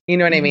elite. You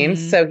know what I mean?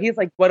 Mhm. So he's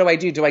like, what do I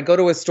do? Do I go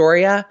to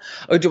Astoria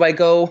or do I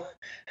go?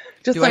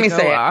 Just Do let I me go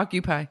say it.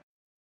 occupy?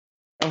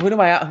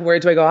 Where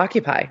do I go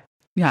occupy?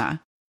 Yeah.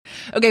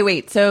 Okay,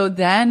 wait. So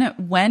then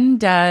when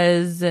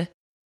does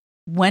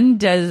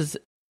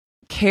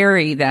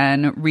Carrie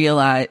then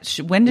realize,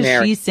 when does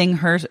Mary. she sing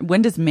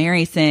when does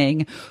Mary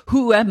sing,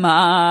 "Who am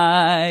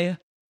I"?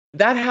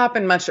 That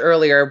happened much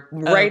earlier,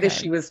 right as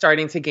Okay. she was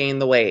starting to gain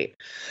the weight.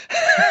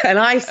 And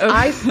I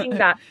sing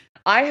that.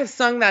 I have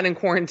sung that in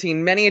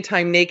quarantine many a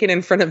time naked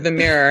in front of the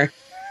mirror.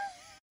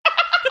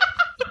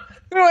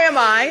 Who am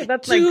I?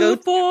 That's my go-to.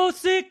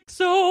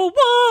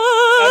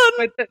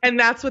 24601. And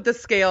that's what the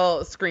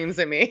scale screams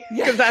at me.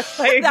 Because that's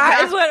my That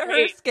exact is what her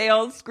weight.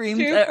 scale screams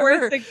at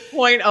her.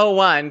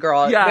 246.01,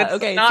 girl. Yeah, That's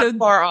okay, not so-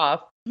 far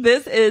off.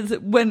 This is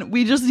when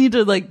we just need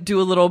to like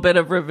do a little bit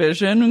of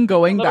revision and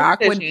going A little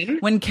back revision.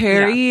 when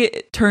Carrie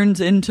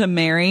turns into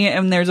Mary,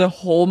 and there's a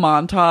whole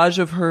montage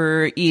of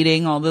her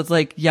eating all this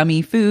like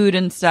yummy food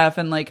and stuff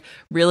and like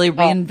really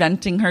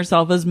reinventing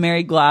herself as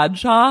Mary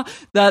Gladshaw.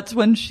 That's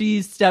when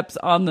she steps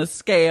on the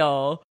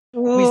scale.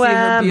 We see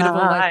her beautiful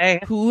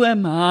like, who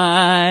am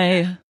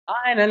I?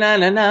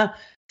 Na.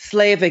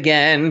 Slave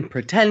again,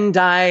 pretend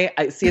I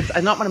see.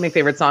 It's not one of my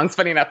favorite songs.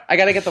 Funny enough, I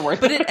gotta get the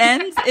words. But it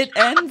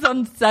ends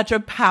on such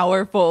a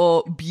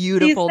powerful,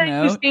 beautiful You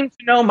note. seem to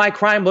know my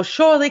crime will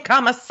surely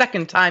come a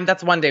second time.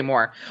 That's One Day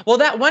More. Well,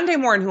 that One Day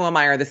More and Who Am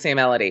I are the same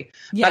melody.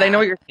 Yeah. But I know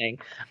what you're saying.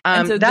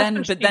 And so that's then,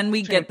 when but she- then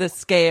we get the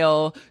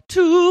scale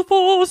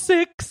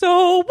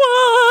 24601,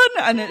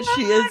 and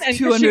she is And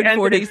she ended it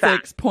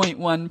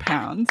 246.1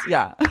 pounds.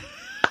 Yeah.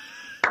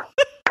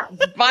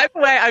 By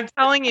the way, I'm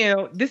telling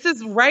you, this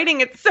is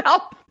writing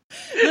itself.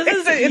 This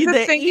is It's a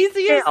the singing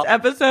easiest scale.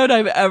 episode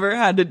I've ever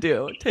had to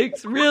do. It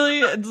takes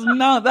it's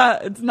not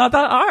that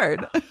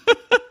hard.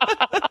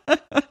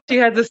 She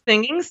has a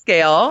singing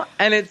scale,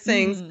 and it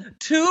sings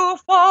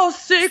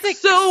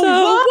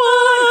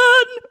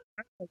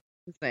 24601.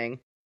 Sing.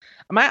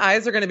 My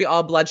eyes are going to be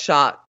all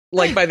bloodshot.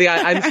 Like by the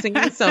I'm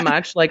singing so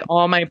much, like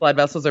all my blood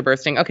vessels are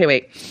bursting. Okay,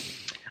 wait.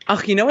 Oh,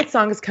 you know what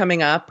song is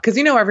coming up? Because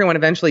you know everyone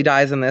eventually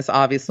dies in this,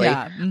 obviously.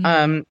 Yeah.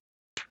 Mhm.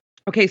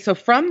 Okay, so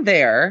from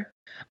there,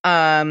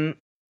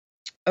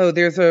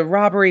 there's a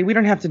robbery. We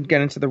don't have to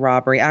get into the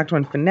robbery. Act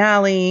 1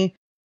 finale.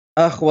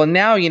 Ugh, well,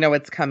 now you know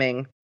what's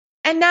coming.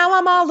 And now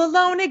I'm all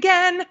alone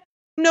again.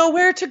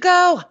 Nowhere to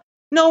go.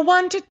 No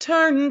one to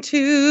turn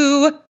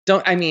to.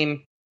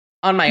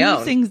 On my Who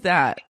own. sings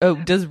that? Oh,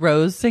 does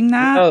Rose sing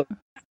that? Oh,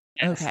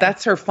 yes, Okay.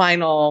 that's her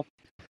final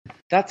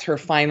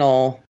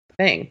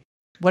thing.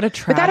 What a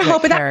Without tragic a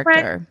hope, without a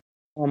friend. character.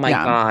 Oh my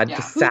Yeah. God. Yeah.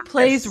 The Who saddest.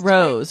 plays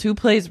Rose? Who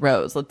plays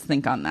Rose? Let's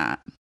think on that.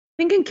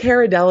 Thinking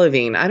Cara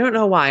Delevingne. I don't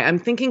know why. I'm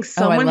thinking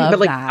someone, love but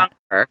like that.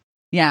 younger.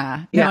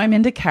 Yeah. Yeah. No, I'm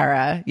into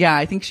Kara. Yeah,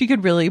 I think she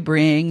could really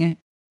bring.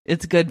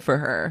 It's good for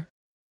her.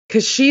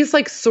 Because she's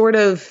like sort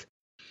of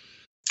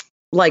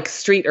like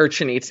street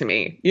urchin-y to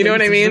me. You know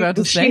what I mean? About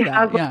to say that.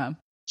 Has, Yeah.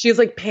 She's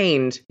like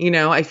pained, you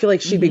know? I feel like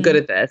she'd be good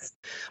at this.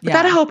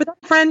 Without a hope, without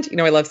a friend. You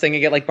know, I love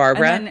singing it like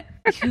Barbara. And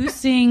then who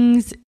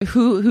sings?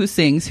 Who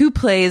sings? Who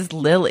plays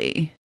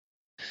Lily?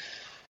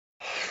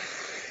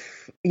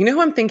 You know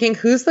who I'm thinking?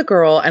 Who's the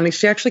girl? And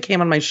she actually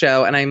came on my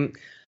show, and I'm,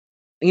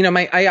 you know,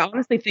 I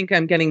honestly think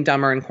I'm getting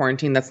dumber in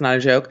quarantine. That's not a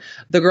joke.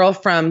 The girl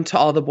from To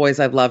All the Boys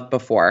I've Loved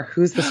Before.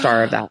 Who's the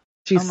star of that?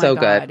 She's so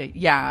good.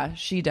 Yeah,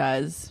 she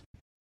does.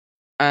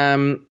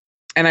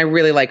 And I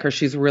really like her.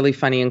 She's really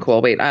funny and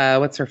cool. Wait,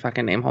 what's her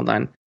fucking name? Hold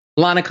on.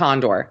 Lana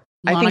Condor.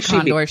 Lana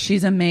Condor.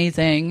 She's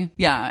amazing.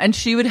 Yeah, and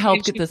she would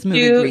help get this movie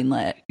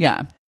greenlit.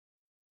 Yeah.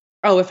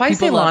 Oh, if I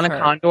say Lana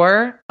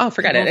Condor,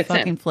 forget it. It's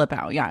fucking flip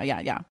out.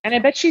 Yeah. And I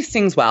bet she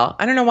sings well.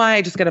 I don't know why.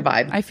 I just get a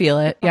vibe. I feel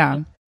it.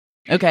 Yeah.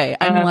 Okay.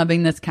 I'm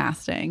loving this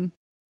casting.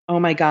 Oh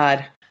my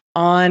God.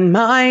 On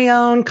my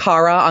own,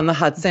 Kara on the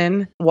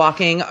Hudson,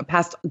 walking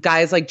past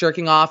guys like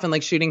jerking off and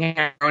like shooting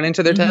heroin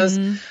into their toes,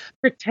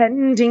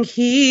 pretending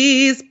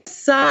he's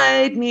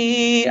beside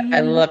me.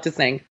 I love to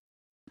sing.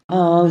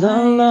 All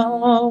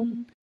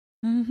alone,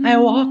 I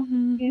walk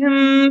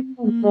in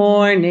the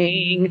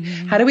morning.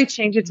 How do we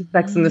change it to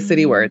Sex and the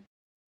City words?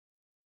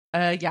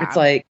 Yeah. It's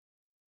like,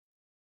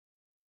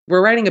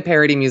 we're writing a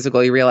parody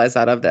musical. You realize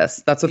that of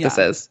this. That's what this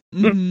is.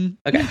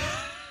 Okay.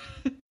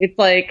 It's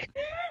like,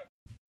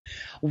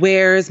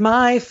 where's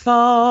my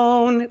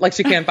phone? Like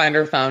she can't find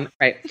her phone.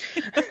 Right.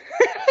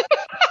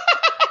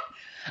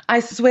 I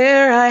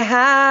swear I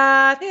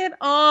have it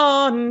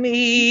on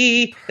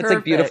me. Perfect. It's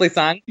like beautifully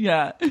sung.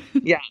 Yeah.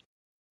 Yeah.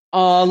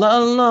 All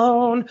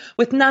alone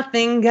with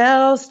nothing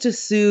else to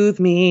soothe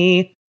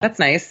me. That's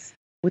nice.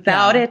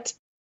 Without it,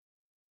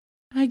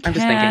 I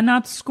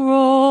cannot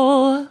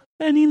scroll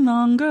any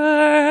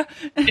longer.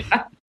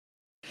 Yeah.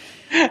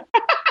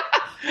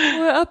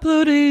 Or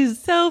upload a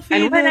selfie.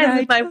 And when I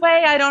lose my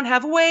way, I don't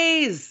have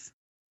ways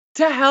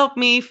to help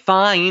me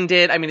find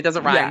it. I mean, it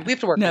doesn't rhyme. Yeah. We have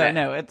to work on it.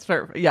 No, it's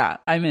perfect. Yeah,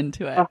 I'm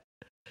into it.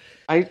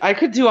 I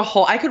could do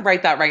I could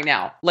write that right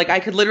now. Like, I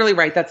could literally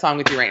write that song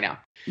with you right now.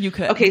 You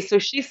could. Okay, so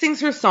she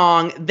sings her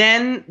song.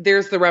 Then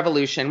there's the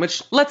revolution,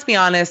 which, let's be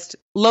honest,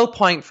 low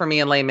point for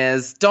me and Les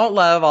Mis. Don't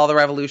love all the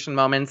revolution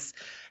moments.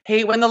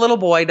 Hate when the little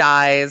boy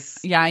dies.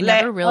 Yeah, I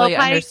never really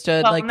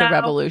understood like the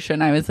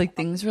revolution. I was like,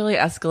 things really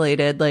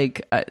escalated.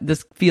 Like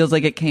this feels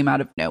like it came out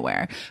of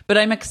nowhere. But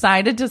I'm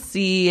excited to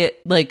see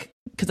like,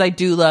 because I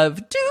do love.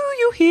 Do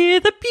you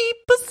hear the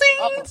people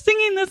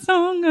singing the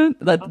song?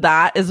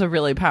 That is a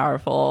really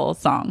powerful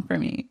song for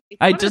me.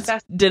 I just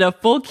did a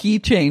full key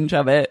change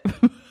of it.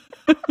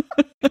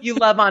 You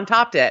love on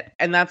topped it,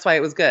 and that's why it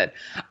was good.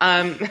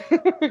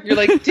 You're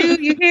like,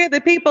 do you hear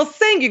the people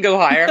sing? You go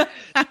higher.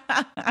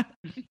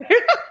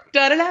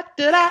 Da da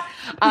da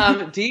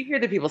da. Do you hear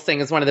the people sing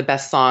is one of the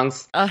best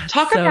songs.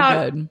 Talk so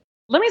about. Good.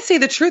 Let me say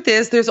the truth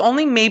is, there's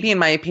only maybe, in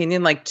my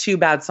opinion, like 2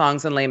 bad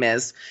songs in Les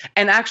Mis,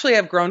 and actually,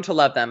 I've grown to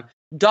love them.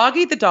 Dog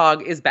Eat the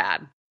Dog is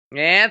bad.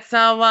 It's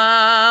so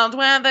wild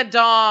when the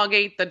dog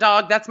ate the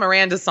dog. That's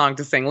Miranda's song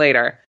to sing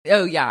later.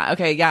 Oh, yeah.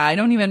 Okay. Yeah. I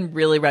don't even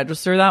really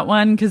register that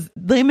one because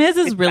Les Mis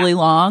is really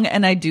long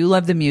and I do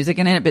love the music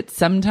in it. But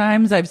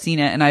sometimes I've seen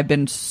it and I've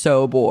been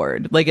so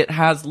bored. Like it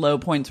has low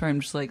points where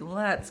I'm just like,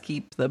 let's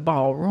keep the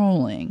ball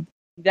rolling.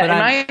 Yeah, in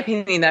my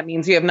opinion, that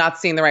means you have not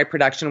seen the right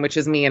production, which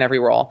is me in every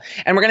role.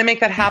 And we're going to make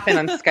that happen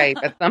on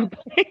Skype at some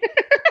point.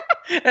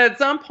 At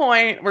some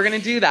point, we're going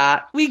to do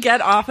that. We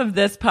get off of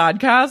this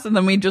podcast and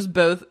then we just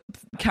both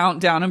count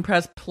down and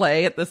press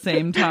play at the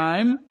same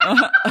time.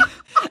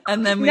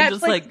 And then we Netflix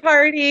just like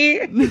party.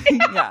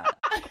 Yeah.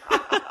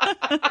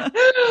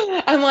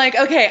 I'm like,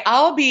 okay,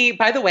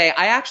 by the way,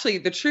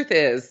 the truth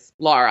is,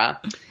 Laura,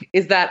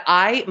 is that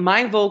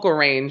my vocal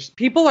range,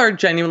 people are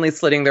genuinely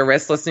slitting their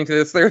wrists listening to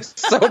this. They're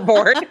so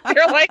bored.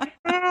 They're like,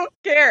 who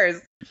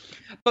cares?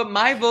 But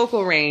my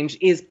vocal range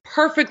is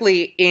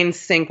perfectly in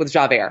sync with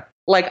Javert.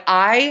 Like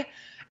I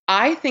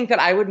think that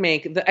I would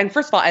and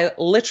first of all, I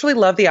literally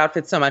love the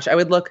outfit so much. I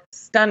would look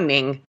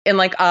stunning in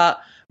like a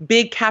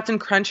big Captain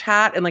Crunch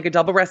hat and like a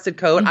double-breasted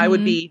coat. I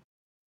would be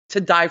to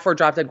die for,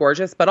 drop dead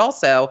gorgeous. But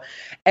also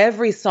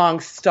every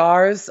song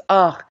stars,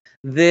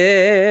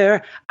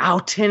 they're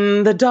out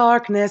in the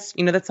darkness.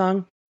 You know that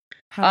song?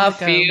 A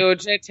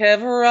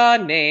fugitive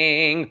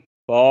running,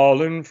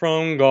 fallen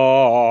from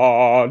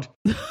God.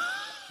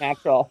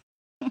 Natural.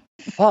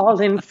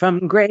 Fallen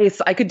from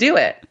grace. I could do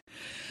it.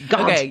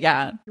 God. Okay,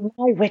 yeah. My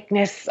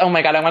witness. Oh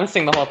my God, I want to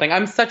sing the whole thing.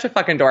 I'm such a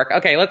fucking dork.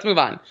 Okay, let's move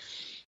on.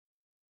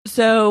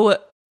 So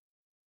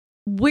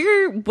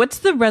what's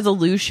the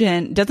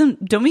resolution?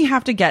 Don't we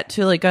have to get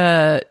to like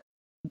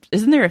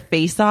isn't there a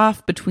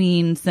face-off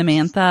between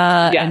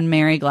Samantha and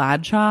Mary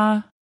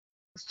Gladshaw?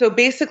 So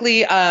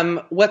basically,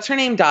 what's her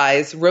name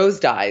dies, Rose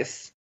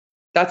dies.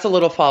 That's a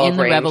little fall in of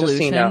the rain. revolution. Just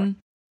so you know.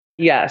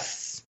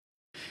 Yes.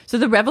 So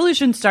the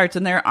revolution starts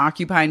and they're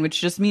occupying,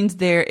 which just means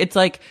it's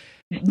like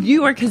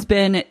New York has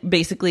been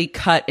basically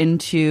cut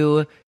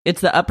into,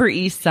 it's the Upper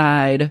East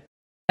Side,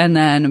 And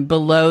then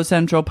below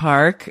Central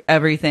Park,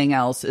 everything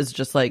else is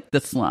just like the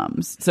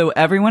slums. So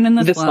everyone in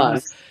the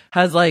slums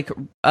has like,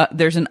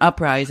 there's an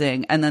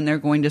uprising, and then they're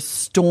going to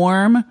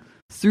storm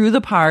through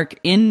the park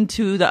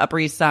into the Upper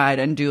East Side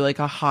and do like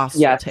a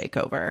hostile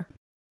takeover.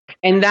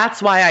 And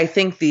that's why I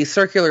think the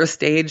circular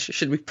stage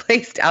should be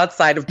placed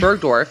outside of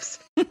Bergdorf's,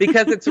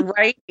 because it's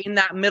right in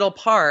that middle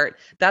part.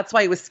 That's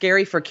why it was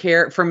scary for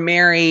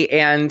Mary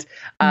and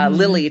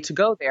Lily to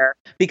go there,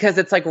 because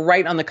it's like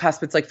right on the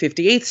cusp. It's like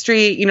 58th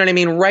Street, you know what I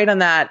mean? Right on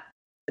that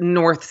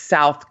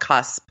north-south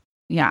cusp.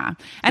 Yeah.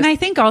 And I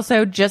think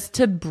also just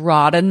to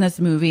broaden this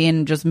movie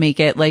and just make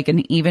it like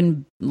an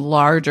even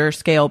larger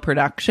scale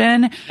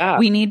production,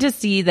 we need to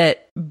see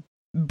that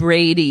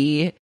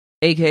Brady,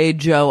 aka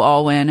Joe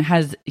Alwyn,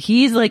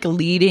 he's like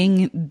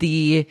leading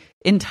the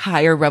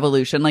entire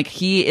revolution. Like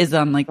he is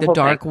on like the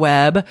dark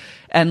web,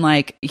 and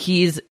like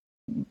he's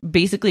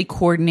basically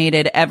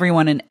coordinated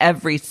everyone in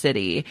every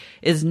city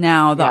is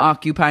now the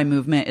Occupy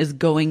movement is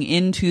going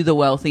into the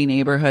wealthy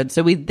neighborhood.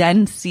 So we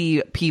then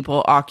see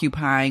people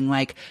occupying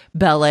like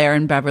Bel Air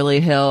and Beverly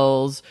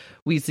Hills.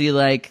 We see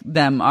like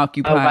them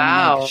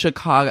occupying like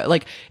Chicago.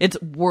 Like it's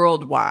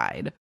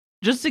worldwide.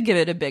 Just to give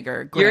it a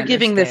bigger, you're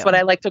giving scale. This what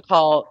I like to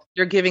call,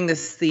 you're giving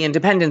this the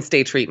Independence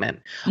Day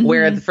treatment,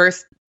 where the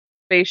first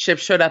spaceship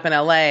showed up in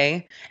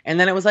LA, and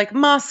then it was like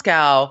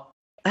Moscow,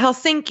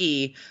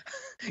 Helsinki.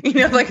 You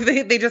know, like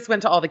they just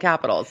went to all the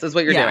capitals is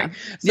what you're doing.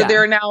 So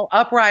there are now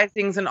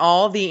uprisings in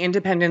all the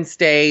Independence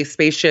Day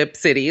spaceship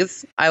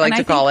cities, I like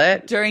to call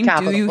it. During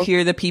capitals. Do You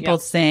Hear the People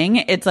Sing?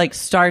 It's like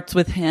starts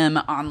with him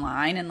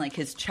online and like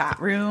his chat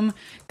room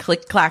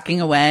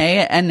click-clacking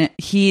away, and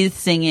he's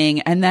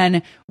singing. And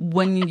then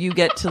when you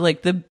get to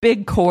like the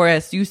big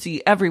chorus, you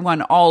see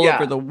everyone all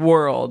over the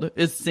world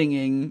is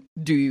singing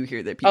Do You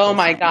Hear the People Sing? Oh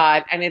my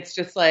God. And it's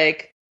just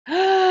like,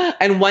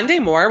 and One Day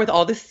More with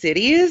all the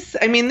cities.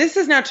 I mean, this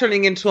is now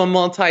turning into a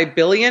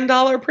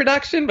multi-billion-dollar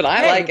production, but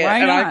I like it.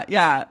 Why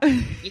not?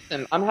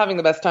 Listen, I'm having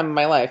the best time of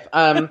my life.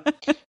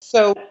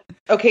 So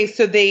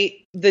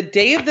the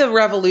day of the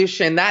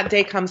revolution, that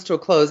day comes to a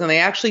close, and they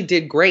actually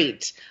did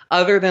great.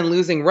 Other than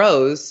losing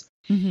Rose,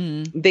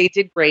 they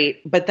did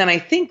great. But then I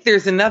think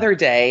there's another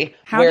day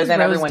where does then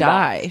Rose everyone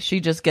die? dies. She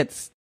just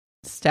gets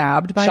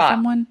stabbed by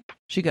someone.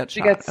 She gets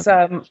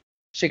shot.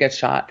 She gets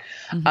shot.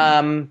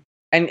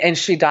 And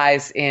she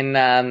dies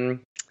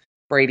in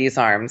Brady's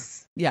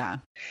arms. Yeah.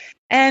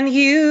 And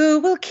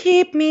you will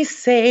keep me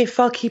safe.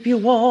 I'll keep you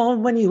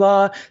warm when you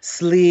are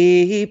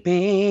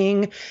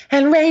sleeping.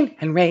 And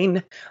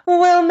rain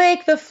will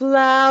make the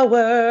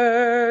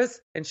flowers.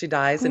 And she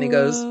dies, and he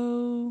goes,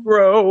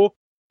 bro.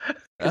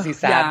 Because he's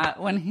sad.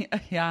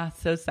 Yeah,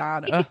 so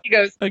sad. He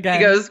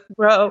goes,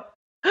 bro.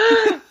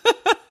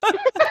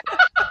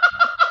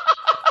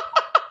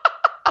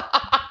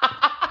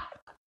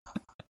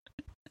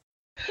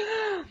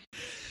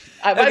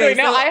 By the way,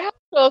 now I have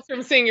chills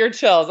from seeing your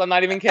chills. I'm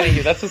not even kidding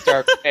you. That's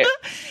hysterical. Okay.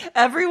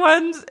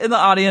 Everyone's in the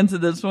audience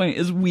at this point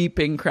is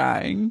weeping,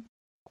 crying.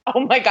 Oh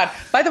my God.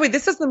 By the way,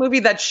 this is the movie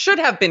that should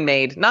have been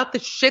made, not the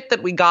shit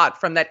that we got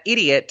from that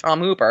idiot,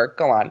 Tom Hooper.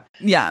 Go on.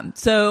 Yeah.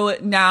 So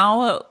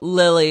now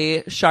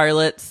Lily,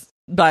 Charlotte's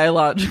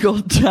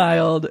biological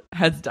child,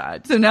 has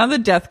died. So now the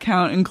death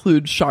count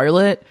includes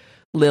Charlotte,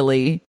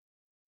 Lily.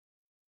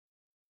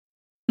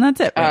 And that's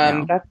it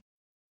right now.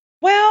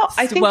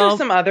 I think there's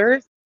some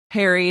others.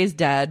 Harry's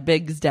dead.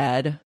 Big's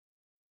dead.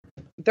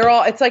 They're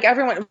all, it's like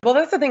everyone, well,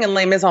 that's the thing in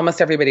Les Mis,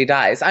 almost everybody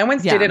dies. I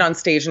once did it on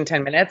stage in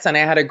 10 minutes, and I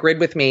had a grid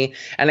with me,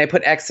 and I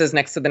put X's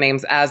next to the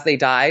names as they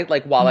died,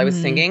 like while I was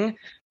singing.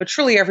 But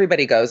truly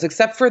everybody goes,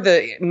 except for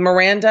the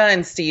Miranda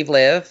and Steve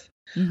live.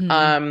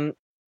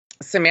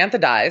 Samantha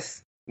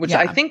dies, which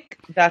I think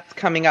that's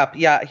coming up.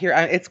 Yeah,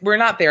 here, we're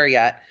not there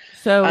yet.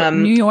 So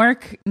New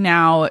York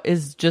now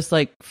is just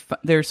like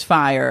there's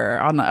fire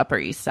on the Upper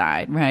East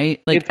Side,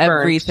 right? Like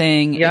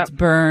everything, it's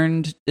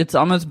burned. It's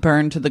almost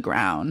burned to the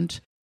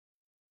ground.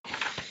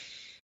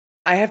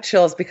 I have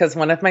chills because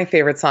one of my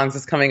favorite songs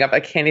is coming up. I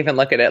can't even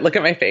look at it. Look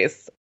at my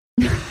face.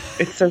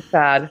 It's so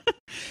sad.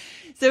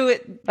 So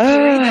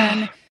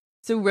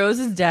Rose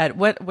is dead.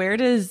 Where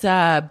does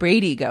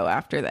Brady go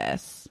after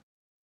this?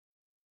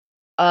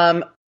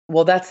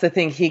 Well, that's the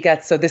thing.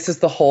 So this is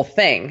the whole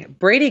thing.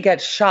 Brady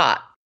gets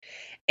shot.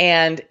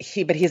 But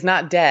he's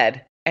not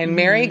dead. And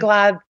Mary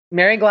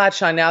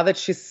Gladshaw, now that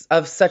she's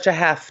of such a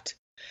heft,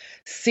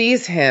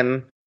 sees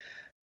him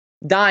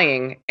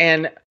dying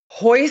and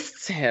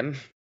hoists him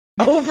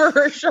over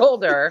her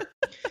shoulder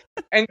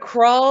and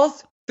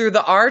crawls through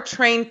the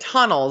R-train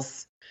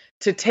tunnels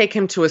to take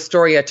him to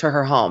Astoria, to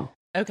her home.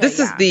 Okay, this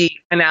is the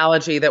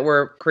analogy that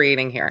we're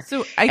creating here.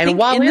 So I think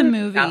in the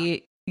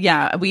movie,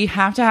 we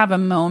have to have a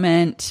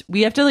moment.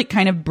 We have to like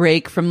kind of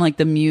break from like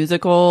the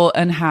musical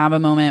and have a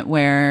moment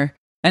where,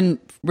 and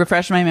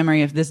refresh my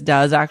memory if this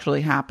does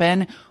actually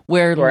happen,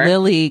 where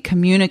Lily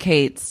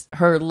communicates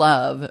her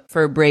love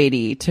for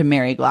Brady to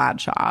Mary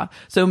Gladshaw.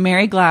 So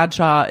Mary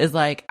Gladshaw is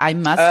like, I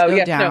must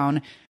go down.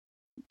 No.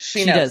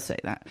 She does say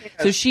that.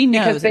 So she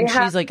knows, and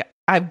she's like,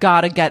 I've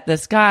got to get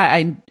this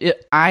guy.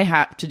 I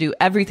have to do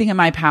everything in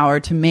my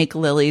power to make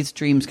Lily's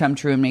dreams come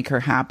true and make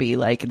her happy.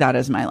 Like, that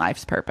is my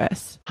life's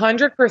purpose.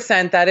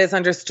 100% that is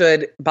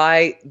understood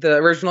by the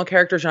original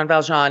character, Jean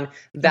Valjean,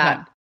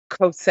 that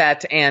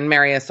Cosette and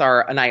Marius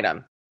are an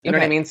item. You know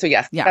what I mean? So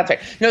yes, that's right.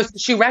 No, so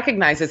she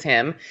recognizes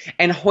him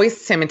and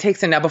hoists him and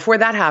takes him. Now, before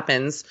that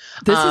happens,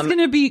 this is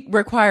going to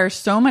require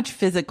so much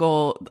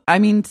physical. I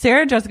mean,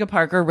 Sarah Jessica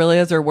Parker really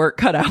has her work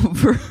cut out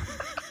for.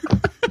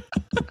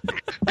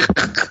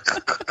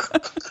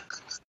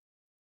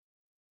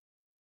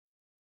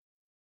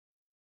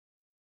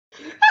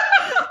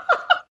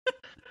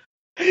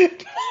 She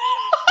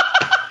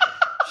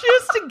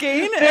has to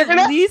gain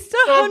at least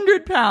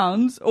 100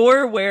 pounds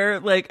or wear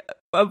like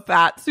a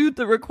fat suit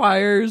that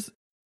requires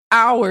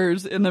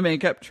hours in the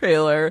makeup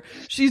trailer.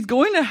 She's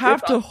going to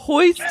have to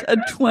hoist a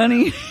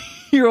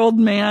 20-year-old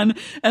man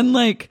and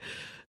like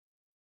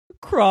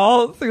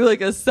crawl through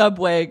like a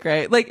subway.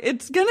 Great. Like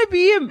it's gonna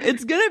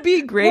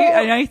be great.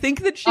 Well, and I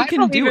think that she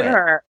can do it.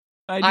 Her.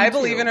 I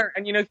believe in her.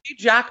 And you know, Hugh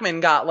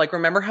Jackman got like,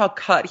 remember how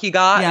cut he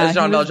got as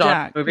Jean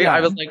Valjean movie? Yeah. I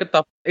was like,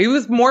 he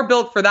was more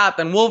built for that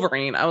than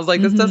Wolverine. I was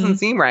like, this doesn't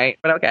seem right,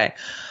 but okay.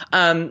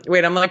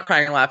 Wait, I'm like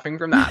crying laughing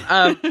from that.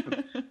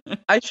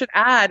 I should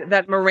add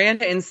that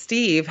Miranda and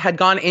Steve had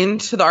gone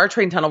into the art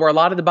train tunnel where a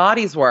lot of the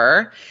bodies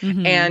were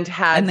and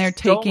they're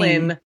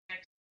stolen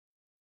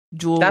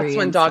jewelry. That's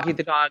when Doggy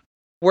the Dog.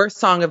 Worst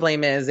song of Les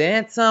Mis.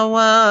 It's a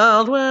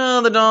wild,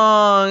 well, the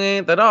dog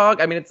ain't the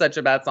dog. I mean, it's such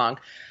a bad song.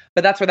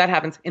 But that's where that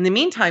happens. In the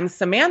meantime,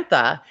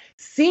 Samantha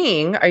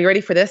are you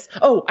ready for this?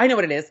 Oh, I know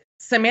what it is.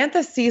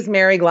 Samantha sees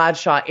Mary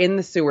Gladshaw in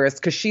the sewers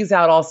because she's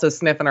out also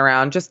sniffing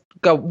around. Just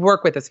go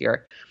work with us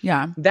here.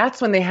 Yeah.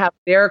 That's when they have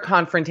their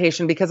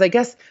confrontation because I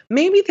guess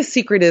maybe the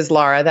secret is,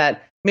 Laura,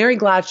 that Mary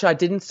Gladshaw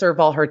didn't serve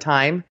all her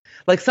time.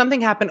 Like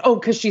something happened. Oh,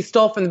 because she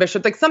stole from the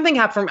bishop. Like something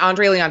happened from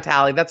Andre Leon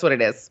Talley. That's what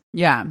it is.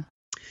 Yeah.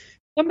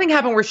 Something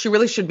happened where she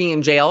really should be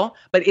in jail,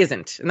 but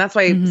isn't. And that's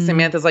why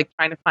Samantha's like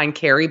trying to find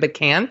Carrie, but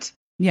can't.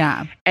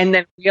 Yeah. And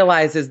then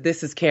realizes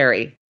this is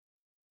Carrie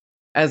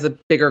as a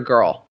bigger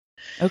girl.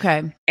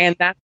 Okay. And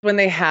that's when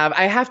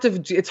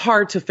it's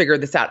hard to figure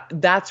this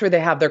out. That's where they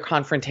have their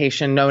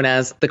confrontation known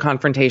as the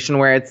confrontation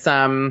where it's,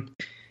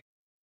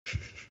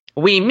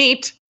 we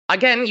meet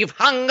again. You've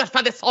hung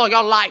for this all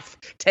your life.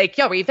 Take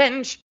your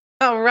revenge.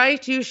 All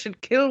right. You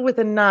should kill with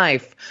a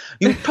knife.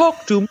 You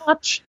talk too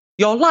much.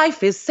 Your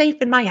life is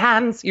safe in my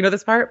hands. You know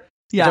this part?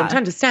 Yeah. Don't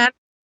understand.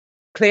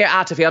 Clear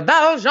out of here.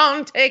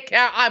 Valjean, take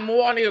care. I'm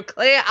warning you.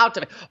 Clear out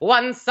of it.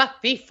 Once a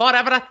thief,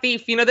 forever a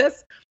thief. You know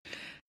this?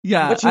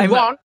 Yeah. What you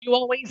want, you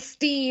always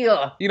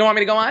steal. You don't want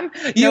me to go on?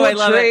 I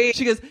love it.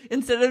 She goes,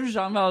 instead of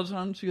Jean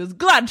Valjean, she goes,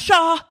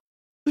 Gladshaw.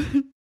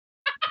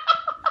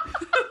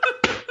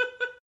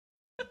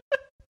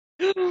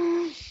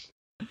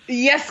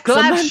 Yes,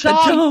 Gladshaw. Samantha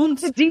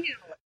Jones. Deal.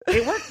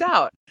 It works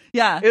out.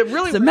 Yeah. It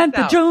really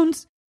Samantha works out.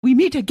 Jones, we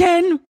meet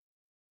again.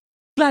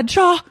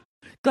 Gladshaw,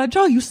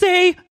 you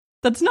say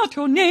that's not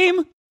your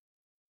name.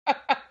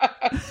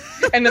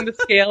 And then the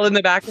scale in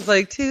the back is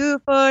like 2,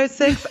 4,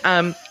 6.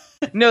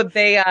 No,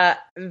 they,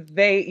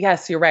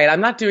 yes, you're right. I'm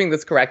not doing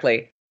this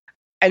correctly.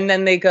 And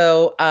then they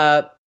go,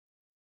 well,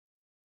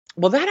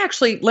 that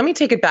actually, let me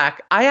take it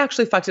back. I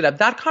actually fucked it up.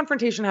 That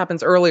confrontation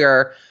happens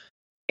earlier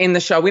in the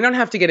show. We don't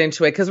have to get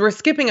into it because we're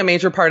skipping a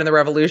major part in the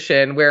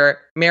revolution where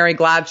Mary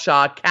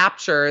Gladshaw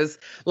captures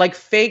like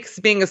Fakes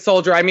being a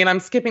soldier. I mean, I'm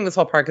skipping this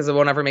whole part because it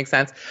won't ever make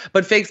sense,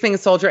 but Fakes being a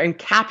soldier and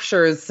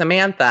captures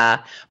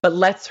Samantha, but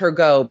lets her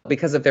go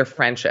because of their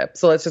friendship.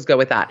 So let's just go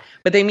with that.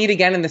 But they meet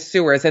again in the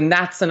sewers and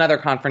that's another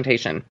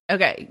confrontation.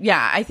 Okay.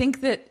 Yeah. I think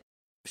that,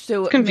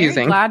 so it's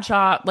confusing. Mary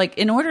Gladshaw, like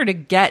in order to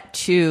get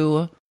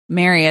to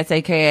Marius,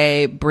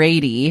 aka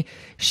Brady,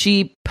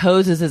 she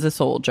poses as a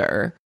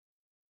soldier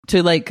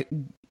to like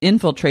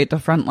infiltrate the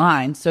front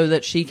line so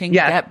that she can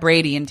get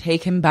Brady and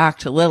take him back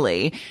to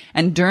Lily.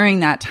 And during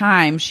that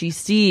time, she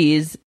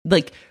sees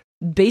like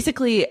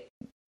basically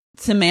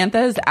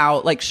Samantha's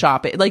out like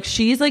shopping. Like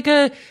she's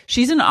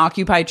an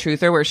Occupy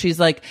truther where she's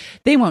like,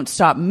 they won't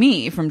stop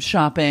me from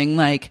shopping.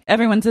 Like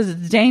everyone says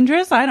it's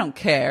dangerous. I don't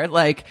care.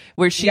 Like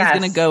where she's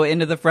going to go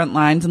into the front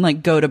lines and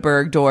like go to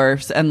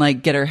Bergdorf's and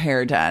like get her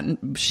hair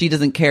done. She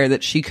doesn't care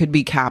that she could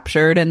be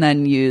captured and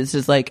then used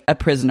as like a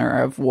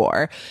prisoner of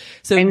war.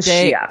 So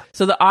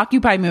so the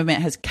Occupy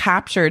movement has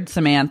captured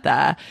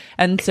Samantha.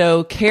 And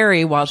so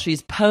Carrie, while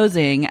she's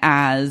posing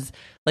as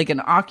like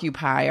an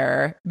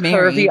occupier,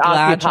 Mary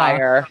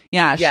Gladshaw,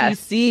 she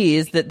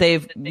sees that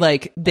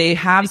they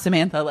have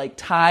Samantha like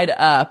tied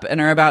up and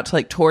are about to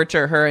like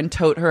torture her and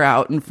tote her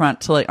out in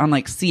front to like on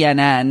like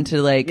CNN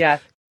to like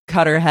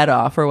cut her head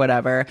off or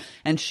whatever.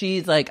 And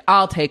she's like,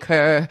 I'll take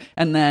her.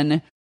 And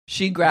then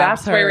she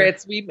grabs her.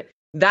 That's where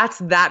that's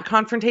that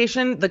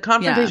confrontation. The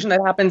confrontation that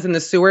happens in the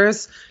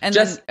sewers. And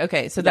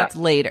that's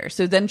later.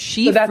 So then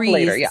she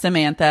frees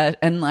Samantha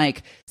and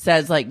like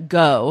says like,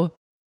 go.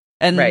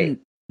 And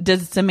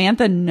does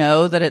Samantha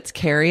know that it's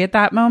Carrie at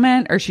that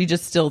moment, or she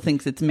just still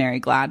thinks it's Mary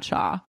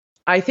Gladshaw?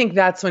 I think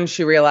that's when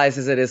she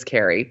realizes it is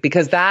Carrie,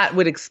 because that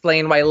would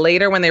explain why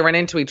later when they run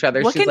into each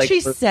other, What she's can like,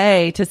 she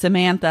say to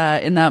Samantha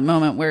in that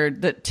moment where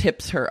that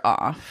tips her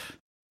off?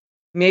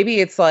 maybe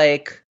it's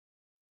like,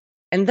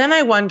 and then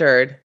I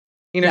wondered,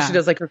 Yeah. she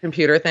does like her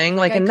computer thing.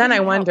 Like, I and then I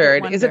couldn't help but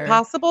wondered, is it wonder.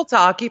 possible to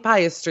occupy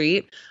a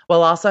street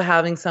while also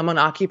having someone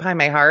occupy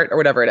my heart or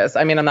whatever it is?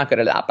 I mean, I'm not good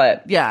at that,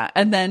 but Yeah.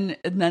 And then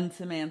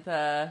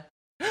Samantha.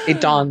 it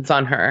dawns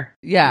on her.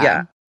 Yeah.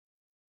 Yeah.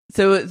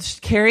 So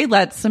Carrie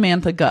lets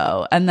Samantha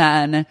go, and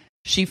then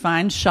she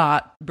finds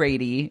Shot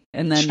Brady,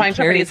 and then She finds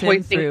somebody carries him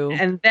voicing, through.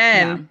 and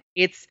then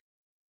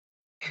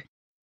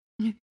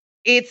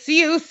it's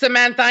you,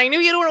 Samantha. I knew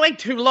you don't wait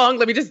too long.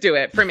 Let me just do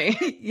it for me.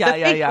 Yeah, The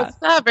yeah.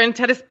 faithful servant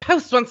at his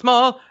post once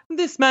more.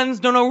 This man's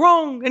done no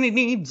wrong, and he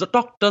needs a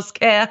doctor's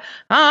care.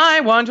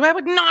 I warned you I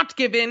would not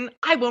give in.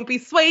 I won't be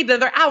swayed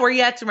another hour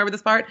yet. Remember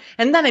this part?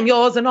 And then I'm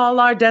yours, and all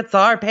our debts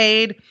are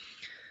paid.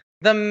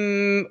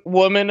 The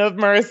woman of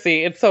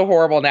mercy, it's so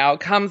horrible now,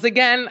 comes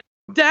again.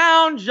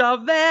 Down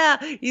Javert,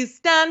 he's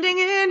standing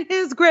in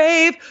his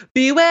grave.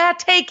 Beware,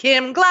 take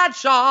him,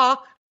 Gladshaw.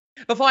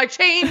 Before I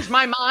change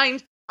my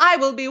mind, I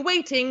will be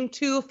waiting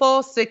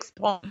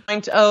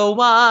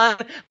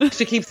 246.01.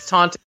 She keeps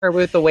taunting her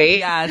with the weight.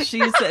 Yeah,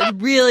 she's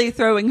really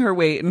throwing her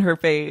weight in her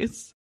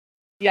face.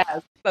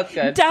 Yes, that's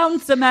good. Down,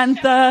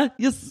 Samantha.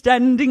 You're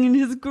standing in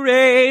his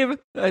grave.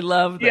 I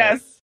love this.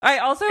 Yes. I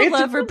also It's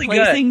love really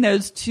replacing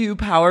those two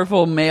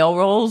powerful male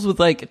roles with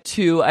like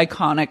two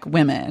iconic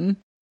women.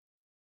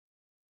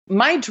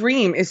 My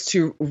dream is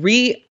to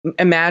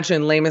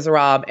reimagine Les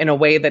Miserables in a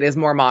way that is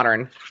more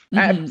modern.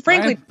 Mhm.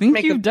 Frankly, I think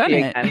make you've a done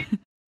movie it. again.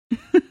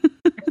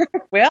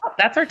 Well,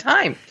 that's our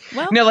time.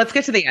 Well, No, let's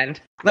get to the end.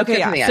 Let's okay,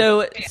 get to the yeah.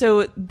 end.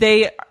 So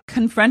they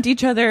confront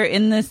each other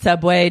in the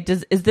subway.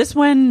 Is this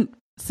when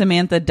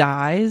Samantha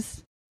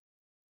dies?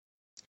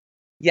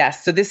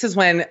 Yes. So this is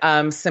when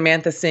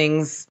Samantha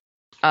sings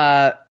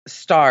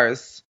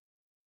Stars.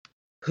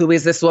 Who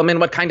is this woman?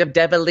 What kind of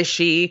devil is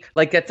she?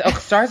 Like,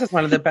 Stars is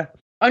one of the best.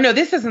 Oh, no,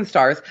 this isn't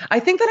Stars. I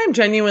think that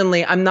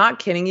I'm not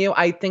kidding you.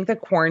 I think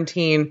that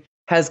quarantine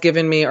has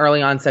given me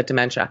early onset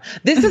dementia.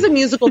 This is a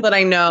musical that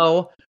I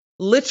know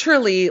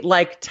literally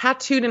like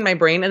tattooed in my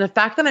brain. And the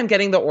fact that I'm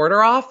getting the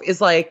order off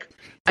is like,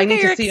 I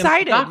need You're to see him.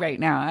 excited right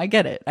now. I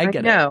get it. I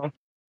get it. know.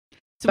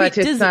 So But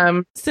wait,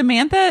 it's,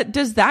 Samantha,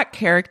 does that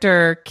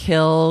character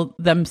kill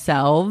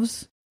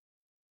themselves?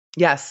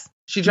 Yes.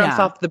 She jumps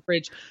Yeah. off the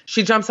bridge.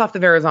 She jumps off the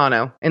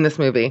Verrazano in this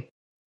movie.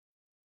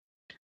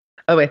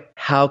 Oh, wait.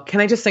 How can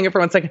I just sing it for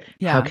 1 second?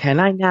 Yeah. How can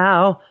I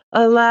now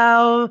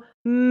allow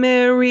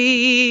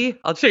Mary,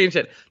 I'll change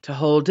it, to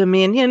hold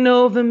dominion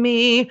over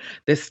me,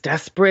 this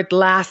desperate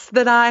lass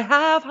that I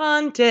have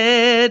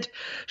hunted?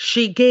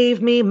 She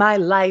gave me my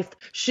life.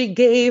 She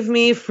gave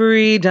me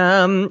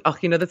freedom. Oh,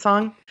 you know that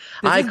song?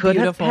 This I is could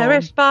beautiful. have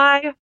perished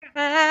by her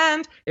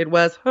hand. It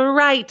was her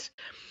right.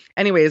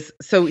 Anyways,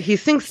 so he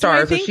sings So I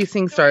Stars, or think- she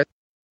sings Stars.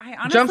 I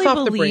honestly Jumps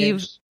off the believe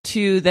bridge.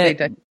 too They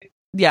that did.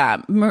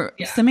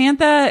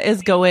 Samantha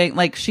is going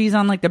like she's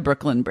on like the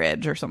Brooklyn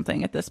Bridge or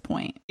something at this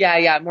point.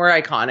 Yeah, more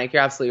iconic.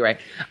 You're absolutely right.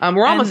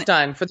 We're almost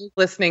done. For those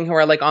listening who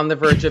are like on the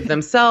verge of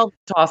themselves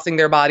tossing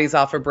their bodies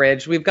off a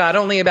bridge, we've got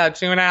only about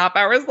 2.5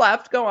 hours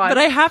left. Go on. But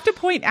I have to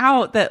point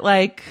out that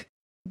like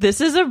this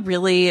is a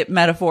really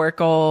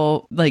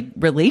metaphorical like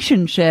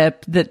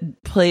relationship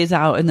that plays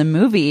out in the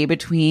movie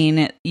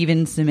between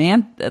even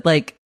Samantha,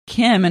 like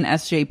Kim and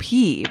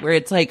SJP, where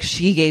it's like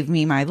she gave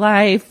me my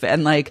life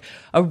and like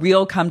a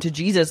real come to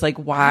Jesus, like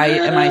why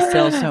am I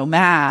still so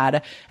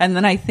mad? And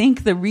then I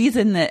think the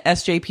reason that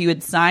SJP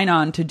would sign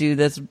on to do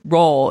this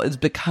role is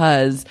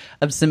because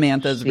of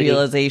Samantha's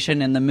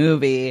realization in the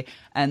movie,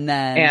 and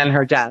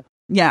her death.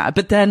 Yeah,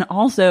 but then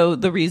also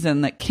the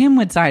reason that Kim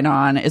would sign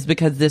on is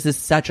because this is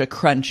such a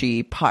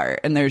crunchy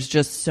part, and there's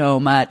just so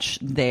much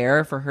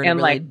there for her to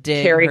really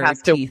dig Carrie her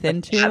has to teeth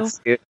into.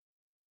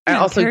 And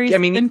Yeah, also, Carrie's- I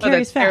mean, you and know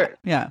Carrie's that fat.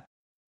 Yeah.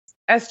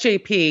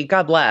 SJP,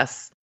 God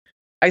bless.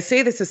 I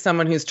say this as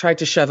someone who's tried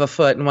to shove a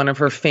foot in one of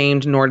her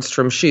famed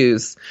Nordstrom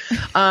shoes.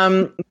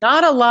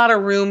 Not a lot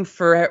of room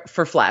for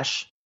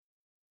flesh.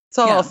 That's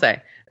all Yeah. I'll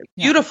say.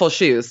 Yeah. Beautiful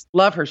shoes.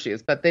 Love her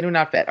shoes, but they do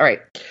not fit. All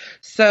right.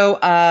 So,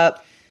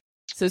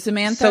 So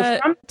Samantha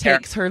from there-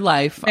 takes her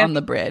life on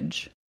the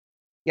bridge.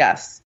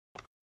 yes.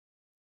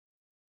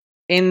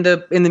 In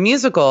the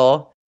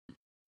musical,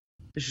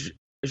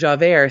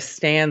 Javert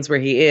stands where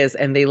he is,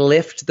 and they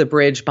lift the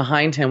bridge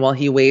behind him while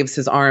he waves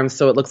his arms,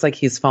 so it looks like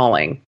he's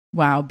falling.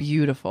 Wow,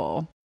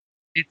 beautiful.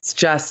 It's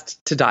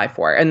just to die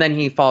for. And then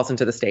he falls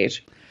into the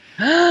stage.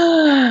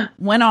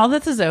 When all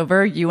this is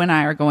over, you and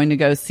I are going to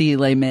go see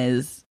Les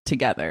Mis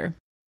together.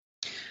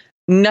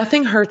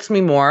 Nothing hurts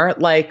me more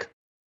like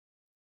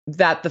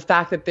that, the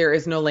fact that there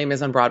is no Les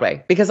Mis on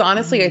Broadway. Because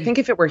honestly, I think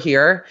if it were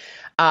here,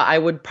 I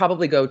would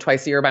probably go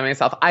twice a year by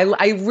myself.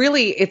 I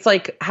really, it's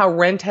like how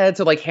rent heads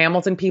or like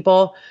Hamilton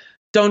people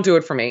don't do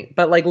it for me.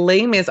 But like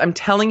Les Mis, I'm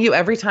telling you,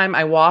 every time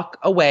I walk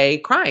away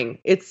crying,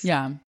 it's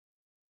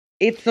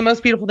It's the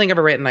most beautiful thing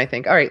ever written, I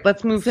think. All right,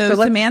 let's move. So,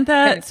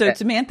 let's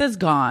Samantha's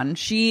gone.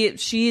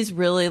 She's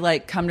really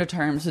like come to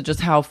terms with just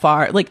how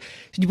far, like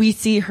we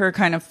see her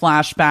kind of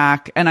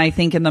flashback. And I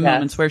think in the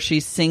moments where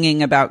she's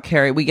singing about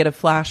Carrie, we get a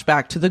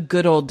flashback to the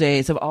good old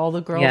days of all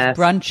the girls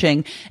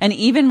brunching. And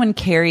even when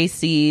Carrie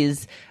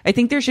sees, I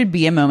think there should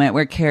be a moment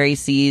where Carrie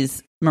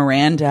sees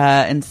Miranda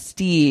and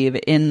Steve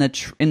in the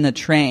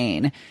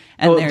train.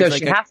 And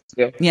there's like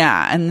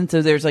and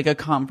so there's like a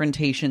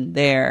confrontation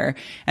there.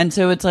 And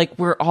so it's like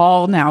we're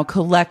all now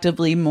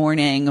collectively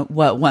mourning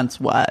what once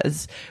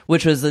was,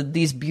 which was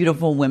these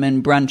beautiful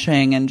women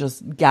brunching and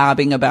just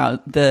gabbing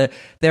about their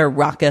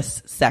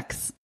raucous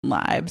sex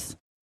lives.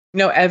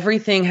 No,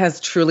 everything has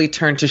truly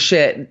turned to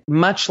shit,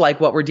 much like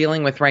what we're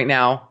dealing with right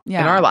now in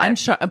our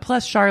lives. And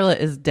plus Charlotte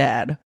is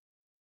dead.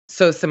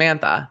 So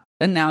Samantha.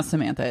 And now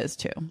Samantha is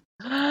too.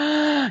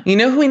 You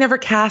know who we never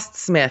cast?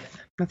 Smith.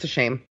 That's a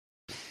shame.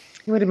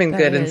 He would have been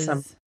good in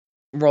some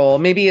role.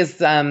 Maybe as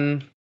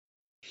one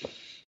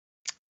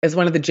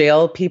of the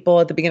jail people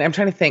at the beginning. I'm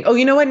trying to think. Oh,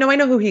 you know what? No, I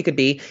know who he could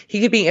be. He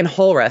could be in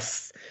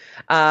Horus,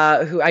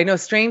 who I know,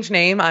 strange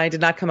name. I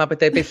did not come up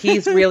with it, but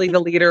he's really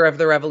the leader of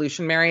the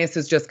revolution. Marius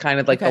is just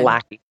kind of like the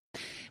lackey.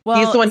 Well,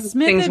 he's the one who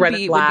Smith sings would Red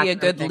and Black be a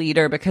good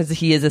leader because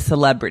he is a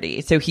celebrity.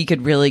 So he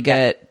could really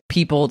get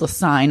people to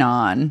sign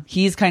on.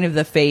 He's kind of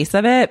the face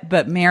of it,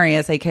 but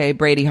Marius, aka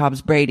Brady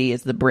Hobbs Brady,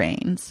 is the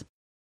brains.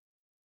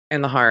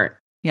 And the heart.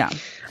 Yeah.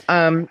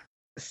 So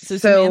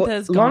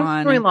Samantha's gone.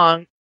 Long story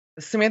long,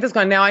 Samantha's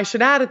gone. Now I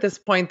should add at this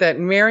point that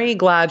Mary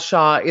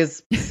Gladshaw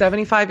is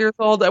 75 years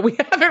old. We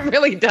haven't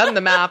really done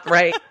the math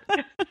right.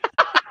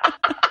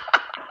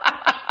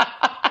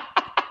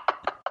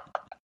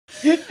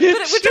 Which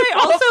I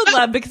also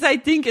love because I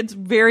think it's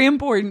very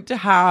important to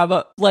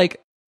have like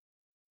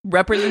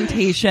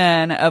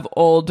representation of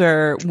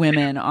older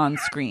women on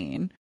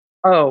screen.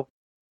 Oh,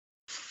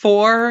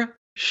 for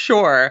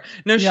sure.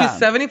 No, she's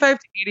 75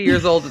 to 80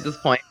 years old at this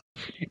point.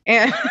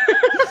 And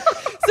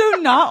so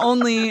not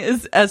only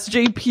is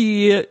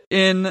SJP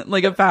in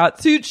like a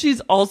fat suit, she's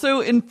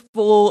also in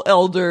full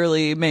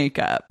elderly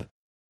makeup.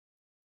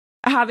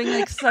 Having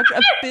like such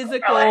a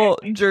physical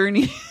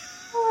journey.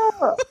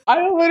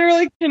 I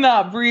literally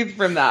cannot breathe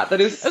from that. That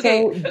is so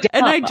dumb.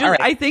 And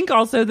I think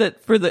also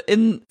that for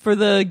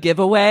the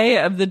giveaway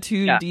of the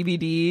two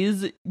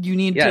DVDs, you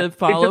need to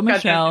follow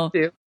Michelle.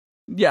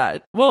 Yeah.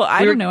 Well,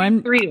 I don't know.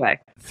 I'm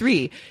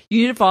 3.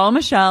 You need to follow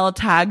Michelle,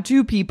 tag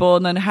 2 people,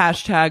 and then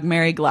hashtag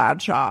Mary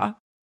Gladshaw.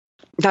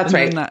 That's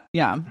right.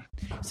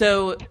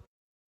 So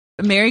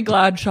Mary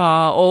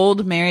Gladshaw,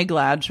 old Mary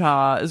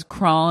Gladshaw, is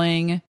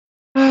crawling.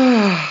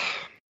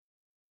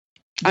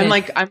 I'm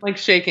like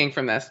shaking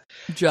from this.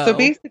 Joe. So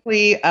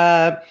basically,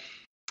 fine.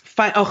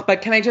 Oh,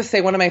 but can I just say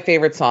one of my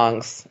favorite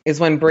songs is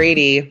when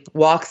Brady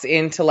walks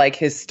into like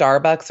his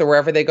Starbucks or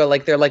wherever they go,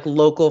 like their like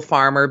local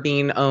farmer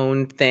bean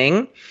owned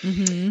thing,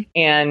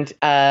 and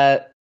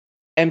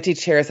empty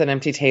chairs and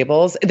empty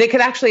tables. They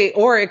could actually,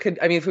 or it could.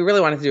 I mean, if we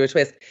really wanted to do a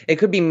twist, it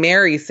could be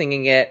Mary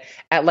singing it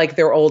at like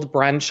their old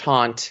brunch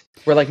haunt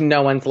where like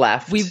no one's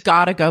left. We've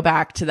got to go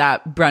back to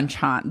that brunch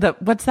haunt.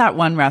 What's that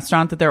one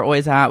restaurant that they're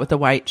always at with the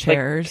white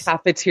chairs? Like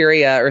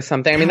cafeteria or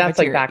something. I mean, that's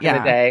like back in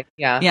the day.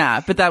 Yeah.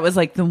 Yeah. But that was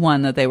like the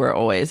one that they were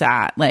always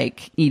at,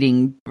 like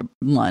eating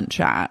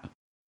lunch at.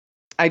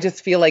 I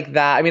just feel like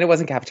that. I mean, it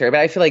wasn't cafeteria, but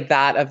I feel like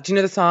that of, do you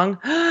know the song?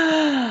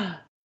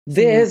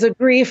 There's a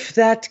grief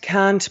that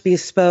can't be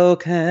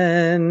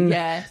spoken.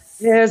 Yes.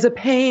 There's a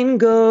pain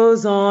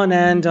goes on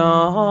and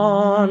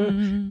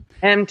on.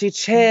 Empty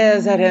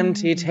chairs at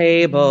empty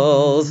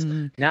tables.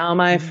 Now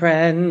my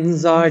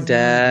friends are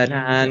dead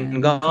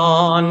and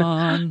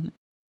gone.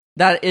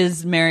 That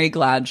is Mary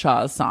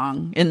Gladshaw's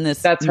song in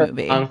this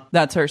movie.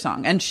 That's her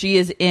song. And she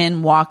is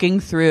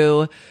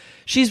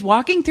she's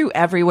walking through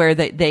everywhere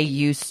that they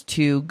used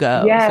to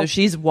go. Yes. So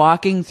she's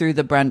walking through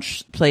the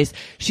brunch place.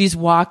 She's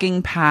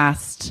walking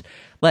past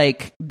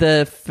like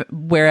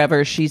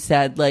wherever she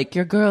said like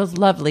your girl's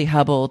lovely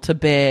Hubble to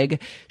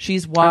Big.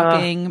 She's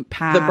walking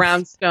past the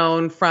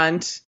brownstone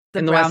front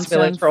in the West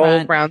Village for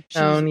old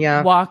brownstone.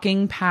 She's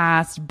walking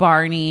past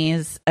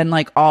Barney's and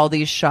like all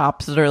these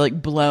shops that are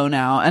like blown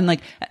out.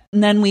 And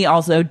then we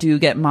also do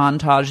get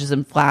montages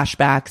and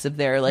flashbacks of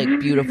their like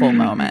beautiful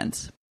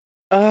moments.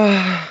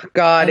 Oh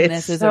God, and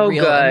this is so a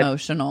real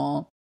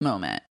emotional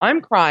moment.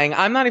 I'm crying.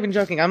 I'm not even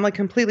joking. I'm like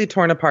completely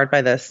torn apart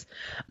by this.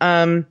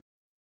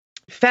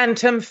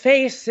 Phantom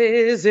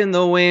faces in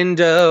the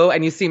window,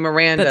 and you see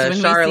Miranda. That's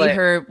when Charlotte. We see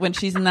her when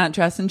she's in that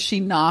dress, and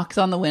she knocks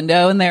on the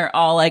window, and they're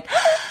all like,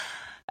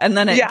 and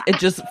then it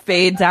just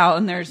fades out,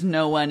 and there's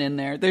no one in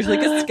there. There's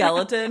like a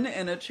skeleton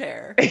in a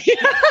chair.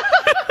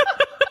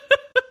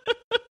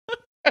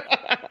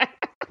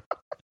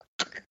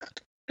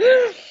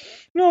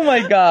 Oh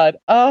my God.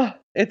 Oh,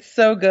 it's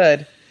so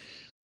good.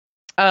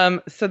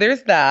 So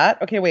there's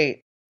that. Okay,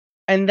 wait.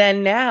 And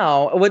then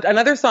now,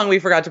 another song we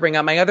forgot to bring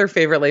up, my other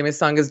favorite Les Mis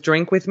song is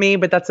Drink With Me,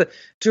 but that's a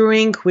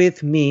Drink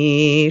With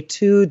Me,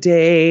 2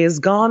 days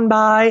gone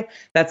by.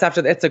 That's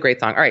after, it's a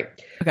great song. All right.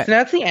 Okay. So now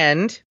that's the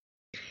end.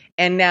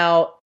 And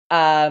now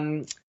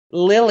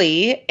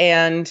Lily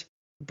and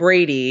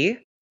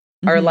Brady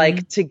are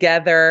like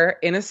together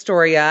in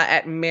Astoria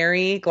at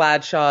Mary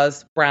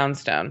Gladshaw's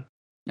brownstone.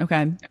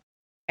 Okay.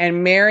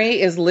 And Mary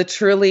is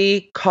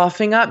literally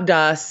coughing up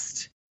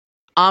dust,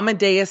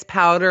 Amadeus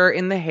powder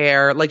in the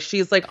hair. Like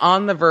she's like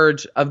on the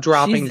verge of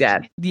dropping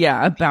dead.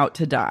 Yeah, about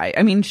to die.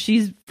 I mean,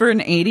 she's for an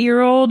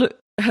 80-year-old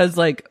has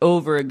like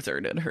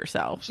overexerted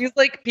herself. She's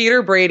like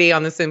Peter Brady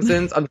on The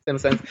Simpsons. On The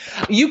Simpsons,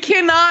 you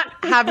cannot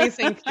have me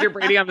saying Peter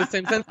Brady on The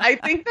Simpsons. I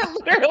think that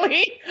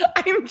literally,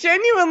 I'm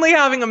genuinely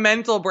having a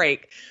mental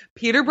break.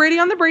 Peter Brady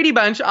on the Brady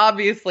Bunch,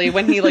 obviously,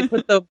 when he like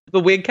put the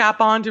wig cap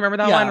on. Do you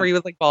remember that one where he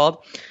was like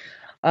bald?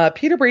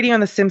 Peter Brady on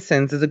The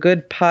Simpsons is a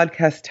good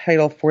podcast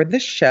title for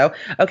this show.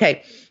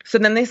 Okay, so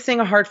then they sing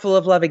A Heart Full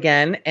of Love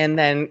again, and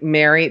then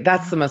Mary,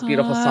 that's the most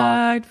beautiful song.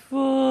 Heart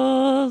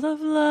full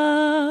of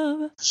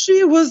love.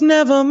 She was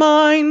never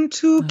mine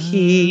to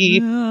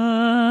keep.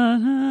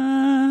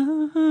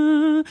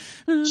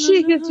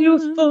 She is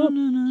youthful,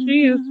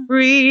 she is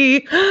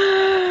free.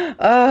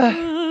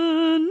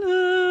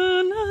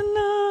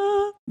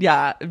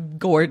 Yeah,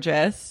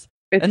 gorgeous.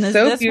 It's and is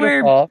so this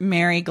beautiful. Where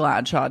Mary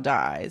Gladshaw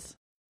dies?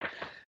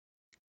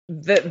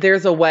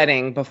 There's a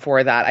wedding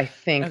before that, I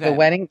think. Okay.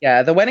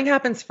 The wedding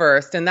happens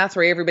first, and that's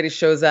where everybody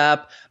shows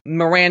up.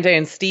 Miranda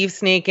and Steve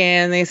sneak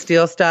in, they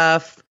steal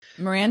stuff.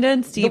 Miranda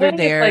and Steve are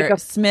there. Like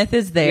Smith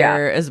is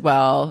there as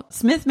well.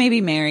 Smith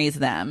maybe marries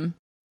them.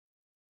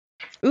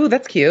 Ooh,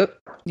 that's cute.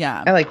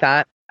 Yeah. I like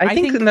that. I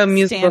think in the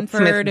musical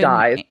Stanford Smith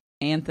dies.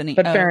 Anthony.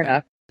 But fair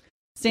enough.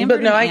 Stanford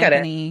but no, and I get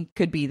Anthony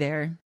could be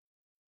there.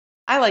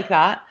 I like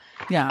that.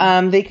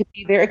 Yeah. They could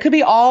be there. It could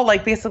be all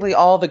like basically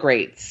all the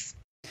greats.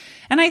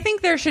 And I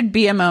think there should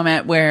be a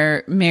moment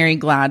where Mary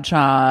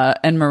Gladshaw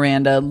and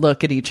Miranda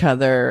look at each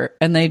other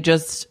and they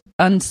just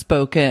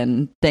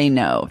unspoken, they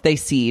know, they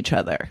see each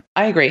other.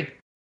 I agree.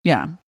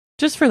 Yeah.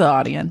 Just for the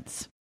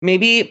audience.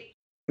 Maybe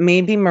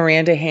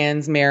Miranda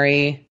hands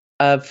Mary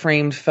a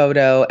framed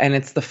photo and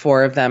it's the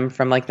four of them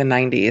from like the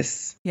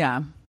 90s.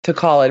 Yeah. To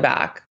call it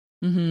back.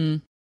 Mm-hmm.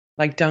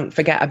 Like, don't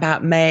forget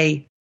about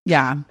May.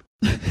 Yeah.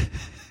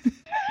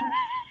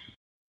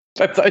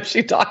 That's how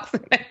she talks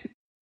in it.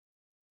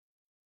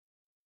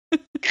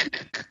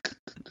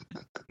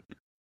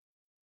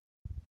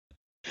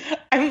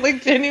 I'm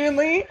like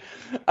genuinely,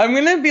 I'm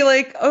going to be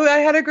like, oh, I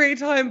had a great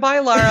time. Bye,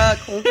 Laura.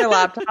 Close my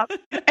laptop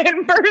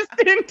and burst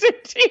into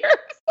tears.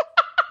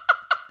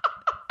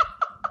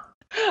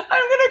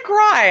 I'm going to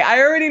cry. I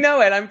already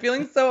know it. I'm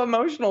feeling so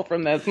emotional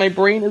from this. My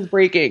brain is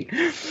breaking.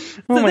 Oh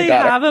so my they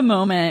God. have a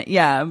moment,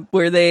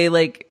 where they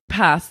like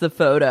pass the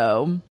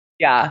photo.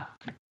 Yeah.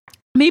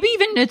 Maybe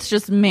even it's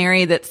just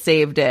Mary that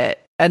saved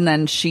it and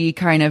then she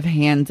kind of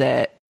hands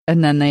it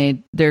and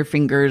then their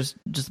fingers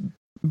just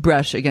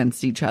brush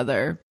against each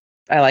other.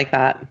 I like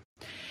that.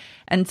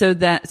 And so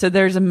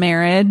there's a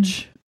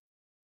marriage.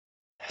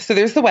 So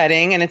there's the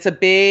wedding and it's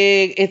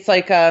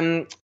like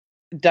dun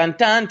dun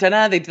dun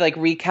dun. They like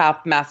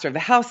recap Master of the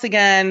House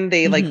again.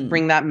 They like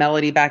bring that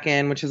melody back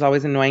in, which is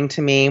always annoying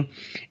to me.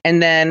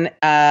 And then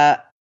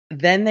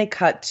they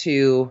cut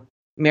to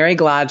Mary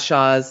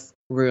Gladshaw's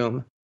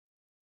room.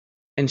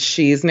 And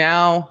she's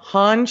now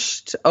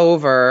hunched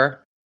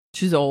over.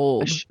 She's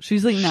old.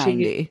 She's like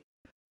 90.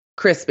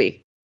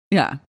 Crispy.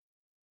 Yeah.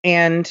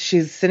 And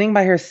she's sitting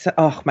by herself.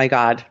 Oh my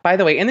God. By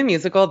the way, in the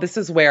musical, this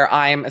is where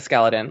I'm a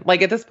skeleton.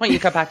 Like at this point, you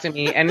cut back to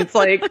me and it's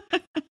like,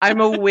 I'm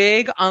a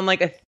wig on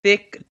like a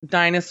thick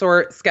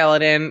dinosaur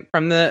skeleton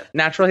from the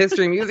Natural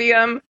History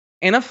Museum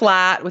in a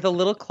flat with a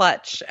little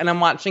clutch. And I'm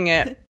watching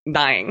it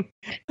dying.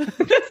 Just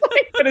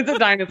like, but it's a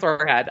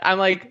dinosaur head. I'm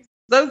like,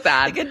 so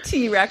sad. Like a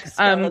T-Rex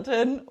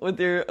skeleton with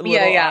your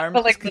little arms.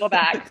 But like little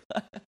back.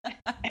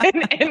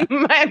 and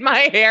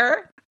my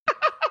hair.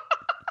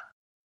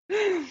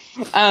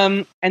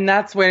 And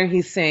that's where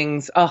he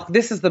sings. Oh,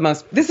 this is the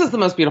most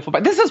beautiful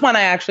part. This is when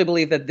I actually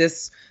believe that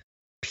this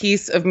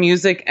piece of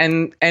music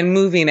and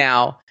movie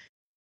now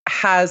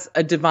has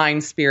a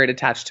divine spirit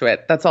attached to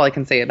it. That's all I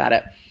can say about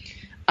it.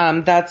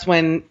 That's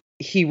when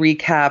he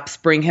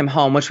recaps Bring Him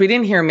Home, which we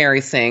didn't hear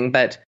Mary sing,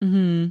 but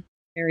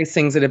Mary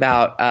sings it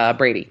about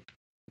Brady.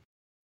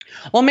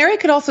 Well, Mary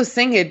could also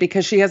sing it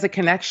because she has a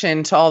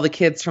connection to all the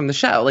kids from the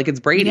show. Like it's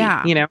Brady,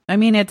 you know? I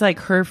mean, it's like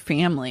her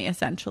family,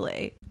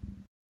 essentially.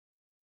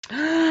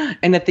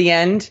 And at the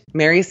end,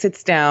 Mary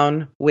sits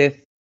down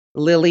with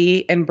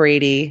Lily and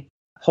Brady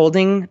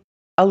holding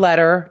a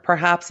letter,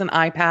 perhaps an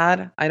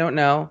iPad, I don't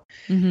know,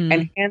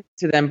 and hands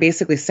to them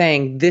basically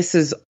saying, this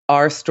is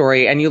our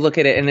story. And you look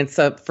at it and it's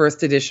a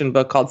first edition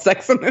book called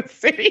Sex and the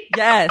City.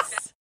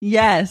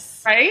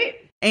 Yes. Right?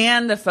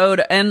 And the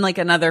photo and like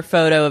another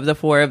photo of the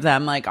four of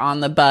them like on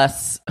the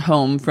bus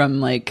home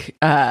from like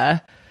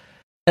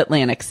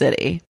Atlantic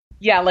City.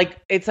 Yeah, like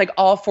it's like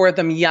all four of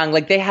them young.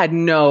 Like they had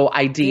no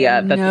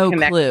idea that no the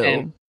connection.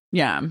 Clue.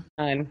 Yeah.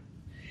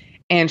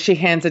 And she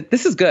hands it.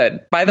 This is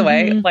good, by the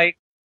way. Like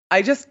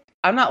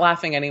I'm not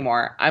laughing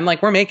anymore. I'm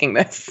like, we're making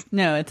this.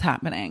 No, it's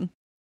happening.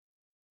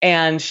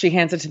 And she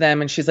hands it to them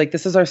and she's like,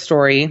 this is our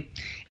story.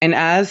 And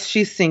as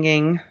she's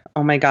singing,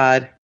 oh my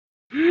God,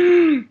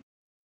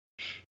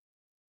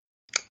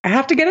 I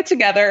have to get it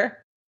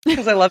together.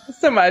 because I love you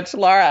so much,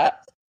 Laura.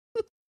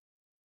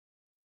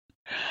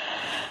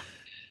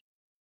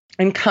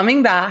 And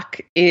coming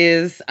back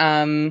is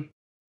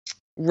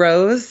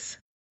Rose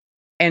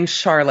and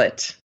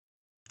Charlotte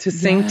to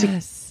sing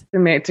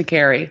to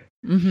Carrie.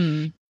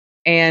 Mm-hmm.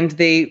 And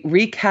they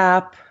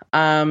recap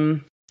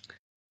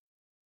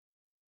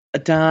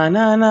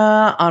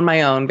Da-na-na on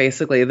my own,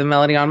 basically, the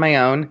melody on my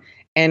own.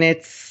 And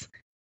it's,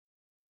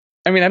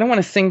 I mean, I don't want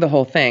to sing the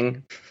whole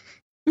thing.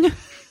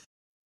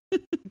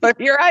 But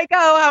here I go.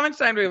 How much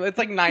time do we have? It's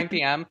like 9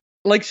 p.m.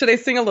 Like, should I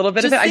sing a little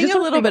bit of it? Sing a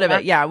little bit of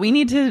it. Yeah, we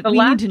need to. The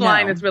last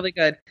line is really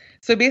good.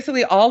 So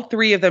basically, all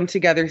three of them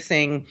together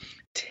sing,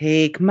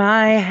 "Take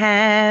my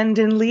hand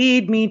and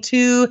lead me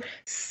to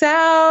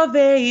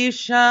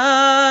salvation.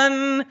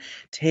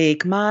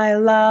 Take my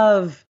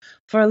love,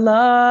 for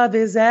love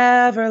is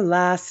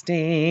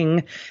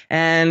everlasting.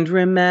 And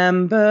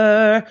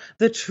remember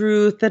the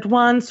truth that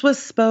once was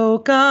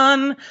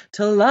spoken.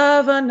 To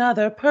love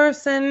another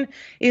person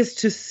is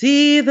to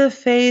see the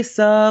face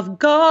of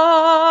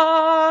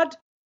God."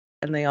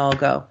 And they all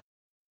go.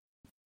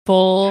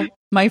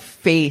 My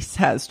face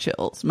has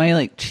chills.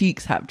 My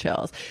cheeks have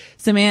chills.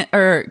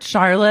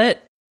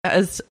 Charlotte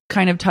is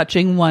kind of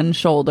touching one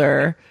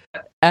shoulder,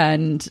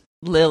 and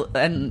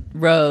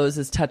Rose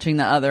is touching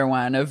the other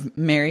one of old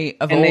Mary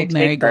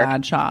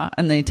Gladshaw,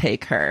 and they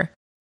take her.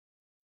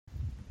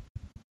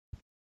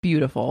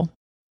 Beautiful.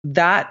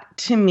 That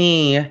to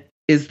me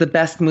is the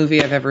best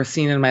movie I've ever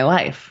seen in my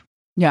life.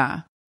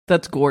 Yeah,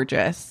 that's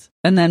gorgeous.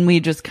 And then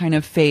we just kind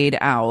of fade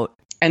out.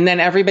 And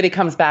then everybody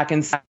comes back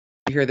and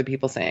you hear the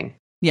people saying.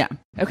 Yeah.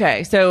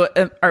 Okay. So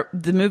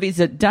the movie's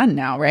done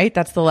now, right?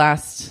 That's the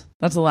last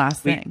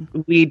thing.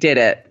 We did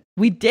it.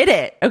 We did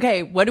it.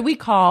 Okay. What do we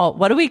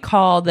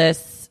call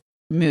this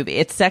movie?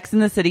 It's Sex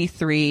and the City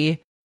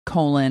 3: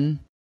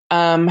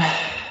 I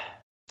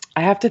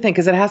have to think,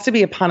 because it has to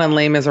be upon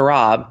Les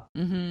Miserables.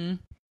 Mm-hmm.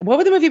 What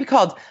would the movie be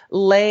called?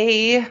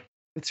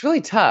 It's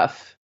really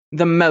tough.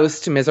 The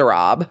Most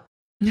Miserable.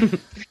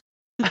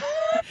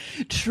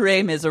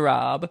 Très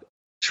Miserable.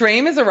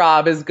 Très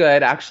Miserable is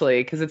good,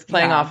 actually, because it's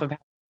playing off of how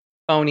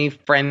phony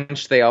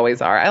French they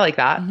always are. I like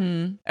that.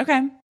 Mm-hmm.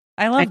 Okay.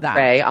 I love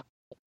that.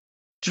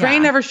 Trey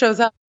never shows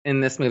up in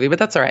this movie, but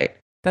that's all right.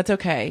 That's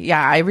okay.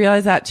 Yeah, I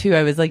realized that too.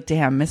 I was like,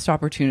 damn, missed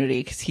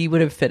opportunity, because he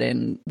would have fit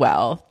in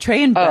well.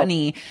 Trey and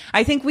Bunny,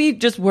 I think we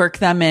just work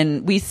them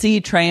in. We see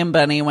Trey and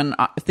Bunny when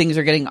things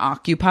are getting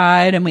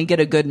occupied, and we get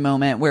a good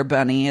moment where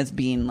Bunny is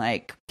being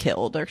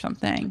killed or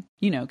something.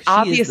 Because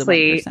obviously,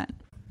 she is the 1%.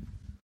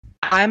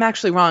 I'm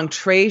actually wrong.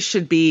 Trey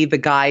should be the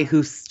guy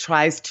who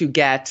tries to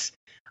get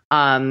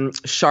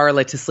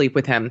Charlotte to sleep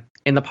with him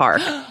in the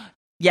park.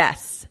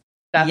 Yes.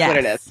 That's what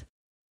it is.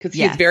 Because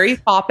he's very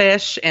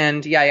foppish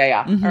and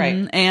Mm-hmm. All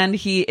right. And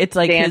it's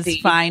like Dandy.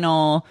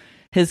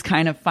 his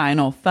kind of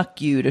final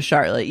fuck you to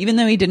Charlotte. Even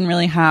though he didn't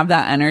really have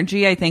that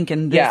energy, I think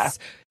in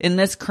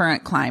this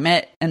current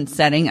climate and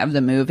setting of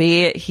the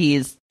movie,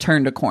 he's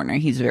turned a corner.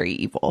 He's very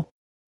evil.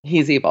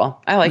 He's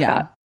evil. I like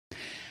that.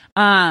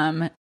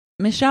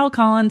 Michelle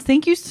Collins,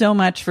 thank you so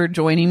much for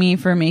joining me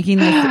for making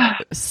this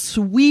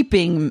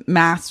sweeping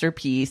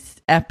masterpiece,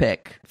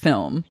 epic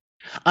film.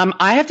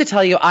 I have to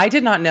tell you, I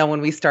did not know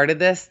when we started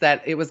this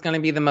that it was going to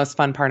be the most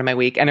fun part of my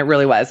week, and it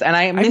really was. And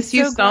I miss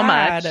you so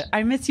much.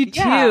 I miss you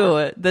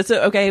too.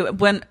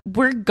 When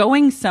we're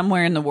going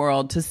somewhere in the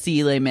world to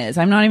see Les Mis,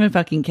 I'm not even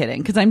fucking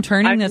kidding, because I'm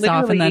turning this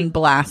off and then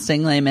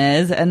blasting Les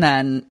Mis, and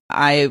then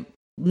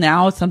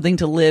something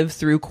to live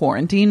through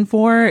quarantine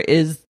for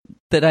is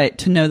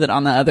to know that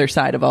on the other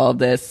side of all of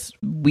this,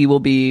 we will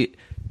be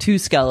two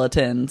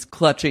skeletons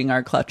clutching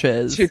our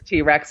clutches. Two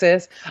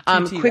T-Rexes.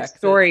 Quick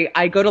story.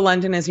 I go to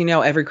London, as you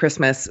know, every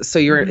Christmas. So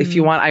if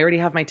you want, I already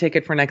have my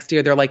ticket for next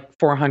year. They're like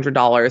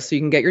 $400. So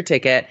you can get your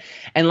ticket.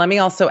 And let me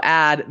also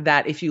add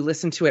that if you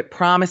listen to it,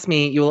 promise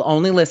me you will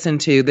only listen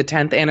to the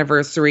 10th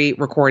anniversary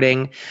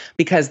recording,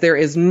 because there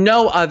is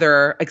no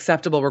other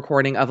acceptable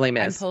recording of Les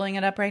Mis. I'm pulling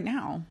it up right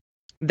now.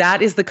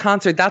 That is the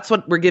concert. That's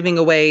what we're giving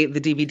away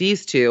the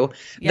DVDs to.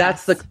 Yes.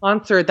 That's the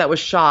concert that was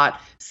shot.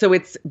 So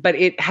it's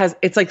like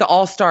the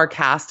all-star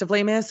cast of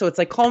Les Mis. So it's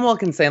like Colm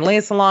Wilkinson, Lea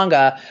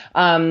Salonga.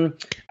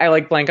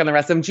 I blank on the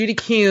rest of them. Judy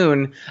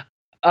Kuhn,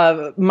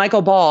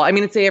 Michael Ball. I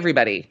mean, it's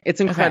everybody.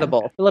 It's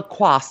incredible. Okay. Philip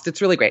Quast. It's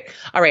really great.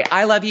 All right.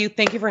 I love you.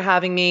 Thank you for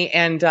having me.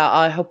 And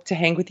I hope to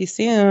hang with you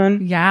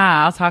soon.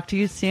 Yeah. I'll talk to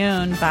you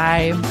soon.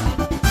 Bye.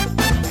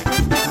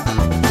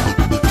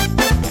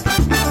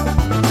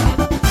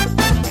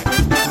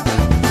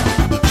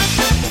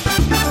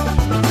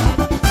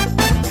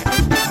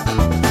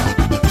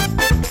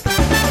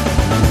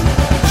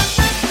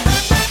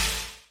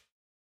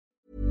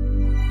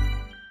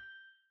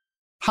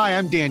 Hi,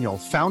 I'm Daniel,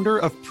 founder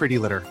of Pretty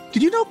Litter.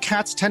 Did you know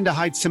cats tend to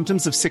hide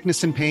symptoms of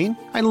sickness and pain?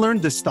 I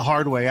learned this the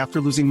hard way after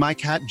losing my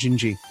cat,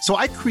 Gingy. So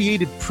I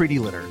created Pretty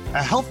Litter,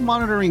 a health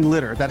monitoring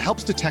litter that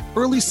helps detect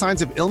early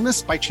signs of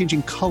illness by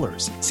changing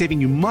colors, saving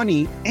you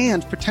money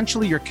and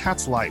potentially your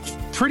cat's life.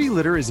 Pretty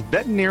Litter is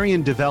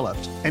veterinarian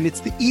developed, and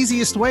it's the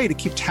easiest way to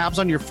keep tabs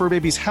on your fur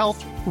baby's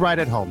health right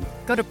at home.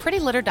 Go to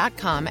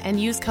prettylitter.com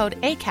and use code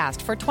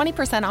ACAST for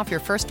 20% off your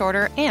first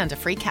order and a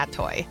free cat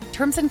toy.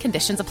 Terms and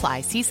conditions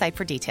apply. See site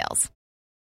for details.